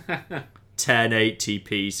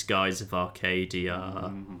 1080p Skies of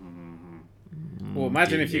Arcadia. Well,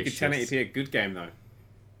 imagine if you could delicious. 1080p a good game though.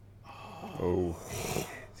 Oh.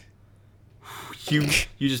 You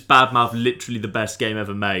just badmouth literally the best game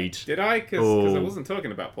ever made. Did I? Because I Oh. wasn't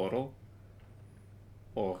talking about Portal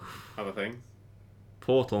or other things.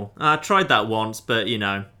 Portal. I tried that once, but you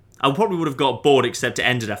know, I probably would have got bored except it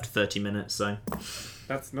ended after 30 minutes, so.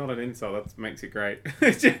 That's not an insult. That makes it great.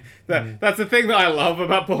 That's the thing that I love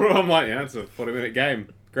about Portal. I'm like, yeah, it's a 40-minute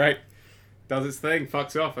game. Great. Does its thing.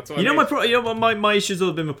 Fucks off. That's what You I know, need. my issues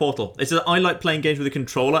have been with Portal. It's that I like playing games with a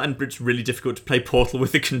controller, and it's really difficult to play Portal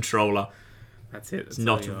with a controller. That's it. That's It's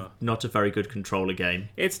all you are. not a very good controller game.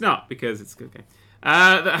 It's not, because it's a good game.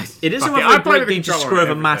 It is, fuck however, I a play great with a game to controller screw on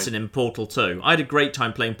over Matt everything. in Portal 2. I had a great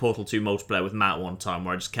time playing Portal 2 multiplayer with Matt one time,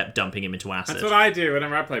 where I just kept dumping him into acid. That's what I do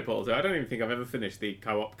whenever I play Portal 2. I don't even think I've ever finished the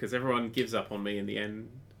co-op, because everyone gives up on me in the end.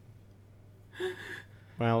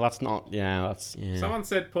 Well, that's not. Yeah, that's. Yeah. Someone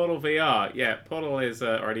said Portal VR. Yeah, Portal is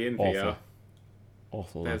already in Awful. VR.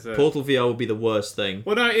 Awful. There's a... Portal VR would be the worst thing.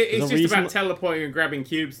 Well, no, it's There's a just about reason- teleporting and grabbing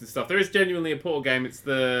cubes and stuff. There is genuinely a Portal game. It's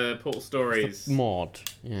the Portal Stories. Mod.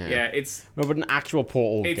 Yeah. Yeah, it's... No, but an actual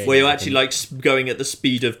Portal It's- game. Where you I actually think. like going at the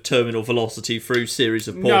speed of terminal velocity through series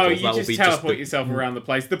of portals. No, you that will just be teleport the- yourself around the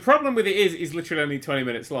place. The problem with it is literally only 20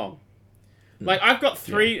 minutes long. Like, I've got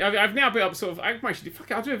 3... I've now built up sort of... I can actually...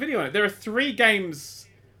 Fuck it, I'll do a video on it. There are 3 games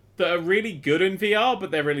that are really good in VR,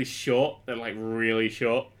 but they're really short. They're, like, really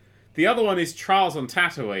short. The other one is Trials on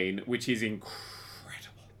Tatooine, which is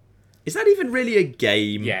incredible. Is that even really a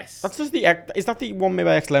game? Yes. That's just the. Is that the one made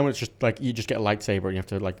by XLM? Where it's just like you just get a lightsaber and you have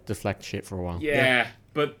to like deflect shit for a while. Yeah,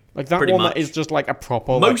 but... Like that Pretty one much. that is just like a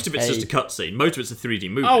proper. Most like, of it's hey, just a cutscene. Most of it's a 3D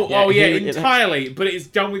movie. Oh, Yeah, yeah, it- entirely. But it's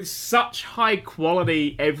done with such high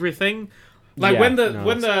quality everything. Like Yeah, when no,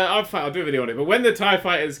 the I'll do a video on it. But when the TIE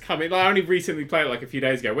fighters come in, like, I only recently played it like a few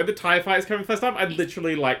days ago. When the TIE fighters come in first time, I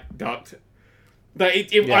literally like ducked.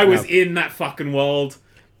 Like Yeah, I was no. in that fucking world.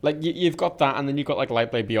 Like you've got that, and then you've got like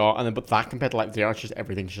Lightblade VR, and then but that compared to like VR, it's just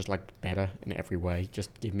everything's just like better in every way. Just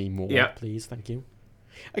give me more, Yeah. please, thank you.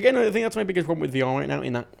 Again, I think that's my biggest problem with VR right now.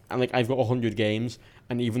 In that, and like I've got 100 games,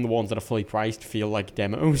 and even the ones that are fully priced feel like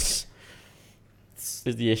demos.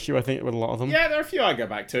 Is the issue I think with a lot of them? Yeah, there are a few I go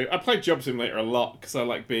back to. I play Job Simulator a lot because I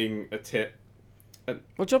like being a tit.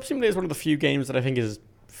 Well, Job Simulator is one of the few games that I think is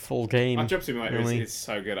full game. Job Simulator really. is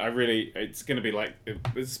so good. It's going to be like...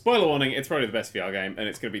 It's a spoiler warning, it's probably the best VR game, and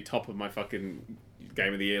it's going to be top of my fucking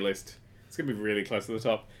Game of the Year list. It's going to be really close to the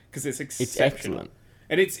top, because it's exceptional. It's excellent.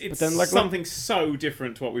 And it's then, like, something so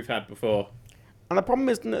different to what we've had before. And the problem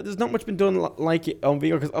is, there's not much been done like it on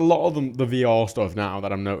VR, because a lot of the VR stuff now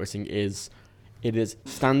that I'm noticing is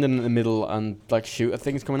standing in the middle and like shoot at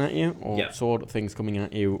things coming at you, or Yeah. sword at things coming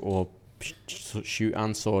at you, or shoot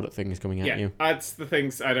and sword at things coming at Yeah, you. that's the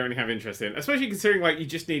things I don't really have interest in. Especially considering, like, you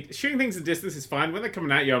just need... Shooting things at distance is fine. When they're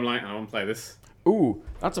coming at you, I'm like, I want to play this. Ooh,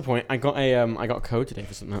 that's a point. I got a code today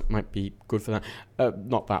for something that might be good for that.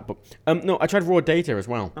 Not that, but no, I tried raw data as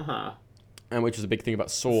well, Uh-huh. which was a big thing about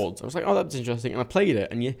swords. I was like, oh, that's interesting, and I played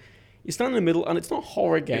it, and you stand in the middle, and it's not a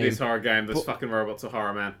horror game. It is a horror game. Those But- fucking robots are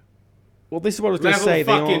horror, man. Well, this is what I was going to Level say.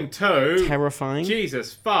 fucking They are 2. terrifying.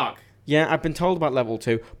 Jesus, fuck. Yeah, I've been told about level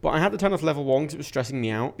 2, but I had to turn off level 1 because it was stressing me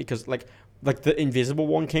out, because like the invisible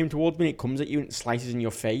one came towards me, it comes at you and it slices in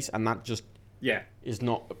your face, and that just Yeah. is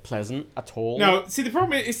not pleasant at all. No, see, the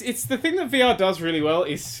problem is, it's the thing that VR does really well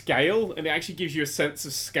is scale, and it actually gives you a sense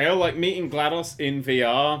of scale. Like, meeting GLaDOS in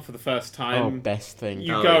VR for the first Oh, time, best thing.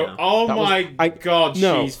 you Oh, go, yeah. oh That was- my god,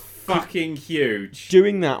 no. she's fucking huge.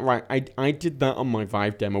 Doing that, right, I did that on my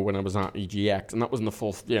Vive demo when I was at EGX, and that was in the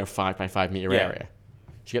full 5 by 5 meter Yeah. area.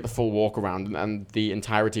 You get the full walk around, and the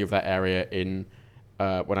entirety of that area in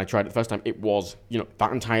when I tried it the first time, it was,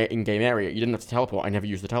 that entire in-game area. You didn't have to teleport. I never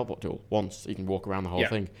used the teleport tool once. You can walk around the whole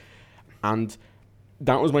thing. And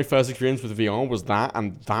that was my first experience with VR, was that,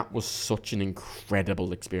 and that was such an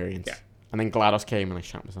incredible experience. Yeah. And then GLaDOS came and I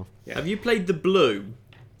shat myself. Yeah. Have you played the Blue?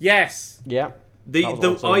 Yes. Yeah.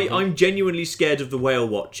 I'm genuinely scared of the whale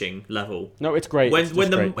watching level. No, it's great.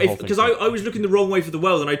 Because I was looking the wrong way for the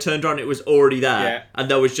whale, and I turned around, and it was already there, and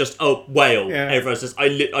there was just whale. Yeah. Everyone says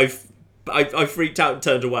I freaked out and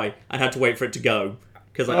turned away and had to wait for it to go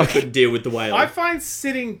because I couldn't deal with the whale. I find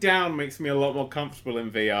sitting down makes me a lot more comfortable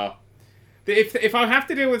in VR. If I have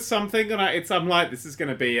to deal with something and I'm like, this is going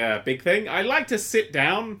to be a big thing, I like to sit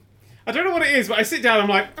down. I don't know what it is, but I sit down, I'm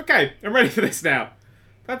like, okay, I'm ready for this now.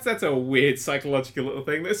 That's a weird psychological little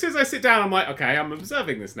thing. As soon as I sit down, I'm like, okay, I'm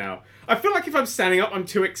observing this now. I feel like if I'm standing up, I'm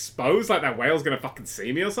too exposed, like that whale's gonna fucking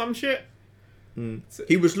see me or some shit.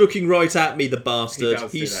 He was looking right at me, the bastard.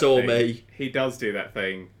 He saw me. He does do that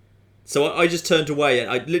thing. So I just turned away, and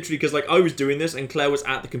I literally, because I was doing this, and Claire was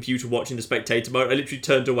at the computer watching the spectator mode, I literally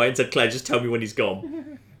turned away and said, Claire, just tell me when he's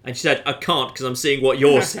gone. And she said, I can't, because I'm seeing what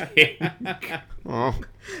you're seeing.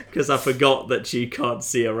 Because I forgot that she can't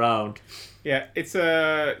see around. Yeah, it's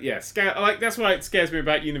scare. That's why it scares me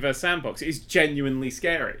about Universe Sandbox. It is genuinely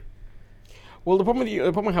scary. Well, the problem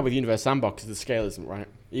I have with Universe Sandbox is the scale isn't right.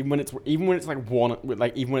 Even when it's like one,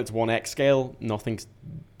 even when it's 1x scale, nothing's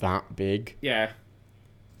that big. Yeah,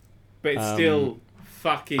 but it's still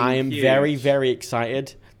fucking. I am huge. very, very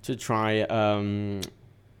excited to try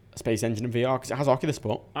Space Engine in VR because it has Oculus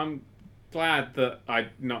support. I'm glad that I'm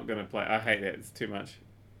not gonna play. I hate it. It's too much.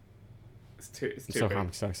 It's too big.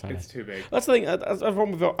 I'm so excited. It's too big. That's the thing.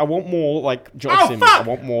 I want more like Job Sims. Fuck! I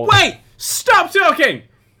want more. Wait! Stop talking!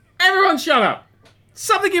 Everyone, shut up!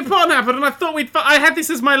 Something important happened, and I thought I had this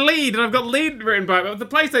as my lead, and I've got lead written by it, but the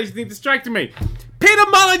PlayStation thing distracted me. Peter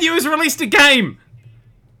Molyneux has released a game.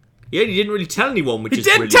 Yeah, he didn't really tell anyone, which He is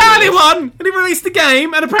didn't really tell weird. anyone, and he released the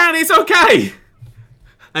game, and apparently it's okay.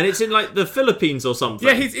 And it's in like the Philippines or something.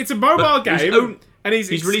 Yeah, it's a mobile game. And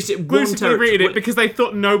he's released it in one exclusively territory. rated it because they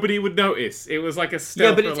thought nobody would notice. It was like a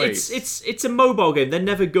stealth release. it's a mobile game. They're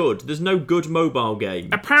never good. There's no good mobile game.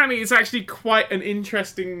 Apparently, it's actually quite an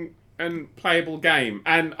interesting and playable game.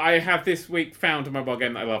 And I have this week found a mobile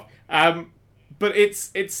game that I love. But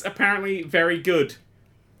it's apparently very good.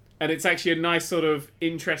 And it's actually a nice sort of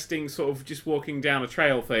interesting sort of just walking down a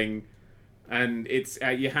trail thing. And it's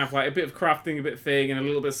you have like a bit of crafting, a bit of thing, and a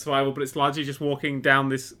little bit of survival, but it's largely just walking down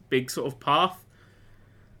this big sort of path.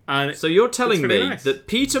 And so you're telling really me nice. that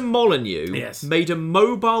Peter Molyneux Yes. made a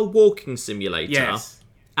mobile walking simulator, Yes.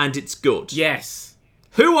 and it's good? Yes.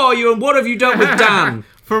 Who are you, and what have you done with Dan?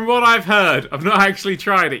 From what I've heard, I've not actually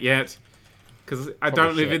tried it yet because I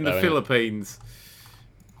don't live shit, in the though, innit? Philippines.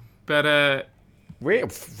 But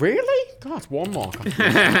Really? God, it's one mark.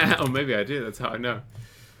 or maybe I do. That's how I know.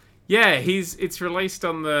 Yeah, it's released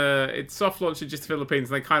on it's soft launched in just the Philippines,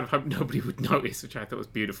 and they kind of hope nobody would notice, which I thought was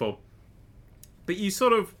beautiful. But you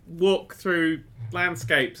sort of walk through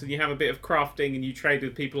landscapes, and you have a bit of crafting, and you trade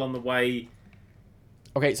with people on the way.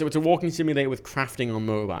 Okay, so it's a walking simulator with crafting on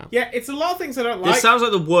mobile. Yeah, it's a lot of things I don't like. This sounds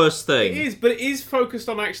like the worst thing. It is, but it is focused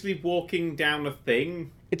on actually walking down a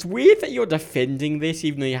thing. It's weird that you're defending this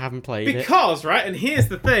even though you haven't played it. Because, right, and here's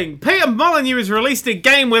the thing. Peter Molyneux has released a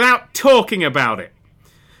game without talking about it.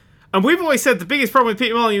 And we've always said the biggest problem with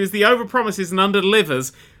Peter Molyneux is the overpromises and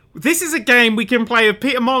underdelivers. This is a game we can play with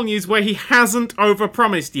Peter Molyneux where he hasn't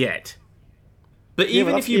overpromised yet. But Yeah,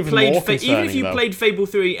 even but if that's you even played, more even if concerning, you though. played Fable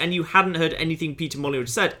 3 and you hadn't heard anything Peter Molyneux had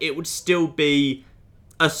said, it would still be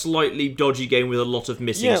a slightly dodgy game with a lot of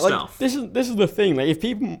missing stuff. This is the thing. Like, if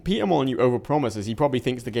Peter Molyneux overpromises, he probably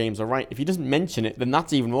thinks the games are right. If he doesn't mention it, then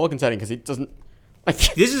that's even more concerning because it doesn't.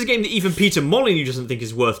 Like, This is a game that even Peter Molyneux doesn't think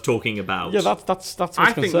is worth talking about. yeah, that's what's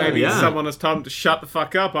I think concerning. maybe Yeah. someone has told him to shut the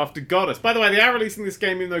fuck up after Goddess. By the way, they are releasing this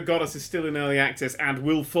game even though Goddess is still in early access and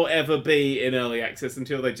will forever be in early access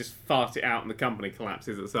until they just fart it out and the company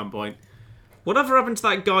collapses at some point. Whatever happened to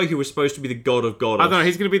that guy who was supposed to be the god of goddess? I don't know,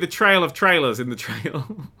 he's going to be the trail of trailers in the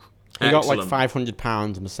trail. He got like Excellent. £500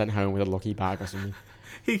 and was sent home with a lucky bag or something.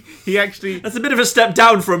 he actually... That's a bit of a step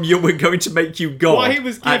down from you. We're going to make you god. What he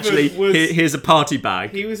was given Actually, was- here's a party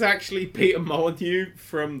bag. He was actually Peter Molyneux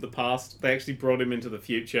from the past. They actually brought him into the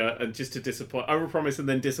future and just to disappoint, overpromise and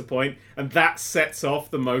then disappoint, and that sets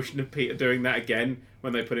off the motion of Peter doing that again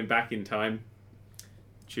when they put him back in time.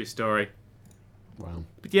 True story. Wow.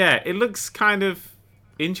 But yeah, it looks kind of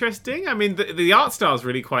interesting. I mean, the art style is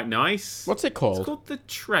really quite nice. What's it called? It's called The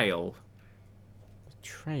Trail.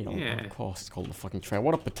 Trail. Yeah. Of course, it's called the fucking Trail.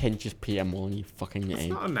 What a pretentious Peter Molyneux fucking It's name.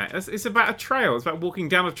 not a name. It's about a trail. It's about walking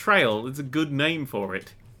down a trail. It's a good name for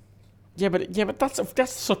it. Yeah, but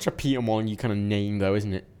that's such a Peter Molyneux kind of name, though,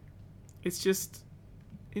 isn't it? It's just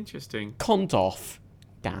interesting. Cunt off,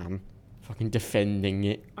 Dan. Fucking defending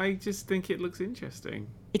it. I just think it looks interesting.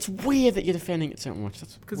 It's weird that you're defending it so much.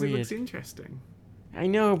 That's Because weird. it looks interesting. I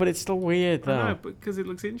know, but it's still weird, though. I know, because it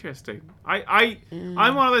looks interesting. I'm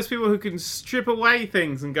one of those people who can strip away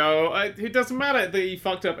things and go, it doesn't matter that he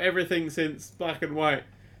fucked up everything since Black and White.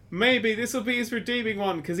 Maybe this will be his redeeming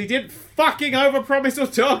one, because he didn't fucking overpromise or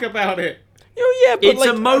talk about it. Oh, yeah, but It's like,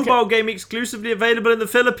 a mobile game exclusively available in the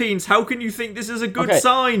Philippines. How can you think this is a good Okay.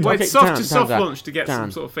 sign? Well, Okay, it's soft Dan, to soft Dan, launch to get Dan,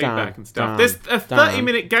 some sort of feedback Dan, and stuff. Dan, There's a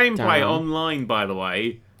 30-minute Dan, gameplay Dan. online, by the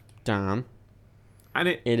way, Dan, and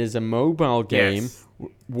it it is a mobile game, Yes.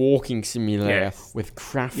 walking simulator Yes. with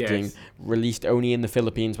crafting, Yes. released only in the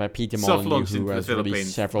Philippines by Peter soft Molyneux, launched who into the has Philippines.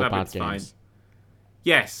 released several That bad bit's fine. games.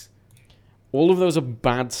 Yes, All of those are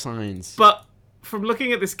bad signs. but from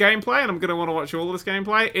looking at this gameplay, and I'm going to want to watch all of this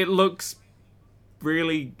gameplay, it looks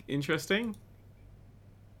really interesting.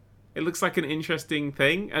 It looks like an interesting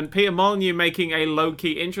thing, and Peter Molyneux making a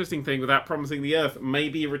low-key interesting thing without promising the Earth may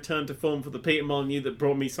be a return to form for the Peter Molyneux that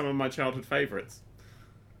brought me some of my childhood favourites.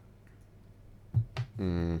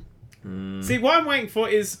 See, what I'm waiting for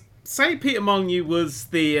is, say Peter Molyneux was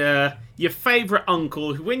the your favourite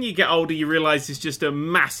uncle who, when you get older, you realise is just a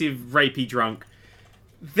massive rapey drunk.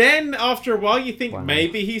 Then, after a while, you think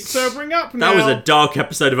maybe he's sobering up now. That was a dark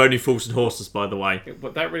episode of Only Fools and Horses, by the way.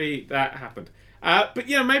 But that happened. But,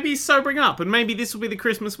 maybe he's sobering up, and maybe this will be the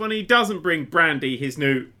Christmas when he doesn't bring Brandy, his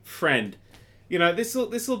new friend. This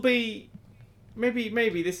will be...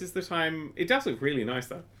 Maybe this is the time... It does look really nice,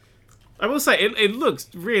 though. I will say, it looks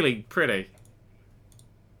really pretty.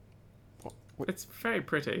 It's very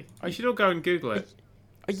pretty. You should all go and Google it.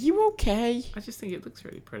 Are you okay? I just think it looks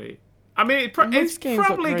really pretty. I mean, it's Most games look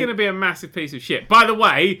probably great. going to be a massive piece of shit. By the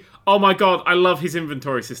way, oh my god, I love his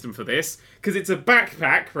inventory system for this. Because it's a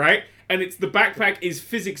backpack, right? And the backpack is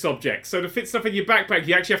physics objects. So to fit stuff in your backpack,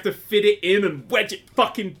 you actually have to fit it in and wedge it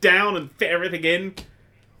fucking down and fit everything in.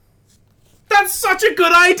 That's such a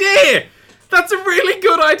good idea! That's a really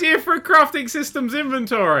good idea for a crafting systems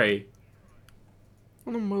inventory.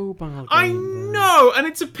 On a mobile game. I know! And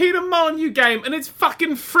it's a Peter Molyneux game, and it's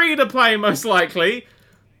fucking free to play, most likely.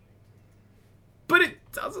 But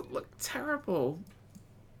it doesn't look terrible.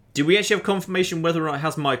 Do we actually have confirmation whether or not it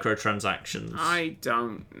has microtransactions? I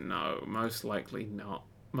don't know. Most likely not.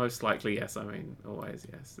 Most likely yes. I mean, always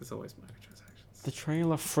yes. There's always microtransactions. The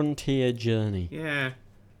trailer Frontier Journey. Yeah.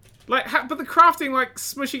 But the crafting,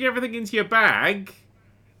 smushing everything into your bag,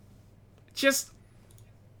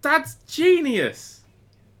 that's genius.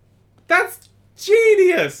 That's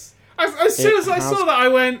genius. As soon as I saw that, I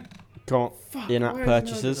went, Got in-app why hasn't it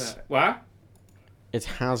purchases. that? What? It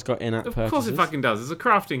has got in-app Of purchases. course it fucking does. It's a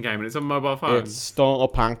crafting game and it's on mobile phone. It's starter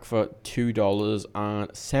pack for $2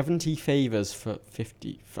 and 70 favors for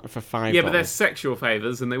 $5. Yeah, but they're sexual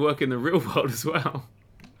favours and they work in the real world as well.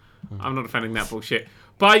 I'm not defending that bullshit.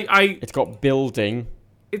 But It's got building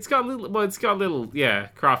it's got a little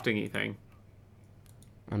crafting-y thing.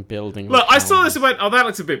 and building. Look, I saw this and went, oh, that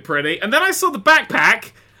looks a bit pretty. And then I saw the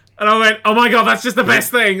backpack and I went, oh my god, that's just the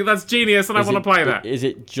best thing. That's genius and I want to play that. Is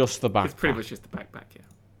it just the backpack? It's pretty much just the backpack, yeah.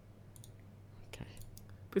 Okay.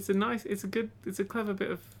 But it's a clever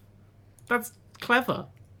bit of... That's clever.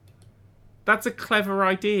 That's a clever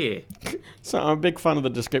idea. So I'm a big fan of the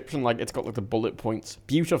description. It's got the bullet points: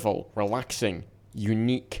 beautiful, relaxing,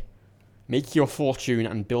 unique. Make your fortune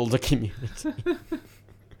and build a community.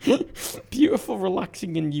 Beautiful,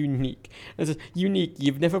 relaxing, and unique. It says, unique.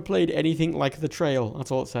 You've never played anything like The Trail. That's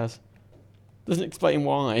all it says. Doesn't explain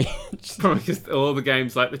why. Probably just all the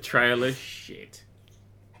games like the trailer shit.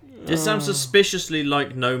 This sounds suspiciously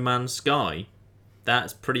like No Man's Sky.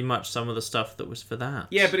 That's pretty much some of the stuff that was for that.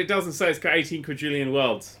 Yeah, but it doesn't say it's got 18 quadrillion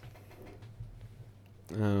worlds.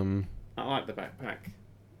 um. I like the backpack.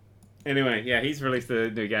 Anyway, yeah, he's released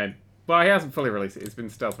a new game. Well, he hasn't fully released it. It's been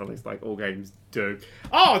stealth released like all games do.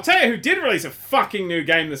 Oh, I'll tell you who did release a fucking new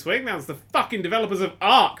game this week. That was the fucking developers of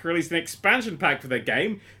Ark. Released an expansion pack for their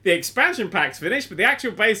game. The expansion pack's finished, but the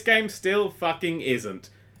actual base game still fucking isn't.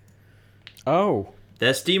 Oh.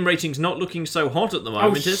 Their Steam rating's not looking so hot at the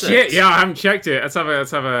moment, is shit! it? Yeah, I haven't checked it. Let's have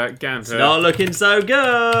a gander. Not looking so good.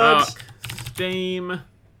 Ark. Steam.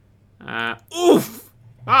 Oof!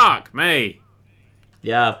 Fuck me.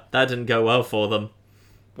 Yeah, that didn't go well for them.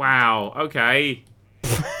 Wow, okay.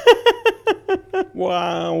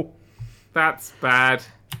 Wow. That's bad.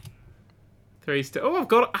 3 star. Oh, I've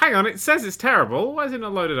got... Hang on, it says it's terrible. Why is it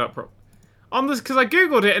not loaded up properly? On this, because I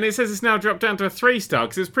googled it and it says it's now dropped down to a 3 star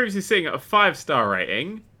because it was previously sitting at a 5 star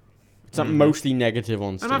rating. It's not mostly negative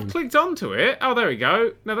on Steam. And I've clicked onto it. Oh, there we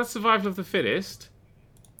go. No, that's Survival of the Fittest.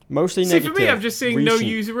 Mostly See, negative. for me, I'm just seeing no recent,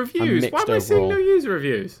 user and reviews. Why mixed am I seeing overall. no user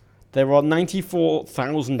reviews? There are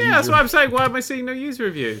 94,000 Yeah, user that's what I'm saying. Why am I seeing no user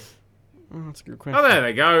reviews? Oh, that's a good question. Oh, there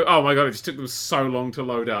they go. Oh my god, it just took them so long to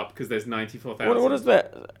load up because there's 94,000. What is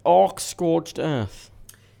that? Ark Scorched Earth.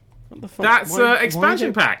 What the fuck? That's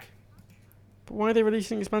expansion pack. But why are they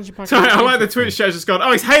releasing expansion pack? Sorry, I like the Twitch show's just gone.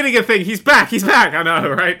 Oh, he's hating a thing. He's back. He's back. I know,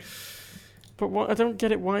 right? But what, I don't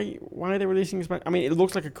get it. Why are they releasing expansion? I mean, it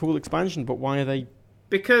looks like a cool expansion, but why are they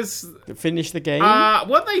Because finish the game?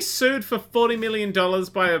 weren't they sued for $40 million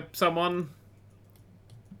by someone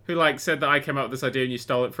who said that I came up with this idea and you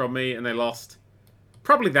stole it from me and they lost?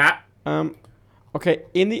 Probably that. Okay,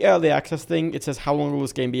 in the early access thing, it says how long will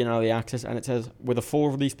this game be in early access, and it says with a full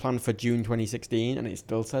release plan for June 2016, and it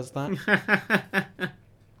still says that.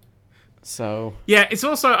 So yeah, it's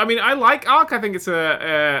also. I mean, I like Ark. I think it's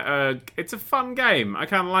it's a fun game. I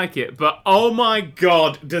kind of like it, but oh my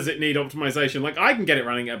god, does it need optimization? Like I can get it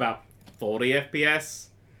running at about 40 FPS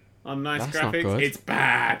on nice That's not graphics. good. It's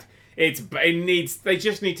bad. It needs. They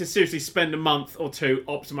just need to seriously spend a month or two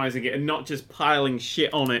optimizing it and not just piling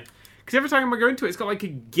shit on it. Because every time I go into it, it's got like a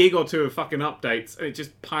gig or two of fucking updates, and it's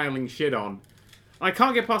just piling shit on. I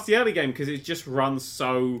can't get past the early game because it just runs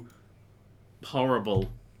so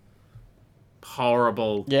horrible.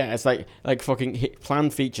 Horrible. yeah, it's like fucking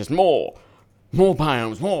planned features, more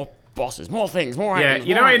biomes, more bosses, more things, more. Yeah, items,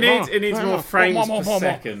 you know more, what it needs? more, It needs more frames per more.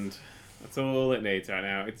 second. That's all it needs right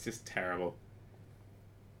now. It's just terrible.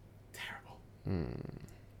 Terrible.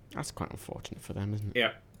 That's quite unfortunate for them, isn't it?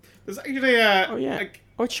 Yeah. There's actually Oh yeah.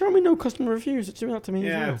 Oh, it's showing me no customer reviews. It's doing that to me as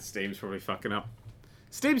yeah, well. Steam's probably fucking up.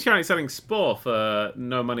 Steam's currently selling Spore for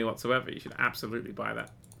no money whatsoever. You should absolutely buy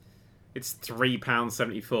that. It's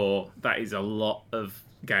 £3.74. That is a lot of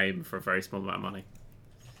game for a very small amount of money.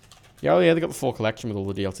 Yeah, oh yeah, they got the full collection with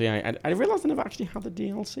all the DLC. I realised I never actually had the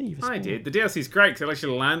DLC. For I Spawn. did. The DLC's great because it lets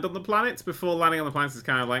you land on the planets. Before landing on the planets is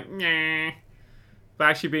kind of like, nah. But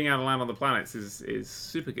actually being able to land on the planets is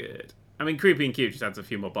super good. I mean, Creepy and Cute just adds a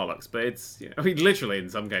few more bollocks, but it's, I mean, literally in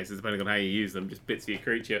some cases, depending on how you use them, just bits of your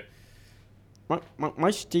creature.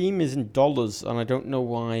 My Steam is in dollars, and I don't know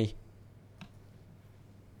why.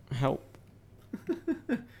 Help.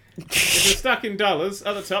 If you're stuck in dollars,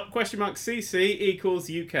 at the top, $CC equals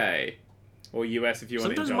UK. Or US if you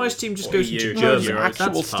want it in Sometimes my dollars. Steam just Or goes EU, into No, German. it's euros. That's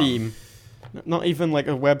actual tough. Steam. Not even like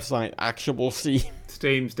a website. Actual Steam.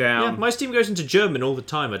 Steam's Yeah, down. my Steam goes into German all the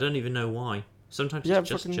time. I don't even know why. Sometimes Yeah, it's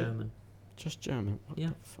just fucking- German. Just German. What Yeah.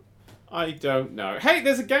 the fuck? I don't know. Hey,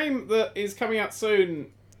 there's a game that is coming out soon.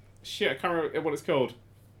 Shit, I can't remember what it's called.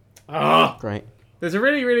 Ah, Great. there's a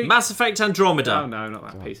really... Mass Effect Andromeda. Oh no, not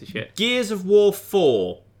that piece of shit. Gears of War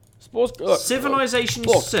 4. Civilization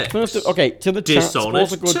Look, 6. first, okay, to the chat, Dishonored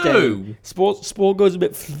Spore's a good 2. game. Spore goes a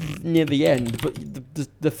bit near the end, but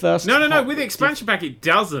the first... No, half- with the expansion pack it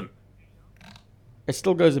doesn't. It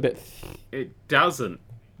still goes a bit... It doesn't.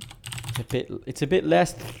 It's a bit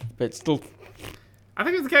less, but it's still... I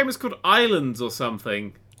think the game was called Islands or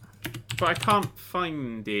something. But I can't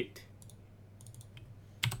find it.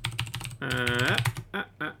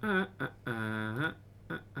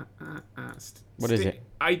 What is it?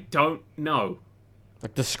 I don't know.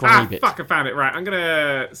 Like, describe it. Fuck, I found it. Right, I'm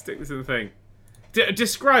gonna stick this in the thing.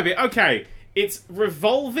 Describe it. Okay, it's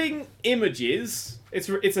revolving images. It's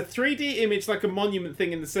a 3D image, like a monument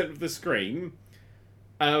thing in the center of the screen.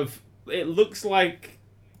 It looks like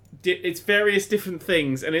it's various different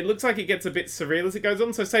things, and it looks like it gets a bit surreal as it goes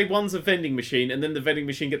on. So, say one's a vending machine, and then the vending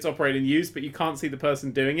machine gets operated and used, but you can't see the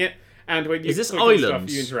person doing it. And when you Is this click on stuff,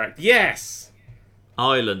 Islands? you interact. Yes.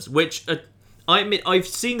 Islands, which I admit I've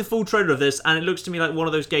seen the full trailer of this, and it looks to me like one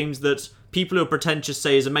of those games that people who are pretentious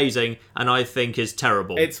say is amazing, and I think is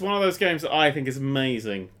terrible. It's one of those games that I think is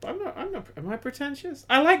amazing. But I'm not. Am I pretentious?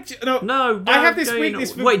 I like. No, I have this no,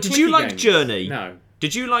 weakness for Wait, did you clicky like games. Journey? No.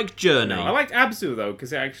 Did you like Journey? No, I liked Abzu though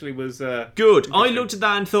because it actually was Good. I looked at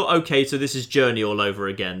that and thought, okay, so this is Journey all over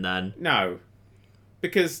again then. No,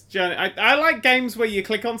 because Journey. I like games where you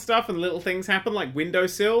click on stuff and little things happen, like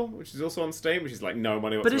Windowsill, which is also on Steam, which is like no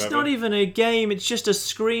money But whatsoever. it's not even a game, it's just a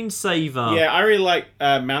screensaver. Yeah, I really like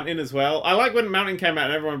Mountain as well. I like when Mountain came out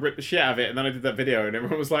and everyone ripped the shit out of it, and then I did that video and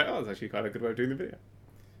everyone was like, "Oh, that's actually quite a good way of doing the video."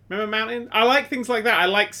 Remember Mountain? I like things like that. I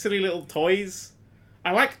like silly little toys.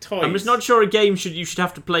 I like toys. I'm just not sure a game you should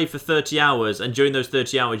have to play for 30 hours, and during those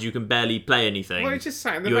 30 hours you can barely play anything. Well, it just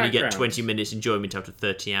sat in the you only background. get 20 minutes enjoyment after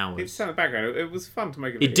 30 It hours. sat in the background. It was fun to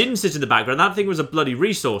make a video. It didn't sit in the background. That thing was a bloody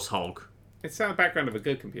resource hog. It sat in the background of a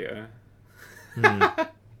good computer.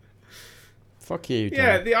 Fuck you, John.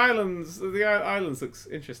 Yeah, the islands. The islands looks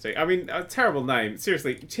interesting. I mean, a terrible name.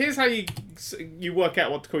 Seriously, here's how you work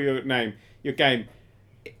out what to call your name, your game.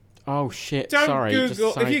 Oh shit! Don't Sorry. Google.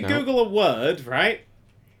 Just side If you note. Google a word, right,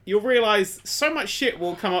 you'll realize so much shit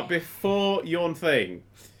will come up before your thing.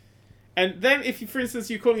 And then, if you, for instance,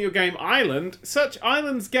 you're calling your game Island, search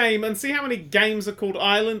Island's game and see how many games are called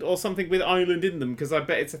Island or something with Island in them, because I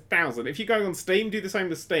bet it's 1,000. If you go on Steam, do the same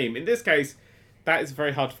with Steam. In this case, that is a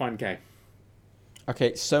very hard to find game.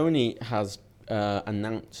 Okay, Sony has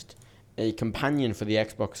announced a companion for the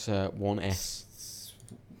Xbox One S.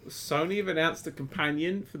 Sony have announced a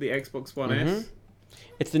companion for the Xbox One S.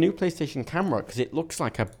 It's the new PlayStation camera because it looks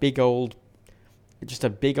like a big old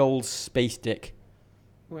space dick.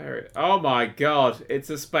 Oh my god, it's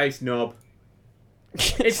a space knob.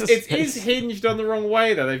 It is hinged on the wrong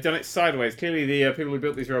way though. They've done it sideways. Clearly, the people who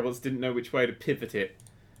built these robots didn't know which way to pivot it.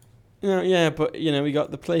 Yeah, but we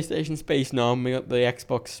got the PlayStation Space Nom, we got the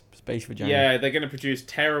Xbox Space Vagina. Yeah, they're going to produce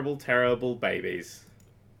terrible, terrible babies.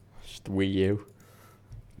 Just the Wii U.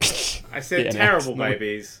 I said The terrible NX,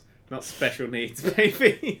 babies, not special needs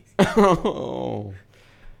babies. Oh,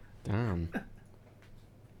 damn.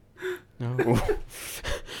 No.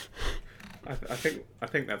 I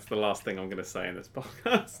think that's the last thing I'm going to say in this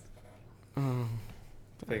podcast. Oh,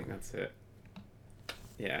 I think that's it.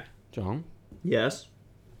 Yeah. John, Yes.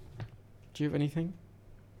 do you have anything?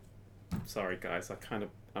 Sorry, guys. I'm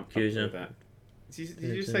Yakuza. with that. Did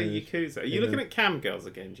you say Yakuza? Are you looking at Cam Girls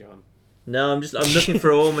again, John? No, I'm looking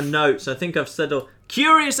for all my notes. I think I've said all.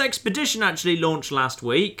 Curious Expedition actually launched last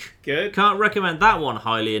week. Good. Can't recommend that one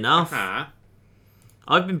highly enough.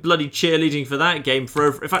 I've been bloody cheerleading for that game for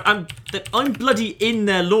over. In fact, I'm bloody in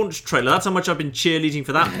their launch trailer. That's how much I've been cheerleading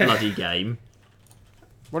for that bloody game.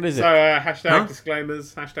 What is So, it? hashtag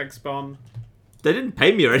disclaimers, hashtag spawn. They didn't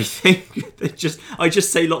pay me or anything. I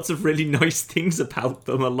just say lots of really nice things about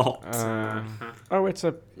them a lot. It's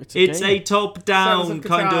a It's game. a top-down Sounds like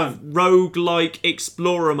kind of roguelike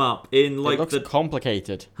explore 'em up in like It looks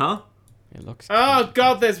complicated. huh? It looks. Oh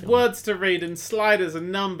god, there's words to read and sliders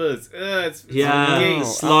and numbers. It's Yeah, geek.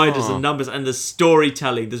 sliders Oh. and numbers, and there's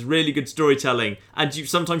storytelling. There's really good storytelling, and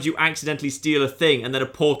sometimes you accidentally steal a thing, and then a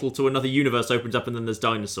portal to another universe opens up, and then there's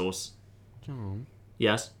dinosaurs. John.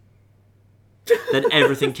 Yes. Then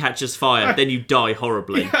everything catches fire. Then you die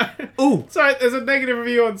horribly. Ooh. Sorry, there's a negative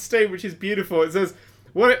review on Steam which is beautiful. It says,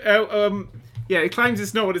 it claims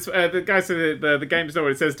it's not what it's. The guy said the game is not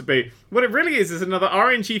what it says to be. What it really is another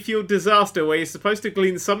RNG-fueled disaster where you're supposed to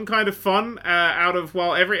glean some kind of fun out of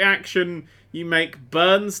while every action you make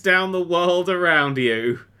burns down the world around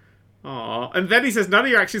you. Aww. And then he says none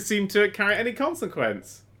of your actions seem to carry any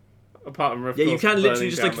consequence. Apart from, of Yeah, you course, can literally burning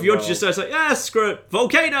just down like, if the you want to world. just say, it's like, yeah, screw it,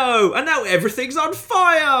 volcano, and now everything's on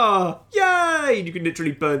fire! Yay! And you can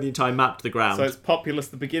literally burn the entire map to the ground. So it's Populous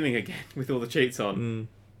the beginning again, with all the cheats on. Mm.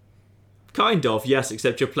 Kind of, yes,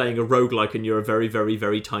 except you're playing a roguelike and you're a very, very,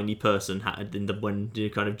 very tiny person when you're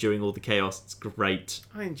kind of during all the chaos. It's great.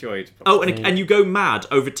 I enjoyed Oh, and you go mad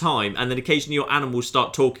over time, and then occasionally your animals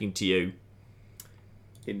start talking to you.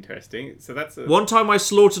 Interesting. So that's a... One time I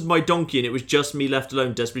slaughtered my donkey and it was just me left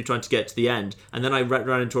alone, desperately trying to get to the end. And then I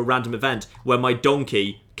ran into a random event where my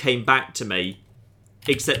donkey came back to me,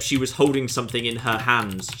 except she was holding something in her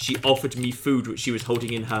hands. She offered me food which she was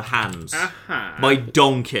holding in her hands. Aha. My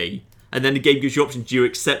donkey. And then the game gives you options. Do you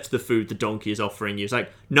accept the food the donkey is offering you? It's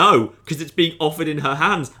like, no, because it's being offered in her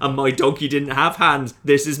hands and my donkey didn't have hands.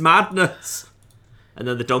 This is madness. And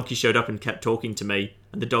then the donkey showed up and kept talking to me.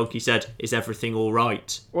 And the donkey said, is everything all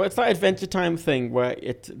right? Well, it's that Adventure Time thing where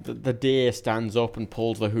the deer stands up and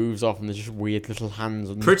pulls the hooves off, and there's just weird little hands.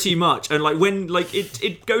 And Pretty much. And like when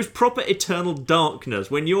it goes proper eternal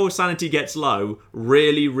darkness. When your sanity gets low,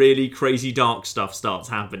 really, really crazy dark stuff starts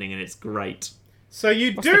happening, and it's great. So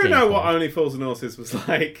you What's do the game know called? what Only Fools and Horses was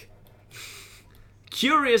like.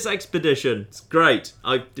 Curious Expedition. It's great.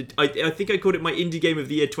 I think I called it my indie game of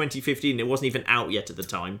the year 2015. It wasn't even out yet at the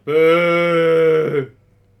time. Boo!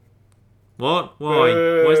 What? Why?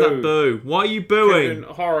 Boo. Why's that boo? Why are you Could have booing? been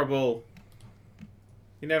horrible.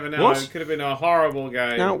 You never know. What? It could have been a horrible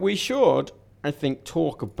game. Now, we should, I think,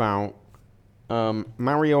 talk about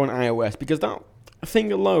Mario and iOS, because that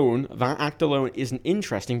thing alone, that act alone, isn't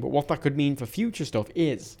interesting, but what that could mean for future stuff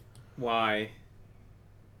is... Why?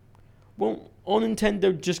 Well, are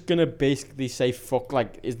Nintendo just gonna basically say fuck?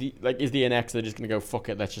 Is the NX? They're just gonna go fuck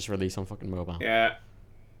it. Let's just release on fucking mobile. Yeah.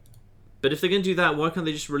 But if they're going to do that, why can't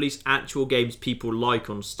they just release actual games people like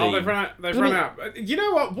on Steam? Oh, they've run out. You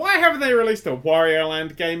know what? Why haven't they released a Wario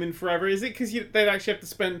Land game in forever? Is it because they'd actually have to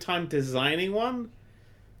spend time designing one?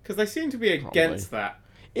 Because they seem to be against that.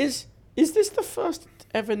 Is Is this the first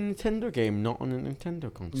ever Nintendo game not on a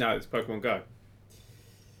Nintendo console? No, it's Pokemon Go.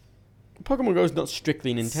 Pokemon Go is not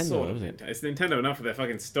strictly Nintendo, Sort of is it? Nintendo. It's Nintendo enough for their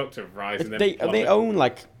fucking stock to rise. And then They own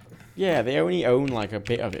like, yeah, they only own like a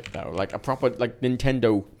bit of it though, like a proper like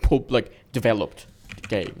Nintendo developed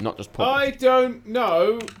game, not just pub. I don't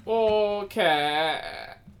know or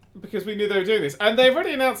care because we knew they were doing this, and they've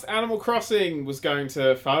already announced Animal Crossing was going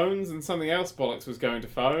to phones and something else bollocks was going to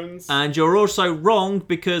phones. And you're also wrong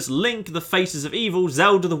because Link, The Faces of Evil,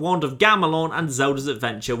 Zelda the Wand of Gamelon, and Zelda's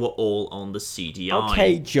Adventure were all on the CDI.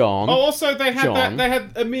 Okay, John. Oh, also they had John. they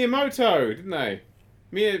had a Miyamoto, didn't they?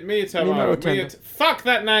 Miyamoto. Fuck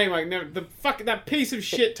that name! Like no, that piece of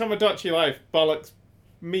shit Tomodachi Life bollocks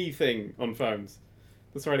me thing on phones.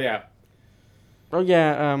 That's already out. Oh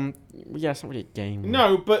yeah, it's not really a game.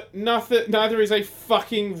 No, but neither is a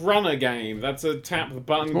fucking runner game. That's a tap the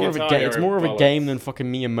button guitar. It's more of a game than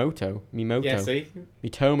fucking Miyamoto. Yeah, see?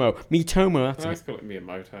 Mitomo, that's I it. always call it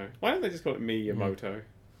Miyamoto. Why don't they just call it Miyamoto?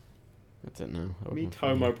 I don't know.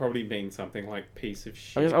 Mitomo probably means something like piece of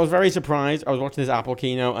shit. I was very surprised. I was watching this Apple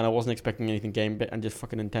keynote and I wasn't expecting anything game bit and just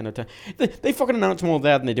fucking Nintendo. They fucking announce more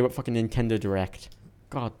there than they do at fucking Nintendo Direct.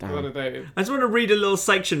 God damn. What are they? I just want to read a little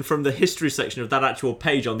section from the history section of that actual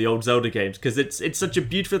page on the old Zelda games because it's such a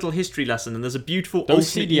beautiful little history lesson and there's a beautiful Those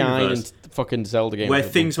alternate CDI universe and fucking Zelda games where are the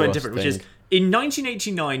things went worst different, which is thing. in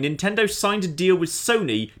 1989, Nintendo signed a deal with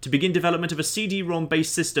Sony to begin development of a CD-ROM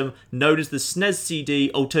based system known as the SNES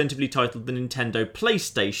CD, alternatively titled the Nintendo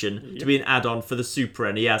PlayStation, to be an add-on for the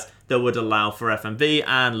Super NES that would allow for FMV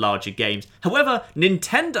and larger games. However,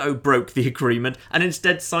 Nintendo broke the agreement and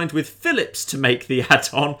instead signed with Philips to make the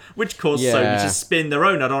add-on, which caused Sony to spin their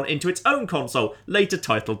own add-on into its own console, later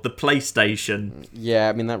titled the PlayStation. Yeah,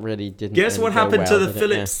 I mean that really didn't. Guess really what go happened well, to the did it?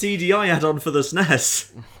 Philips CDI add-on for the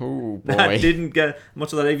SNES? Oh boy. That didn't get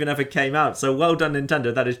much of that even ever came out. So well done,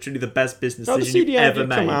 Nintendo. That is truly the best business No, the decision you've CDI ever did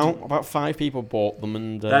come made. out. About 5 people bought them,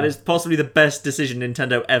 and That is possibly the best decision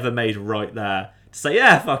Nintendo ever made right there. To say,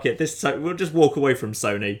 yeah, fuck it, we'll just walk away from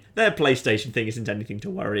Sony. Their PlayStation thing isn't anything to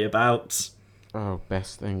worry about. oh,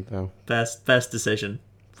 best thing though. Best decision.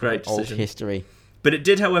 Great Old decision. history. But it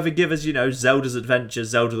did, however, give us, Zelda's Adventure,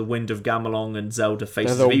 Zelda the Wind of Gamelon, and Zelda They're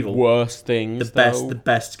Faces the of Evil. worst things. The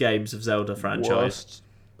best games of Zelda franchise.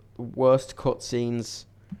 Worst cutscenes.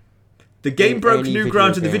 The game in broke any new video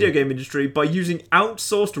ground in the game. video game industry by using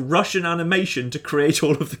outsourced Russian animation to create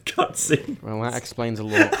all of the cutscenes. Well, that explains a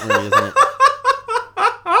lot, really, doesn't it?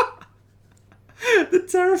 The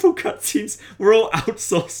terrible cutscenes were all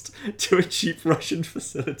outsourced to a cheap Russian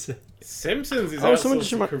facility. Simpsons is someone outsourced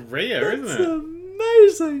just to Korea, That's isn't it?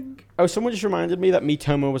 amazing. Oh, someone just reminded me that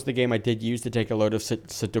Mitomo was the game I did use to take a load of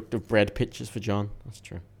seductive bread pictures for John. That's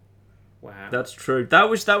true. Wow. That's true. That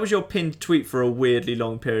was your pinned tweet for a weirdly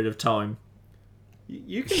long period of time.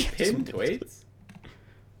 You can pin tweets.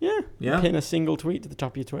 Yeah. Yeah. Pin a single tweet to the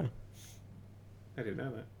top of your Twitter. I didn't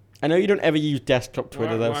know that. I know you don't ever use desktop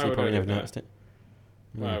Twitter, though, Why so you would probably I do never that? noticed it.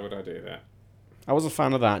 Why would I do that? I was a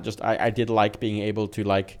fan of that. Just I did like being able to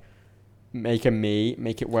make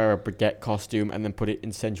it wear a baguette costume and then put it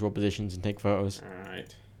in sensual positions and take photos.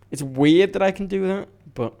 Alright. It's weird that I can do that,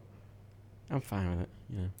 but I'm fine with it.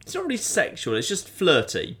 Yeah. It's not really sexual. It's just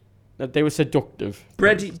flirty, They were seductive.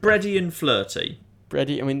 bready and flirty.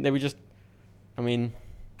 Bready. I mean, they were just. I mean,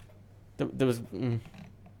 there was.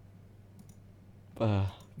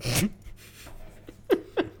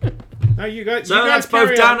 No, you guys. So you guys that's both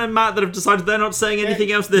carry Dan on. and Matt that have decided they're not saying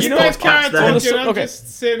anything else this You guys carry podcast. on Then. talking. I'm Okay.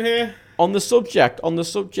 just sitting here. On the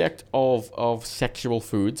subject of sexual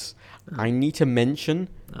foods, I need to mention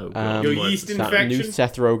Oh, God. Your What? yeast that new infection?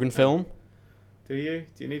 Seth Rogen film. Do you?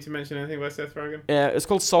 Do you need to mention anything about Seth Rogen? It's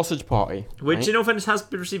called Sausage Party. Which, right? in all fairness, has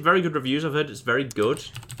received very good reviews. I've heard it's very good.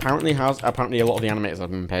 Apparently a lot of the animators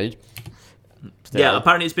have been paid. Still. Yeah,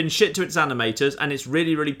 apparently it's been shit to its animators, and it's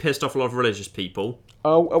really, really pissed off a lot of religious people.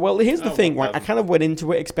 Oh, well, here's the thing. well, Right? I kind of went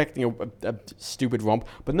into it expecting a stupid romp,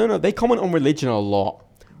 but no, they comment on religion a lot.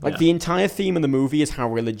 Like, Yeah. the entire theme of the movie is how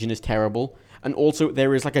religion is terrible, and also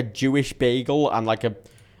there is, like, a Jewish bagel and, like, a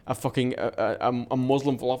fucking a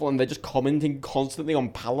Muslim falafel, and they're just commenting constantly on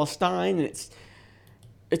Palestine, and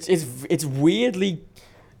it's weirdly...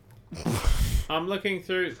 I'm looking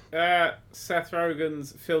through Seth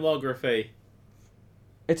Rogen's filmography.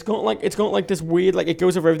 It's got like this weird, like, it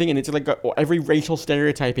goes over everything, and it's like got every racial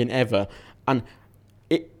stereotyping ever, and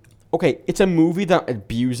it's a movie that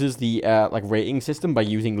abuses the like rating system by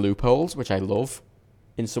using loopholes, which I love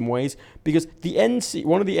in some ways, because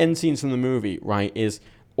one of the end scenes from the movie, right, is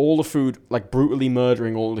all the food like brutally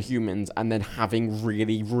murdering all the humans and then having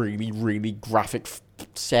really, really, really graphic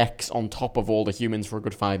sex on top of all the humans for a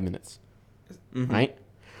good 5 minutes, right?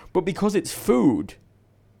 But because it's food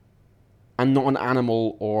and not an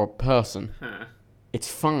animal or a person, Huh. it's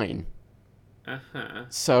fine. Uh-huh.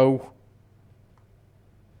 So,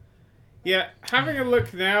 Yeah, having a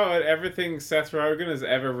look now at everything Seth Rogen has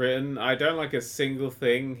ever written, I don't like a single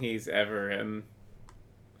thing he's ever written.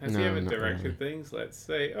 Has he No, ever not directed things? Let's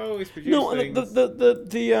see. Oh, he's produced no, things.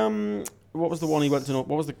 what was the one he went to? What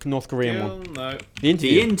was the North Korean one? Still no. The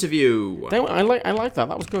interview. The interview. I like that.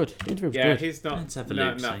 That was good. The interview was Yeah, good. he's not. Let's have a no,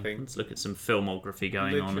 look. nothing. Let's look at some filmography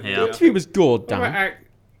going on Literally The here. interview was good, What about, Dan.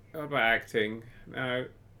 what about acting? No.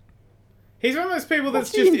 He's one of those people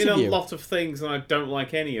What's that's the just in interview? a lot of things and I don't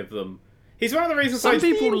like any of them. He's one of the reasons Some I...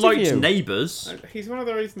 people the interview? liked Neighbours. He's one of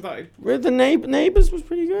the reasons that I... With the Neighbours was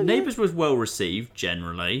pretty good. Neighbours was well received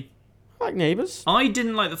generally. I like Neighbours. I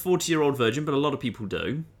didn't like the 40-year-old virgin, but a lot of people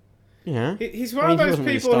do. Yeah. He's one I mean, of he those wasn't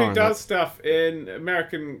really people who starring, does stuff in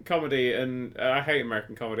American comedy, and I hate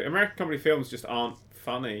American comedy. American comedy films just aren't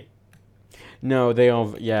funny. No, they are.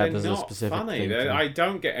 Yeah, They're there's a not specific funny. thing. to them. I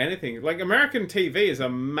don't get anything. Like, American TV is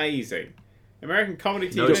amazing. American comedy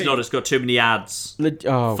TV... No, it's not. It's got too many ads.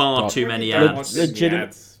 Oh, Far God. too many I don't ads. want Disney Legitimate-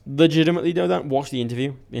 ads. Legitimately, though, that watch the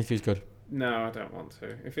interview. The interview's good. No, I don't want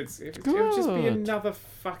to. If it would just be Good. another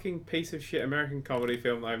fucking piece of shit American comedy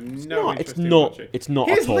film that I have no No, interest it's in not. watching. It's not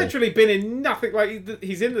He's at all. literally been in nothing. Like,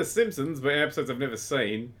 he's in The Simpsons, but in episodes I've never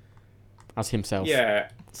seen. As himself. Yeah.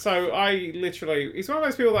 So he's one of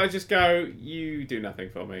those people that I just go, you do nothing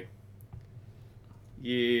for me.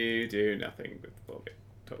 You do nothing for me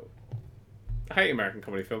at all. I hate American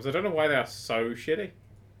comedy films. I don't know why they are so shitty.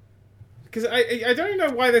 Because I don't even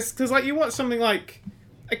know why this... Because, like, you watch something like...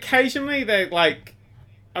 Occasionally they're, like,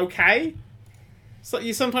 okay. So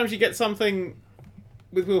sometimes you get something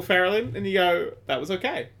with Will Ferrell in, and you go, that was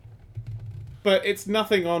okay. But it's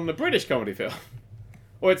nothing on a British comedy film.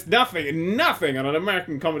 Or it's nothing on an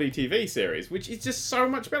American comedy TV series, which is just so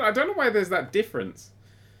much better. I don't know why there's that difference.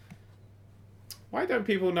 Why don't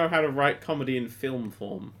people know how to write comedy in film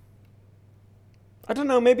form? I don't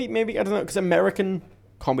know. Maybe I don't know. Because American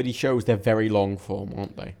comedy shows, they're very long form,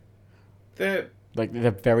 aren't they? They're... Like,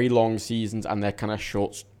 they're very long seasons and they're kind of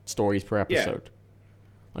short stories per episode.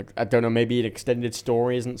 Like, I don't know, maybe an extended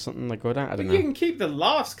story isn't something they're good at? I don't You know. can keep the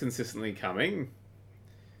laughs consistently coming.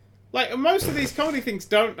 Like, most of these comedy things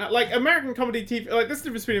don't... Like, American comedy TV... Like, this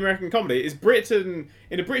difference between American comedy is Britain...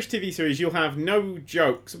 In a British TV series, you'll have no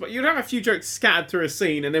jokes, but you'll have a few jokes scattered through a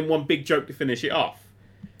scene and then one big joke to finish it off.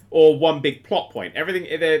 Or one big plot point. Everything...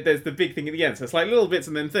 There's the big thing at the end. So it's like little bits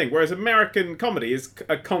and then thing. Whereas American comedy is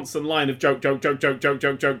a constant line of joke,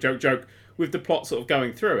 with the plot sort of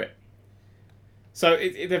going through it. So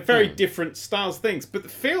they're very different styles of things. But the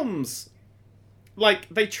films... Like,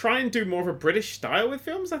 they try and do more of a British style with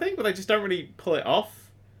films, I think, but they just don't really pull it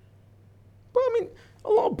off. But, I mean, a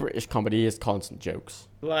lot of British comedy is constant jokes.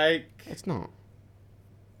 Like... It's not.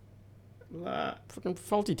 Uh, Fucking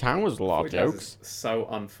Faulty Towers a lot of Faulty Towers jokes. is so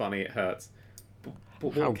unfunny it hurts. But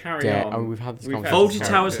we'll How carry dare- on. oh, we've had this We've conversation. Faulty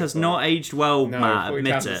Faulty Towers has not aged well, No, Matt. Faulty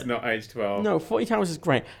Admit Towers it. has not aged well. No, Faulty Towers is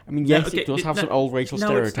great. I mean, yes, okay, it does have no- some old racial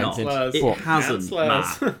no, it's stereotypes in not. it. It But, hasn't, And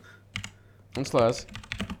slurs. Matt. and slurs.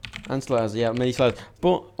 And slurs, yeah, many slurs.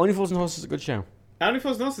 But Only Fools and Horses is a good show. Only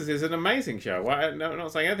Fools and Horses is an amazing show. Well, no, I'm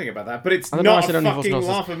not saying anything about that, but it's I don't know why I not said a Only Fools and fucking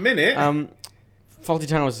Horses. laugh a minute. Faulty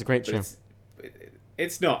Towers is a great But show.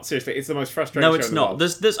 it's not, seriously. It's the most frustrating No, show it's in the not.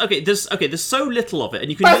 world. There's so little of it, and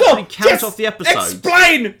you can Basil, literally count just off the episodes.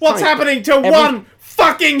 Explain what's Fine. happening to one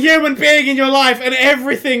fucking human being in your life, and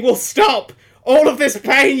everything will stop. All of this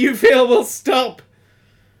pain you feel will stop.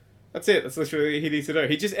 That's it. That's literally what he needs to do.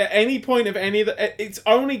 He just, at any point of any of the... It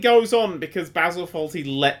only goes on because Basil Fawlty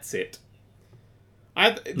lets it.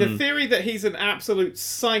 The theory that he's an absolute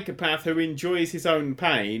psychopath who enjoys his own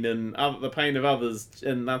pain and the pain of others,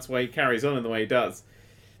 and that's why he carries on in the way he does,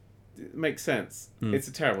 it makes sense. It's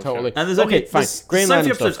a terrible Totally. show. And there's Okay, only fine. there's Green so Lantern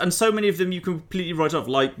few episodes, stuff. and so many of them you can completely write off.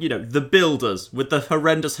 Like, The Builders with the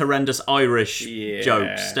horrendous Irish Yeah.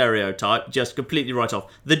 joke stereotype, just completely write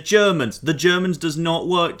off. The Germans does not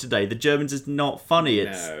work today. The Germans is not funny.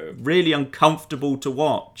 It's No. really uncomfortable to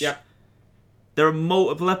watch. Yep. There are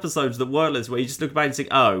multiple episodes that work like this where you just look back and think,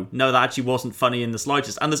 oh, no, that actually wasn't funny in the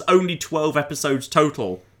slightest. And there's only 12 episodes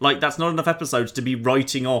total. Like, that's not enough episodes to be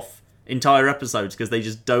writing off entire episodes because they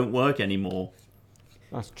just don't work anymore.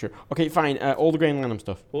 That's true. Okay, fine. All the Graham Lanham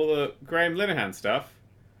stuff. All the Graham Linehan stuff.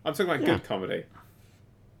 I'm talking about Yeah. good comedy.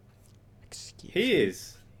 Excuse He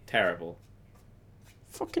is terrible.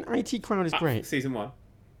 Fucking IT Crowd is great. Season 1.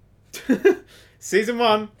 Season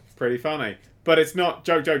 1, pretty funny. But it's not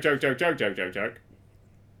joke. A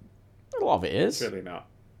lot of it is. It's really not.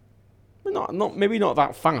 Maybe not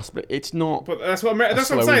that fast, but it's not. But that's what that's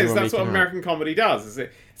what I'm slow saying. as Is we're that's what making out. American comedy does. Is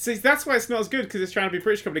it? See, that's why it's not as good because it's trying to be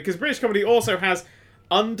British comedy. Because British comedy also has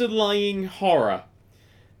underlying horror.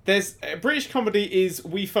 There's British comedy is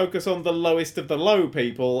we focus on the lowest of the low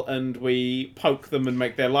people and we poke them and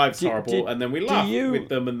make their lives horrible, and then we laugh with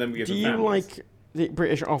them and then we give Do them you families. like the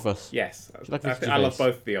British Office? Yes, like I Ricky love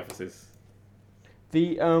Gervais? both the offices.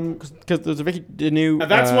 The because there's the new. And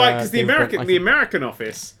that's why, because the James Bond, American I the think- American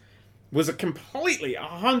Office was a completely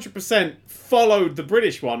 100% followed the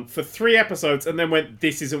British one for 3 episodes, and then went,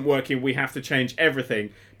 "This isn't working. We have to change everything."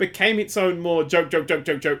 Became its own more joke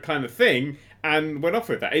kind of thing, and went off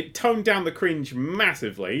with that. It toned down the cringe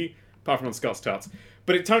massively, apart from on Scott's Tots,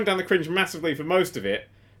 but it toned down the cringe massively for most of it.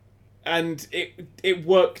 And it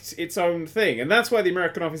worked its own thing, and that's why the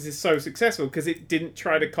American Office is so successful, because it didn't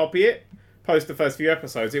try to copy it. Post the first few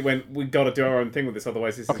episodes, it went, "We got to do our own thing with this,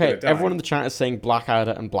 otherwise this is going Okay, to die." everyone in the chat is saying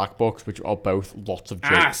Blackadder and Black Books, which are both lots of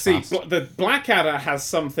jokes. see, fast. the Blackadder has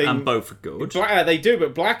something. And both are good. They do,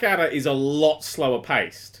 but Blackadder is a lot slower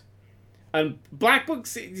paced, and Black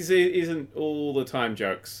Books isn't all the time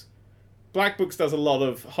jokes. Black Books does a lot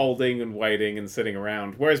of holding and waiting and sitting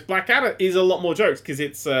around, whereas Blackadder is a lot more jokes because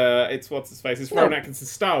it's what's his face, it's Rowan Atkinson's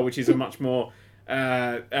style, which is a much more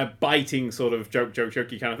a biting sort of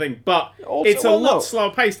jokey kind of thing. But Also, it's a well, lot no.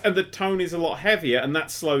 slower paced, and the tone is a lot heavier, and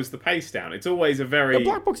that slows the pace down. It's always a very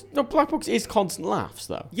Black Books is constant laughs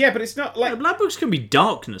though. yeah, but it's not like Black Books can be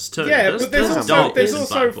darkness too. yeah, but there's also darkness in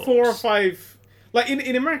Black 4 or Books. 5 like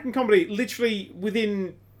in American comedy, literally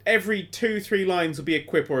within every 2-3 lines will be a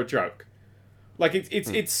quip or a joke. Like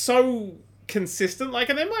it's so consistent. Like,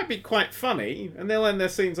 and they might be quite funny, and they'll end their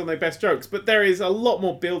scenes on their best jokes, but there is a lot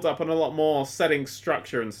more build up and a lot more setting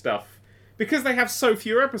structure and stuff because they have so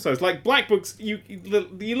few episodes. Like Black Books, you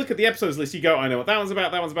look at the episodes list, you go, "I know what that one's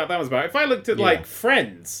about. That one's about. That one's about." If I looked at like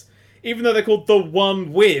Friends, even though they're called The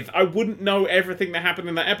One With, I wouldn't know everything that happened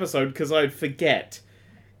in that episode because I'd forget.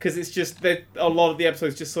 Because it's just that a lot of the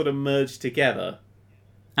episodes just sort of merged together.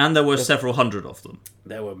 And there were several hundred of them.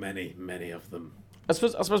 There were many, many of them. I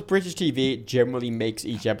suppose British TV generally makes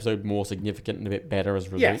each episode more significant and a bit better as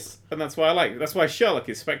a result. Yes, and that's why I like it. That's why Sherlock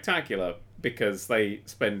is spectacular, because they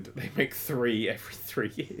make 3 every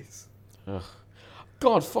 3 years.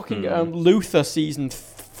 God, fucking Luther season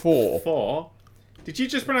 4. 4? Did you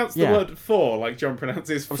just pronounce the Yeah. word 4 like John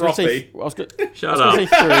pronounces I was gonna frothy? say, I was Shut gonna up. say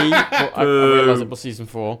 3, but I realised it was season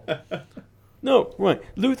 4. No, right.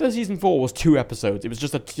 Luther season 4 was 2 episodes. It was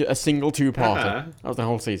just a single 2-parter. Uh-huh. That was the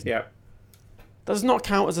whole season. Yeah. That does not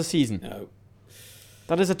count as a season. No.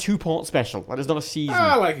 That is a 2-part special. That is not a season.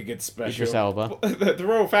 I like a good special. Idris Elba. The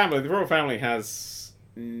Royal Family has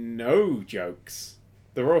no jokes.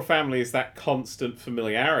 The Royal Family is that constant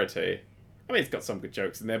familiarity. I mean, it's got some good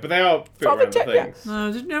jokes in there, but they are built Father around the Ted, yeah. things.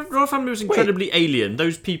 No, the Royal Family was incredibly alien.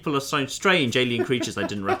 Those people are so strange, alien creatures I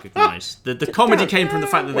didn't recognise. The comedy came from the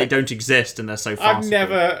fact that they don't exist and they're so farcical. I've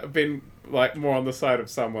never been like more on the side of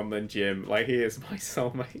someone than Jim. Like, he is my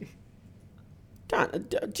soulmate. Dan,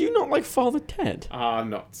 do you not like Father Ted? I'm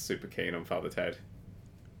not super keen on Father Ted.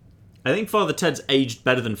 I think Father Ted's aged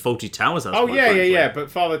better than Fawlty Towers has. Oh quite yeah, frankly.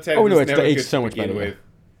 but Father Ted Oh, was no, it's never aged good so to much begin better, yeah. with.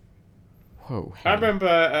 Whoa. I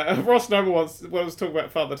remember Ross Noble once was talking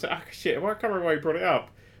about Father Ted. Oh, shit, I can't remember why he brought it up.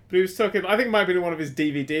 But he was talking, I think it might have been in one of his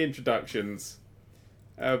DVD introductions,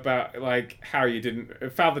 about like how you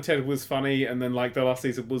didn't. Father Ted was funny, and then like the last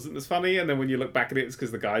season wasn't as funny, and then when you look back at it, it's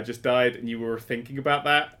because the guy just died, and you were thinking about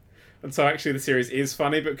that. And so actually the series is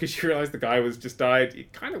funny, but because you realise the guy was just died,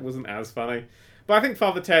 it kind of wasn't as funny. But I think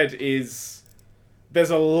Father Ted is... There's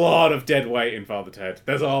a lot of dead weight in Father Ted.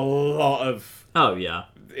 There's a lot of... Oh yeah.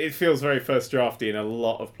 It feels very first drafty in a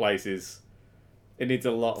lot of places. It needs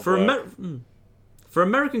a lot of For work. For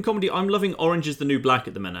American comedy, I'm loving Orange is the New Black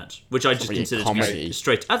at the minute, which I just Really consider to comedy. be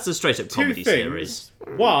straight. That's a straight up comedy series.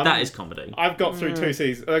 One, That is comedy. I've got through 2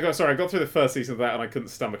 seasons. I got through the first season of that, and I couldn't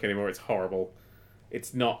stomach anymore. It's horrible.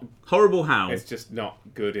 It's not. Horrible how? It's just not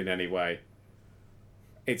good in any way.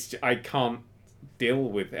 I can't deal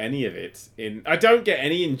with any of it. I don't get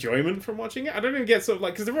any enjoyment from watching it. I don't even get sort of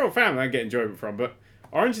like, because the Royal Family I get enjoyment from, but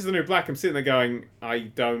Orange is the New Black, I'm sitting there going, I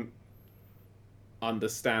don't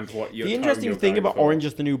understand what you're. The interesting thing about Orange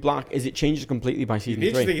is the New Black is it changes completely by season 3. The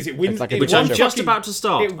interesting thing is it wins. It's like a it Which won I'm different just fucking- about to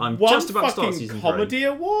start. It I'm won just about to start fucking season comedy 3.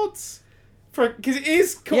 awards because it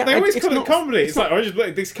is. Yeah, they always it's call it not- comedy. it's It's like Orange is the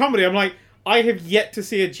Black, this comedy. I'm like, I have yet to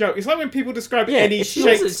see a joke. It's like when people describe Yeah, any it's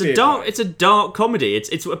Shakespeare. It's a dark comedy.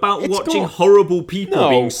 It's about It's watching got- horrible people No.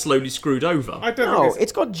 being slowly screwed over. I don't No, think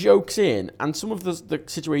it's got jokes in, and some of the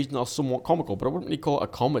situations are somewhat comical, but I wouldn't really call it a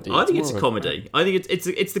comedy. I think it's more a of comedy. I think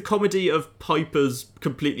it's the comedy of Piper's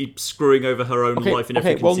completely screwing over her own life in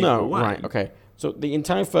every conceivable way. Right, okay. So the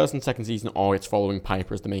entire first and second season are it's following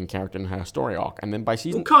Piper as the main character in her story arc, and then by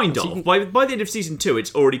season Kind season- of. By the end of season 2,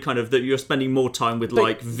 it's already kind of that you're spending more time with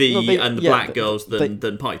like V and the black girls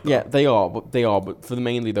than Piper. Yeah, they are, but for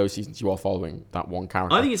mainly those seasons you are following that one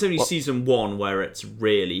character. I think it's only Well, season 1 where it's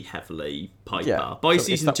really heavily Piper. Yeah, By so it's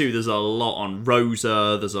season that- 2, there's a lot on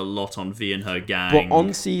Rosa, there's a lot on V and her gang. But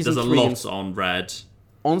on season there's a 3 lot on Red.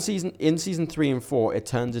 in season 3 and 4, it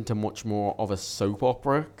turns into much more of a soap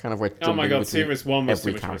opera kind of where. Oh my jumping god, between Series 1 was too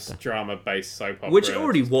every much of character. a drama-based soap opera. Which it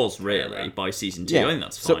already was, really, by season 2. I think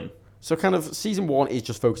that's fine. So kind of season 1 is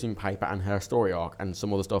just focusing on Piper and her story arc and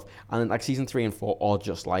some other stuff, and then like season 3 and 4 are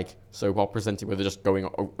just like soap opera presented where they're just going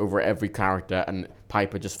over every character and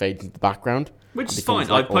Piper just fades into the background. Which and is fine. becomes,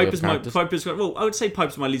 like, all the other characters. Well, I would say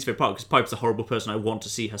Piper's my least favorite part because Piper's a horrible person. I want to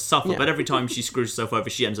see her suffer, Yeah. but every time she screws herself over,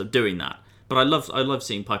 she ends up doing that. But I love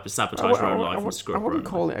seeing Piper sabotage her own life and screw I up her own wouldn't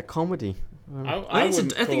call life. it a comedy. I I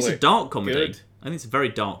think it's a dark comedy. Good. I think it's a very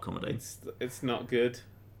dark comedy. It's not good.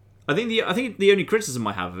 I think the only criticism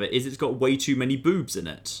I have of it is it's got way too many boobs in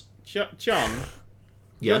it. John,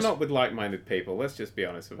 you're Yes. not with like-minded people. Let's just be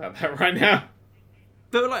honest about that right now.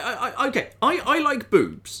 But like, I like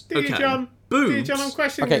boobs. Do you, Okay. John? Boobs. Do you, John? I'm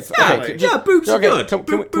questioning Okay, this. okay, entirely. Yeah, boobs are good.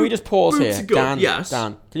 Can we just pause boobs here? are good, Dan, yes.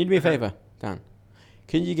 Dan, can you do me a favour? Dan,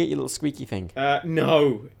 can you get your little squeaky thing?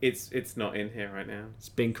 No, it's not in here right now. It's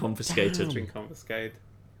been confiscated. It's been confiscated.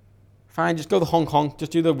 Fine, just go the honk honk.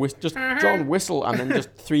 Just do the just John whistle and then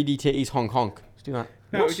just 3D titties honk honk. Just do that.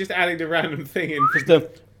 No, we're just adding the random thing in. Just the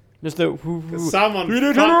Someone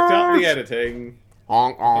fucked up the editing.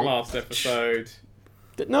 honk The honk. last episode.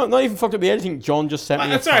 No, not even fucked up the editing. John just sent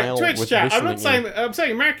me a Sorry, file Twitch with chat. I'm whistling not saying in. I'm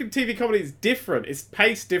saying American TV comedy is different. It's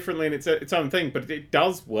paced differently and it's its own thing, but it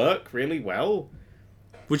does work really well.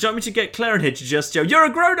 Would you like me to get Claire in here to just go, you're a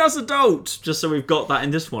grown-ass adult? Just so we've got that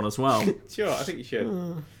in this one as well. Sure, I think you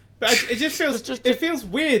should. But it just feels it feels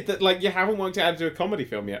weird that like you haven't wanted to add to a comedy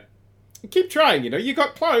film yet. Keep trying, you know. You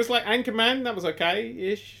got close, like Anchorman, that was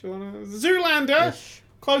okay-ish. Zoolander, Ish.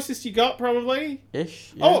 closest you got probably.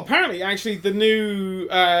 Ish. Yeah. Oh, apparently, actually, the new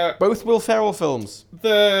Both Will Ferrell films.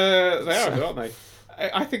 they are good, aren't they?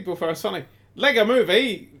 I think Will Ferrell's funny. Lego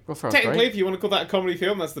Movie. Will Ferrell's Technically, great. if you want to call that a comedy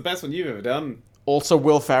film, that's the best one you've ever done. Also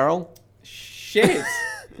Will Ferrell. Shit,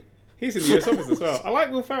 he's in the US office as well. I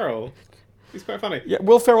like Will Ferrell. He's quite funny. Yeah,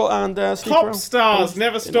 Will Ferrell and Steve Pop Carell. Stars Both Never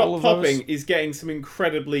in all Stop of those. Popping is getting some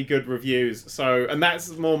incredibly good reviews. So, and that's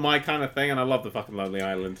more my kind of thing. And I love the fucking Lonely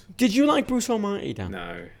Island. Did you like Bruce Almighty, Dan?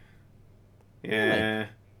 No. Yeah.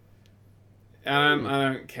 I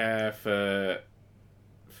don't care for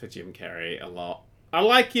Jim Carrey a lot. I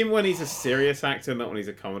like him when he's a serious actor, not when he's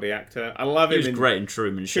a comedy actor. I love He him was in great in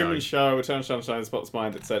Truman Show. Truman Show, Return to Sunshine, Spotless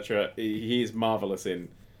Mind, etc. He is marvelous in.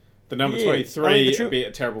 The number He is. 23, I mean, the be it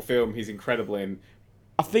a terrible film, he's incredible in.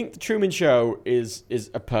 I think the Truman Show is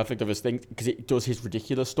a perfect of his thing because it does his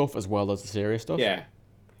ridiculous stuff as well as the serious stuff. Yeah.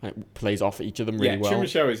 It plays off each of them really Yeah, well. Truman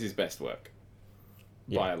Show is his best work.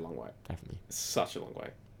 Yeah. By a long way. Definitely. Such a long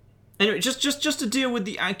way. Anyway, just to deal with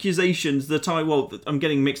the accusations that I'm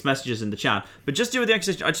getting mixed messages in the chat, but just deal with the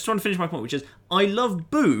accusation. I just want to finish my point, which is I love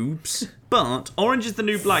boobs, but Orange is the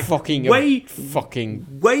New Black. Fucking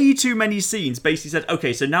way too many scenes basically said,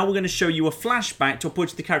 okay, so now we're going to show you a flashback to a point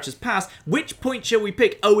of the character's past. Which point shall we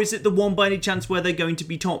pick? Oh, is it the one by any chance where they're going to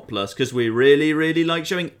be topless? Because we really, really like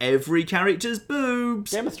showing every character's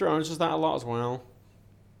boobs. Game of Thrones does that a lot as well.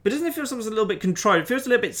 But doesn't it feel sometimes a little bit contrived? It feels a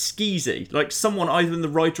little bit skeezy. Like someone, either in the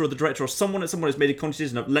writer or the director, or someone has made a conscious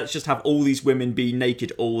decision of let's just have all these women be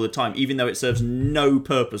naked all the time, even though it serves no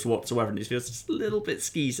purpose whatsoever, and it feels just a little bit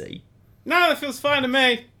skeezy. No, that feels fine to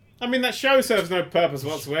me. I mean, that show serves no purpose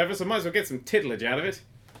whatsoever, so might as well get some titillage out of it.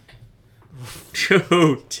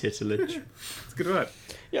 Oh, titillage. It's a good word.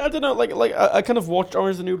 Yeah, I don't know. Like I kind of watched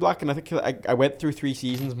Orange is the New Black, and I think I went through 3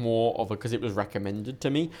 seasons more of it because it was recommended to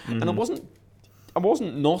me, and I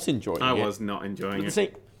wasn't not enjoying it. I was not enjoying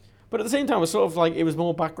it. But at the same time, it was sort of like it was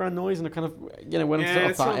more background noise, and I kind of when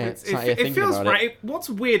I'm sort of it feels about right. What's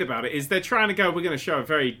weird about it is they're trying to go, we're going to show a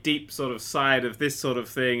very deep sort of side of this sort of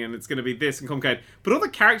thing, and it's going to be this and complicated. But all the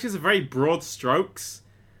characters are very broad strokes.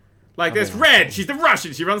 Like there's Red, she's the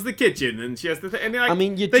Russian, she runs the kitchen, and she has the thing. And like, I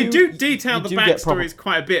mean, they do detail the you do get backstories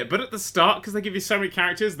quite a bit, but at the start, because they give you so many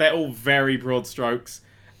characters, they're all very broad strokes.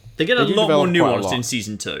 They get a do lot more develop quite a nuanced lot. in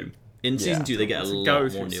season 2. In season 2, they get a lot Go more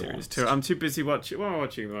through series nuanced. 2. I'm too busy watching. What am I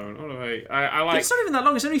watching at the moment? What do I like. It's not even that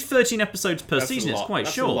long. It's only 13 episodes per That's season. a lot. It's quite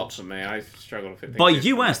That's short. a lot for me. I struggle to fit things By in.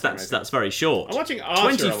 US, that's very short. I'm watching Archer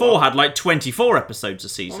 24 a lot. had like 24 episodes a On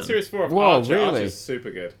season. series 4 of Whoa, Archer. really? Archer's super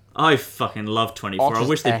good. I fucking love 24. I Archer's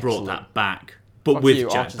wish they brought excellent. that back. But Fuck with you,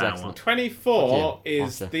 Jack Archer's Bauer. excellent. 24 Fuck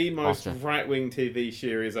is Archer. the most Archer. right-wing TV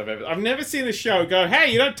series I've ever... I've never seen a show go,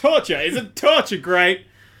 hey, you don't torture. Isn't torture great?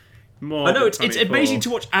 More I know, than it's 24. amazing to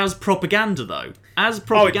watch as propaganda, though. As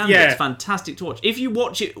propaganda, yeah. it's fantastic to watch. If you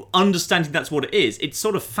watch it understanding that's what it is, it's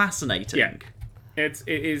sort of fascinating. Yeah. It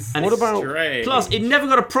is And what about- strange. Plus, it never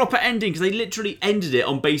got a proper ending because they literally ended it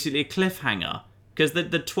on basically a cliffhanger. Because the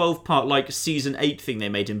 12-part, like, season 8 thing they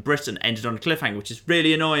made in Britain ended on a cliffhanger, which is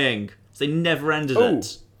really annoying. So they never ended Oh.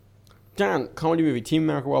 it. Dan, comedy movie, Team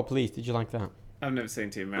America World Police. Did you like that? I've never seen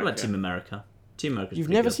Team I America. like Team America. Team America's You've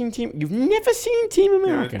pretty never good. seen Team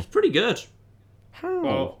America? It's pretty good. How?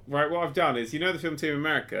 Well, right, what I've done is, you know the film Team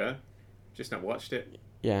America? Just not watched it.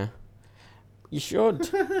 Yeah. You should.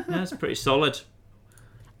 Yeah, it's pretty solid.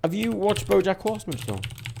 Have you watched BoJack Horseman still?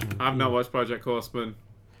 I've not watched Project Horseman.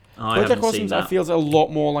 I BoJack haven't seen Horseman I that. feels a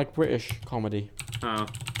lot more like British comedy. Oh.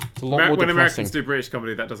 It's a lot more When depressing. Americans do British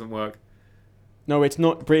comedy, that doesn't work. No, it's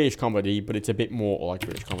not British comedy, but it's a bit more like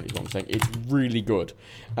British comedy. Is what I'm saying. It's really good.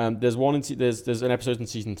 There's there's an episode in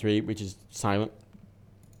season 3 which is silent.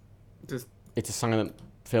 Just, It's a silent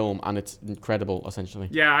film and it's incredible. Essentially.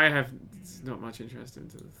 yeah, I have not much interest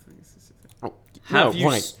into the things. Oh, Have no, you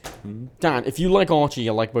right, Dan. If you like Archie,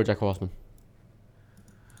 you like BoJack Horseman.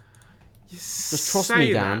 Just trust say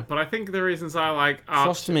me, that, Dan. but I think the reasons I like Archer...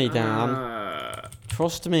 Trust me, Dan.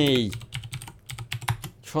 Trust me.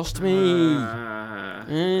 Trust me.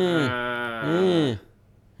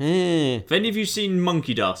 Have any of you seen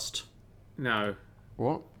Monkey Dust? No.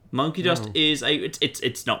 What? Monkey Dust is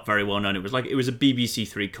it's not very well known. It was a BBC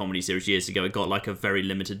Three comedy series years ago. It got like a very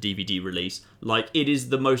limited DVD release. Like, it is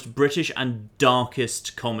the most British and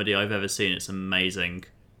darkest comedy I've ever seen. It's amazing.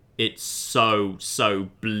 It's so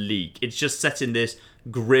bleak. It's just set in this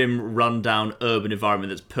grim, rundown urban environment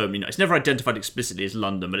that's permanently... It's never identified explicitly as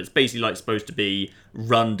London, but it's basically like supposed to be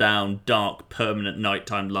rundown, dark, permanent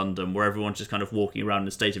nighttime London, where everyone's just kind of walking around in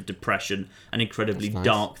a state of depression and incredibly That's nice.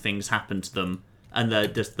 dark things happen to them, and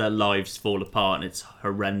their lives fall apart, and it's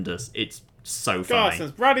horrendous. It's so God, funny.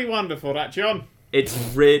 sounds bloody wonderful, that, John. It's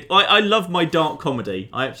really... I love my dark comedy.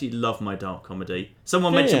 I absolutely love my dark comedy.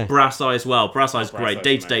 Someone mentioned Yeah. Brass Eye as well. Brass Eye's Brass great. Eye's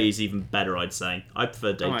Day to Day amazing. is even better, I'd say. I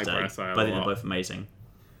prefer Day like to Day, Brass Eye a but I think lot. they're both amazing.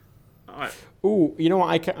 Ooh, you know what?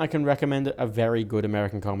 I can recommend a very good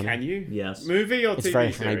American comedy. Can you? Yes. Movie or It's TV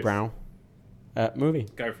very series? highbrow. Movie.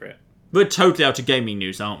 Go for it. We're totally out of gaming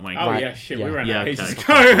news, aren't we? Oh, Right, yeah, shit, yeah. we ran Yeah, out ages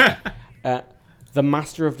okay. ago. The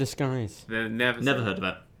Master of Disguise. Never Never heard of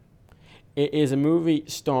it. It is a movie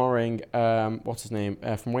starring what's his name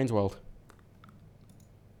from Wayne's World.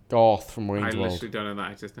 Garth from I Wayne's World. literally don't know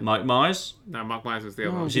that existed. Mike Myers? No, Mark Myers was the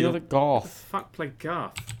other No, one. Is he the the- other Garth, Fuck, played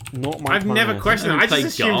Garth. not Mike I've never Myers. questioned it. Who I just played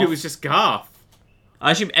assumed Garth? it was just Garth.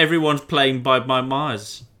 I assume everyone's playing by Mike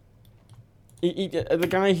Myers. The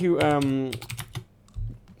guy who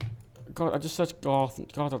God, I just searched Garth.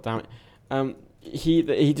 God damn it.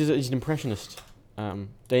 He's an impressionist. Dana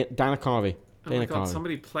Carvey. Oh Dana my god, Carvey.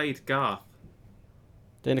 somebody played Garth.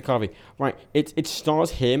 Dana Carvey. Right. It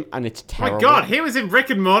stars him and it's Oh terrible. my god, he was in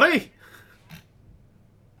Rick and Morty!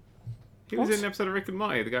 He was What? in an episode of Rick and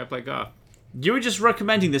Morty, the guy who played Garth. You were just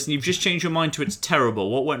recommending this and you've just changed your mind to it's terrible.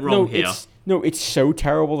 What went wrong here? It's so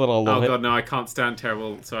terrible that I love Oh it. god, no, I can't stand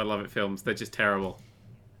terrible, so I love it films. They're just terrible.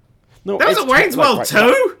 No, That was it's at Wayne's like, World right,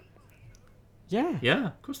 too? Yeah. Yeah,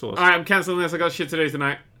 of course there was. Alright, I'm cancelling this, I got shit to do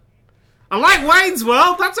tonight. I like Wayne's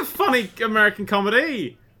World! That's a funny American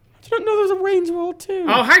comedy! I didn't know there was a Wayne's World too.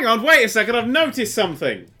 Oh, hang on, wait a second, I've noticed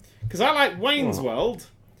something. Because I like Wayne's World,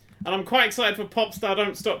 and I'm quite excited for Popstar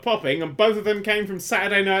Don't Stop Popping, and both of them came from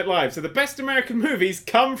Saturday Night Live. So the best American movies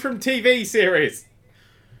come from TV series.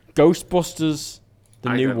 Ghostbusters, the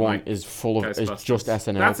I new don't one, like is full of is Ghostbusters. just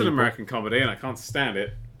SNL. That's an people. American comedy, and I can't stand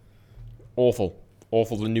it. Awful.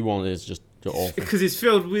 The new one is just awful. Because it's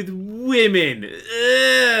filled with women.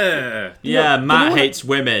 Ugh. Yeah, the Matt one- hates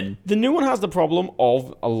women. The new one has the problem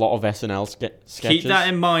of a lot of SNL sketches. Keep that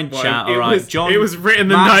in mind, Well, chat. it All right, was- John. it was written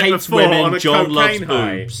the Matt night hates before women. on a John loves cocaine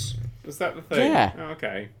high. boobs. Was that the thing? Yeah. Oh,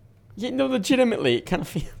 okay. Yeah, no, legitimately, it kind of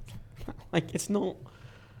feels like it's not.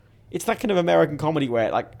 It's that kind of American comedy where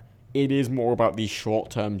like it is more about these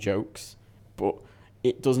short-term jokes, but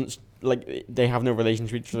it doesn't like they have no relation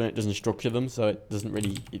to each other. It doesn't structure them, so it doesn't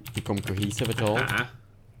really become cohesive at all. Uh-huh.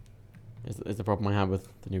 Is the problem I have with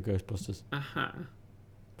the new Ghostbusters. Uh-huh.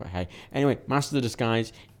 But hey, anyway, Master of the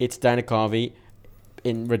Disguise. It's Dana Carvey.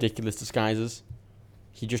 in ridiculous disguises.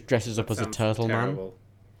 He just dresses up as a Sounds turtle man. terrible.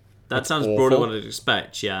 That It's sounds awful. broader what I'd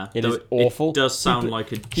expect, yeah. It Though is awful. It does sound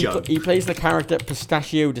like a joke. He plays the character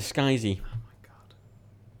Pistachio Disguisey.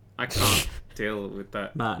 I can't deal with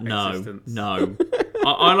that. Matt, no. existence. No.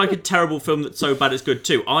 I like a terrible film that's so bad it's good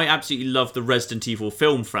too. I absolutely love the Resident Evil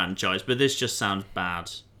film franchise, but this just sounds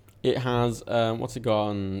bad. It has, what's it got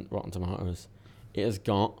on Rotten Tomatoes? It has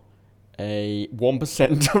got a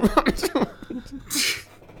 1% on Rotten Tomatoes.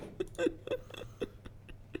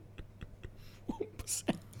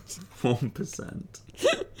 1%.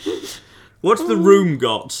 What's The Room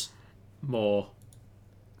got? More.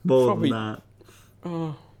 More Probably- than that.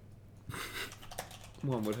 Oh,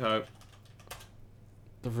 One would hope.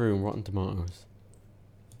 The Room, Rotten Tomatoes.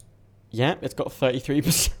 Yeah, it's got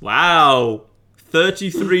 33%. Wow.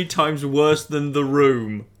 33 times worse than The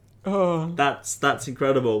Room. Oh, That's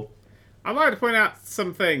incredible. I'd like to point out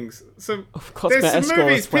some things. of course, There's some Metascore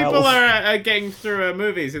movies. is 12. People are getting through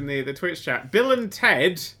movies in the Twitch chat. Bill and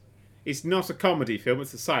Ted is not a comedy film.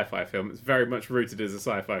 It's a sci-fi film. It's very much rooted as a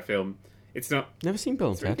sci-fi film. It's not. Never seen Bill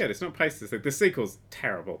and It's really Ted. good. It's not placed as like the sequel's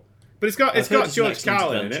terrible, but it's got I've heard got it's an George excellent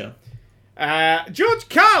Carlin in adventure. it. George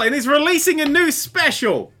Carlin is releasing a new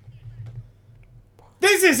special.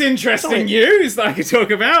 This is interesting Sorry. news that I could talk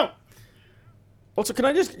about. Also, can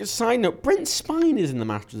I just side note? Brent Spine is in the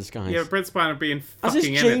Master of Disguise. Yeah, Brent Spiner being As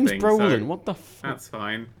fucking is James anything. Brolin. So What the fuck? that's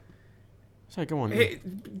fine. Sorry, go on. Hey,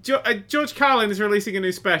 George Carlin is releasing a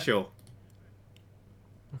new special.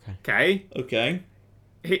 Okay. Okay.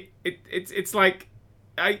 Okay. It's like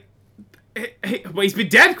well, he's been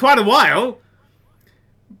dead quite a while,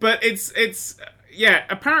 but it's yeah.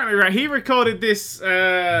 Apparently, right, he recorded this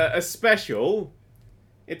a special.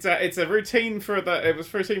 It's a routine for it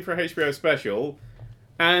was routine for a HBO special,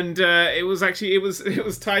 and it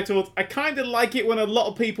was titled "I Kind of Like It When a Lot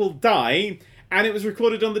of People Die," and it was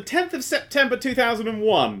recorded on the 10th of September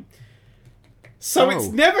 2001. So it's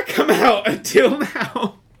Oh. never come out until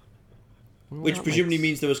now. Well, Which that presumably makes-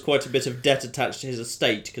 means there was quite a bit of debt attached to his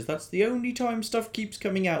estate, because that's the only time stuff keeps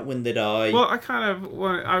coming out when they die. Well, I kind of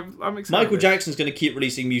want. I'm excited. Michael Jackson's going to keep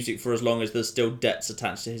releasing music for as long as there's still debts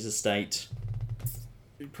attached to his estate.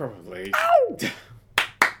 Probably.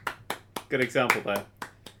 Good example there.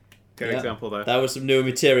 Good Yeah. example there. That was some new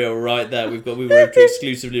material right there. We were able to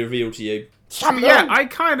exclusively reveal to you. But yeah, I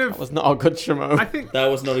kind of. That was not a good Shimon. I think That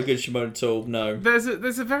was not a good Shimon at all. No. there's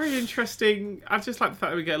a very interesting. I just like the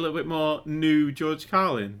fact that we get a little bit more new George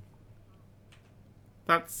Carlin.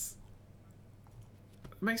 It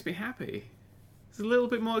makes me happy. It's a little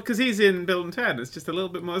bit more because he's in Bill and Ted. It's just a little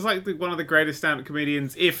bit more. It's like one of the greatest stand-up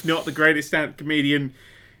comedians, if not the greatest stand-up comedian.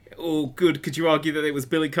 Oh, good. Could you argue that it was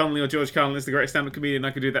Billy Connolly or George Carlin is the greatest stand-up comedian?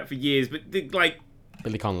 I could do that for years, but like.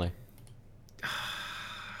 Billy Connolly.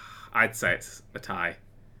 I'd say it's a tie.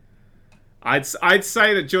 I'd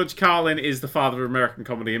say that George Carlin is the father of American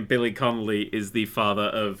comedy and Billy Connolly is the father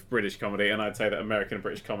of British comedy, and I'd say that American and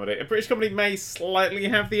British comedy may slightly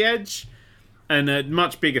have the edge and a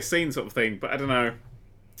much bigger scene sort of thing, but I don't know.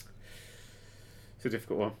 It's a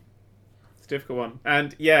difficult one.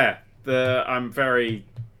 And yeah, I'm very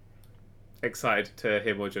excited to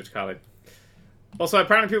hear more George Carlin. Also,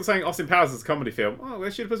 apparently people saying Austin Powers is a comedy film. Oh, they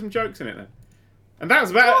should have put some jokes in it then. And that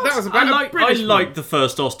was about I a British like one. the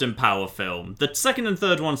first Austin Power film. The second and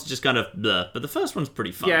third ones are just kind of bleh, but the first one's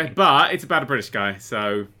pretty funny. Yeah, but it's about a British guy,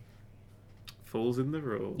 so falls in the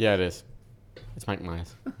rule. Yeah, it is. It's Mike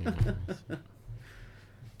Myers.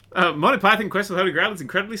 Monty Python Quest for the Holy Grail is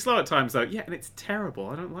incredibly slow at times, though. Yeah, and it's terrible.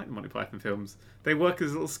 I don't like the Monty Python films. They work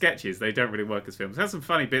as little sketches. They don't really work as films. It has some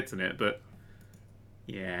funny bits in it, but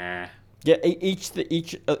yeah. Yeah, each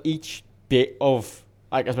bit of,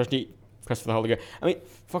 like, especially Quest for the Holy Grail. I mean,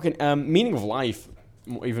 fucking Meaning of Life,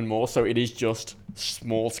 even more so. It is just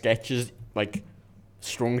small sketches, like,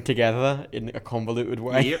 strung together in a convoluted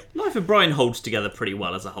way. Yep. Life of Brian holds together pretty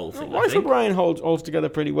well as a whole thing. I Life of think. Brian holds together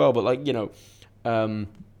pretty well, but, like, you know,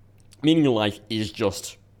 Meaning of Life is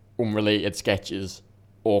just unrelated sketches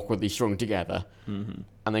awkwardly strung together. Mm-hmm.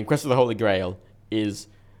 And then Quest for the Holy Grail is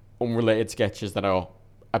unrelated sketches that are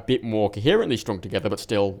a bit more coherently strung together, but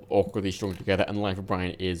still awkwardly strung together. And Life of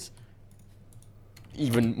Brian is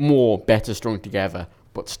even more better strung together,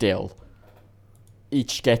 but still.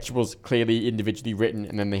 Each sketch was clearly individually written,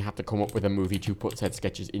 and then they had to come up with a movie to put said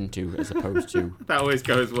sketches into, as opposed to... That always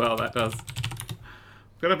goes well, that does.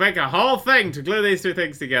 Gotta make a whole thing to glue these two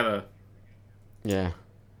things together. Yeah.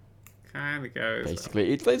 Kinda goes.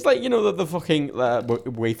 Basically, it's like, you know, the fucking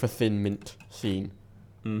wafer thin mint scene.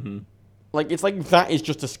 Mm-hmm. Like, it's like that is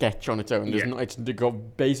just a sketch on its own. There's Yeah. it's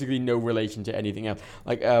got basically no relation to anything else.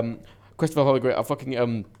 Like, Quest for the Holy Grail,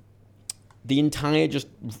 fucking the entire just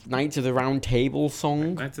Knights of the Round Table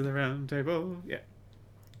song. Knights of the Round Table. Yeah.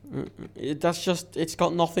 That's just, it's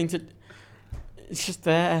got nothing to. It's just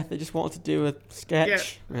there. They just wanted to do a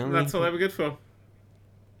sketch. Yeah, really. that's all they were good for.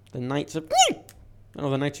 The Knights of. Oh,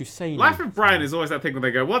 the Knights Hussein. Life of Brian is always that thing when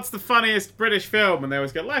they go, "What's the funniest British film?" And they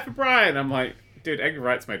always go, "Life of Brian." I'm like, dude, Edgar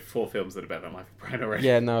Wright's made 4 films that are better than Life of Brian already.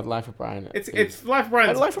 Yeah, no, Life of Brian. It's Life of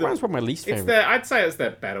Brian. Life of Brian's probably my least favorite. I'd say it's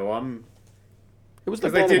their better one. It was the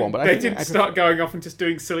Because better one, but they didn't start going off and just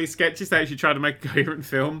doing silly sketches. They actually tried to make a coherent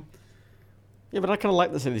film. Yeah, but I kind of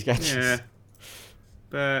like the silly sketches. Yeah.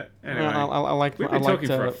 But anyway, I like. we've been talking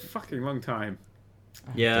for a fucking long time.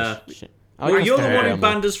 Yeah. Shit. Well, you're the one who banned.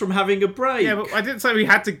 banned us from having a break. Yeah, but I didn't say we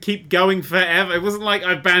had to keep going forever. It wasn't like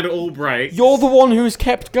I banned all breaks. You're the one who's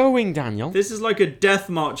kept going, Daniel. This is like a death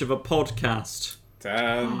march of a podcast.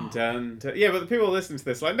 Dun, dun, dun. Yeah, but the people listening to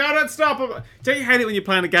this like, no, don't stop. Don't you hate it when you're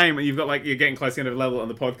playing a game and you've got like you're getting close to the end of a level and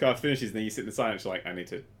the podcast finishes and then you sit in the silence you're like, I need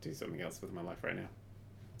to do something else with my life right now.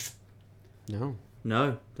 No.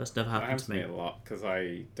 No, that's never That happened happens to to me. me a lot because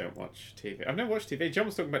I don't watch TV. I've never watched TV. John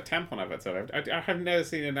was talking about tampon adverts. I have never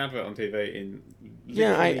seen an advert on TV in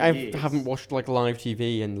Yeah, literally I years. haven't watched like live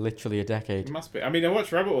TV in literally a It decade. must be. I mean, I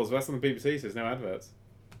watch Rebel Wars, but that's on the BBC, so there's no adverts.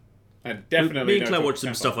 And definitely Me and no Claire talk watched some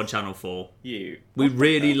tampons. stuff on Channel 4. You. We What the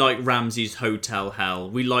really hell? like Ramsay's Hotel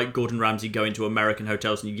Hell. We like Gordon Ramsay going to American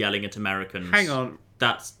hotels and yelling at Americans. Hang on.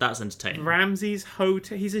 That's entertaining. Ramsay's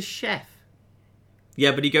Hotel. He's a chef.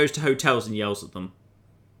 Yeah, but he goes to hotels and yells at them.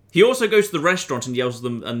 He also goes to the restaurant and yells at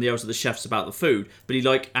them and yells at the chefs about the food. But he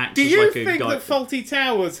like acts Do as you like a think guy. that Faulty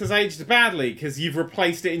Towers has aged badly because you've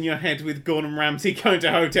replaced it in your head with Gordon Ramsay going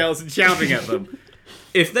to hotels and shouting at them?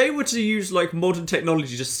 If they were to use like modern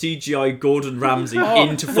technology to CGI Gordon Ramsay Oh,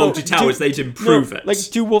 into Faulty Towers, they'd improve it. Like,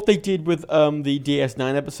 do what they did with the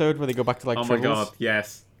DS9 episode where they go back to like Oh my Tribbles. god,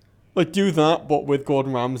 yes. Like, do that, but with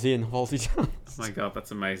Gordon Ramsay and Halsey Towers. Oh my god,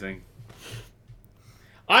 that's amazing.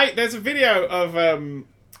 There's a video of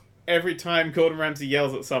every time Gordon Ramsay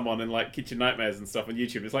yells at someone in like Kitchen Nightmares and stuff on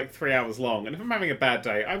YouTube. It's like 3 hours long, and if I'm having a bad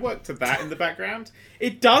day, I work to that in the background.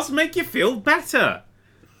 It does make you feel better.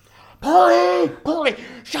 Paulie,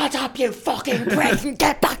 shut up, you fucking prick, and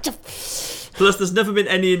get back to... Plus, there's never been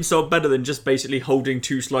any insult better than just basically holding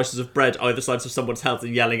 2 slices of bread either sides of someone's head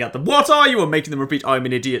and yelling at them, "What are you?" and making them repeat, "I'm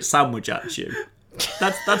an idiot" sandwich at you.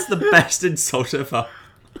 That's the best insult ever.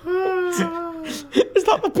 Is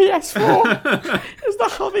that the PS4? Is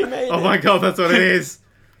that how they made it? Oh my god, that's what it is.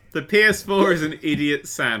 The PS4 is an idiot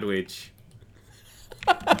sandwich.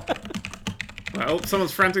 Well,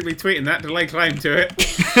 someone's frantically tweeting that to lay claim to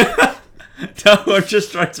it. No, I'm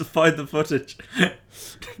just trying to find the footage.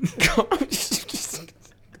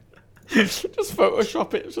 just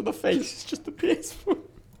Photoshop it so the face is just the PS4.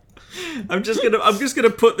 I'm just gonna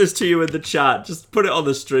put this to you in the chat. Just put it on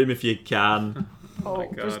the stream if you can. Oh my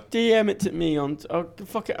God. just DM it to me on... Oh,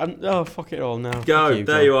 fuck it. Fuck it all now. Go, Fuck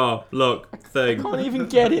there John. you are. Look, thing. Can't even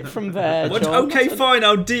get it from there, What? John. Okay, That's fine.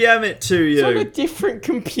 I'll DM it to It's on a you. different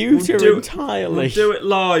computer We'll entirely. do it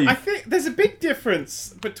live. I think there's a big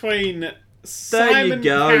difference between you Simon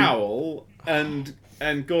go. Cowell and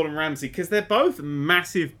Gordon Ramsay because they're both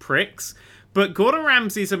massive pricks. But Gordon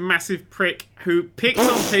Ramsay's a massive prick who picks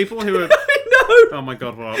on people who are. I know. Oh my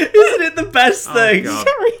god! What? Isn't it the best Oh, thing? God.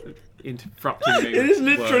 Sorry. Interrupting me. It is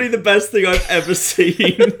with literally words. the best thing I've ever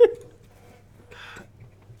seen.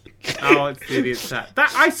 Oh, it's the idiot chat.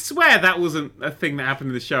 That I swear that wasn't a thing that happened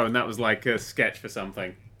in the show, and that was like a sketch for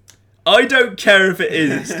something. I don't care if it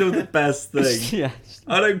is. It's still the best thing. Yeah.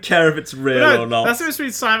 I don't care if it's real No, or not. that's the difference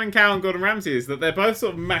between Simon Cowell and Gordon Ramsay is that they're both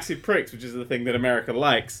sort of massive pricks, which is the thing that America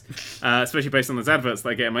likes, especially based on those adverts that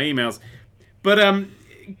I get in my emails. But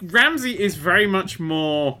Ramsay is very much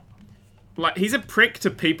more like he's a prick to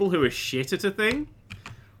people who are shit at a thing,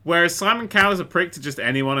 whereas Simon Cowell is a prick to just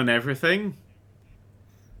anyone and everything.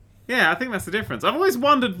 Yeah, I think that's the difference. I've always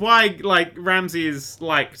wondered why like Ramsay is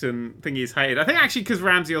liked and think he's hated. I think actually because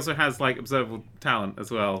Ramsay also has like observable talent as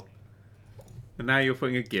well. And now you're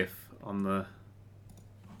putting a GIF on the.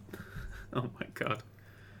 Oh my god!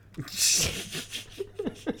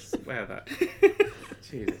 Swear that.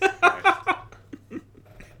 Jesus Christ.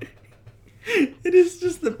 It is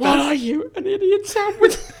just the What best. are you? An idiot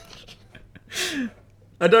sandwich?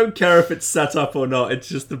 I don't care if it's set up or not. It's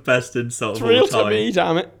just the best insult It's of real all time. to me,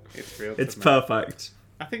 damn it. It's real. It's to me. perfect.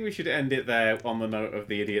 I think we should end it there on the note of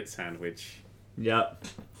the idiot sandwich. Yeah.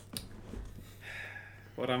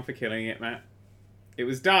 Well done for killing it, Matt. It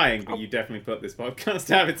was dying, but you definitely put this podcast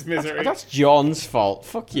out of its misery. That's John's fault.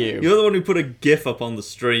 Fuck you. You're the one who put a GIF up on the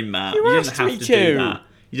stream, Matt. You didn't asked have me to to. do that.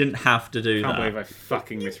 You didn't have to do I can't that. believe I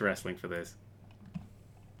fucking miss wrestling for this.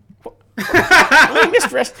 I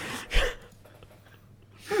missed rest.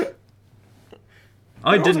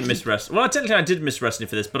 I didn't miss wrestling. Well, technically I did miss wrestling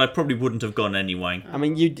for this, but I probably wouldn't have gone anyway. I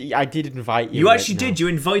mean, I did invite you. You actually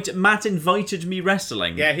did. Matt invited me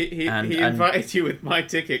wrestling. Yeah, he invited you with my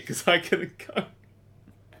ticket because I couldn't go.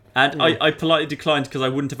 And I politely declined because I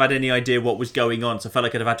wouldn't have had any idea what was going on, so I felt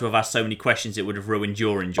like I'd have had to have asked so many questions it would have ruined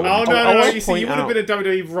your enjoyment. Oh, no. want You to see, you would point have been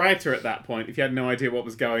a WWE writer at that point if you had no idea what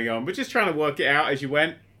was going on. But just trying to work it out as you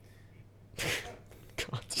went.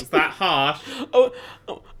 God. Was that harsh? Oh,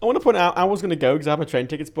 I want to point out, I was going to go because I had my train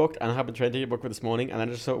tickets booked, and I had my train ticket booked for this morning, and then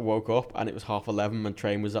I just sort of woke up, and it was 11:30, my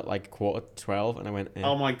train was at like 11:45, and I went,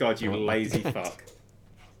 Oh my god, you lazy fuck.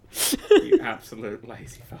 You absolute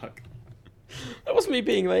lazy fuck. That wasn't me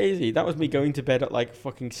being lazy. That was me going to bed at like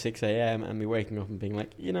fucking 6 a.m. and me waking up and being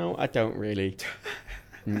like, I don't really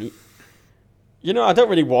need... I don't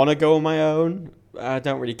really want to go on my own. I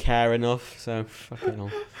don't really care enough, so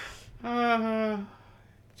fucking hell.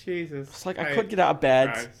 Jesus. It's like I could get out of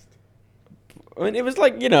bed. Christ. I mean, it was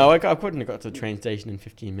like, I couldn't have got to the train station in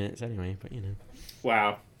 15 minutes anyway, but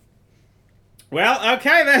Wow. Well,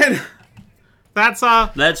 okay then. That's our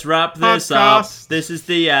Let's wrap this podcast. up. This is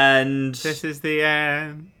the end. This is the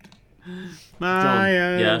end. My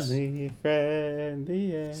Yes. only friend,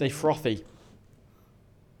 the end. say frothy.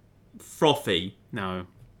 Frothy. No.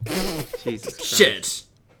 Jesus Christ. Shit.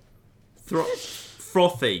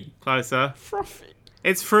 Frothy. Closer. Frothy.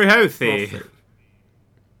 It's fruity.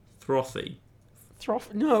 Frothy.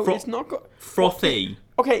 No, Fro- it's not got... Frothy.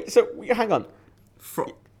 Okay, so, hang on.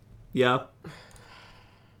 Yeah.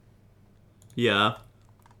 Yeah.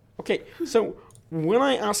 Okay, so when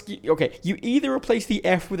I ask you... Okay, you either replace the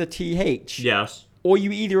F with a TH... Yes. Or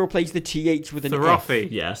you either replace the TH with an F. Throthy.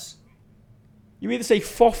 Yes. You either say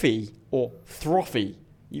foffy or throthy.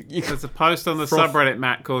 You There's a post on the subreddit,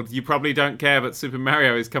 Matt, called "You Probably Don't Care, but Super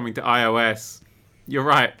Mario is coming to iOS." You're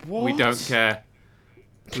right. We What? don't care.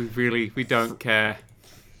 We don't care.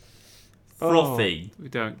 Frothy. We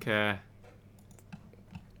don't care.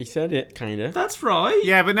 He said it, kind of. That's right.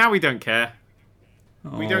 Yeah, but now we don't care.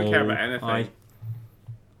 We don't care about anything.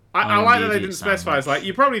 I I'm like the that they idiot didn't specify. It's like,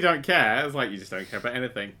 you probably don't care. It's like, you just don't care about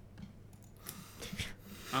anything.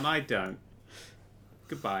 And I don't.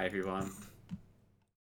 Goodbye, everyone.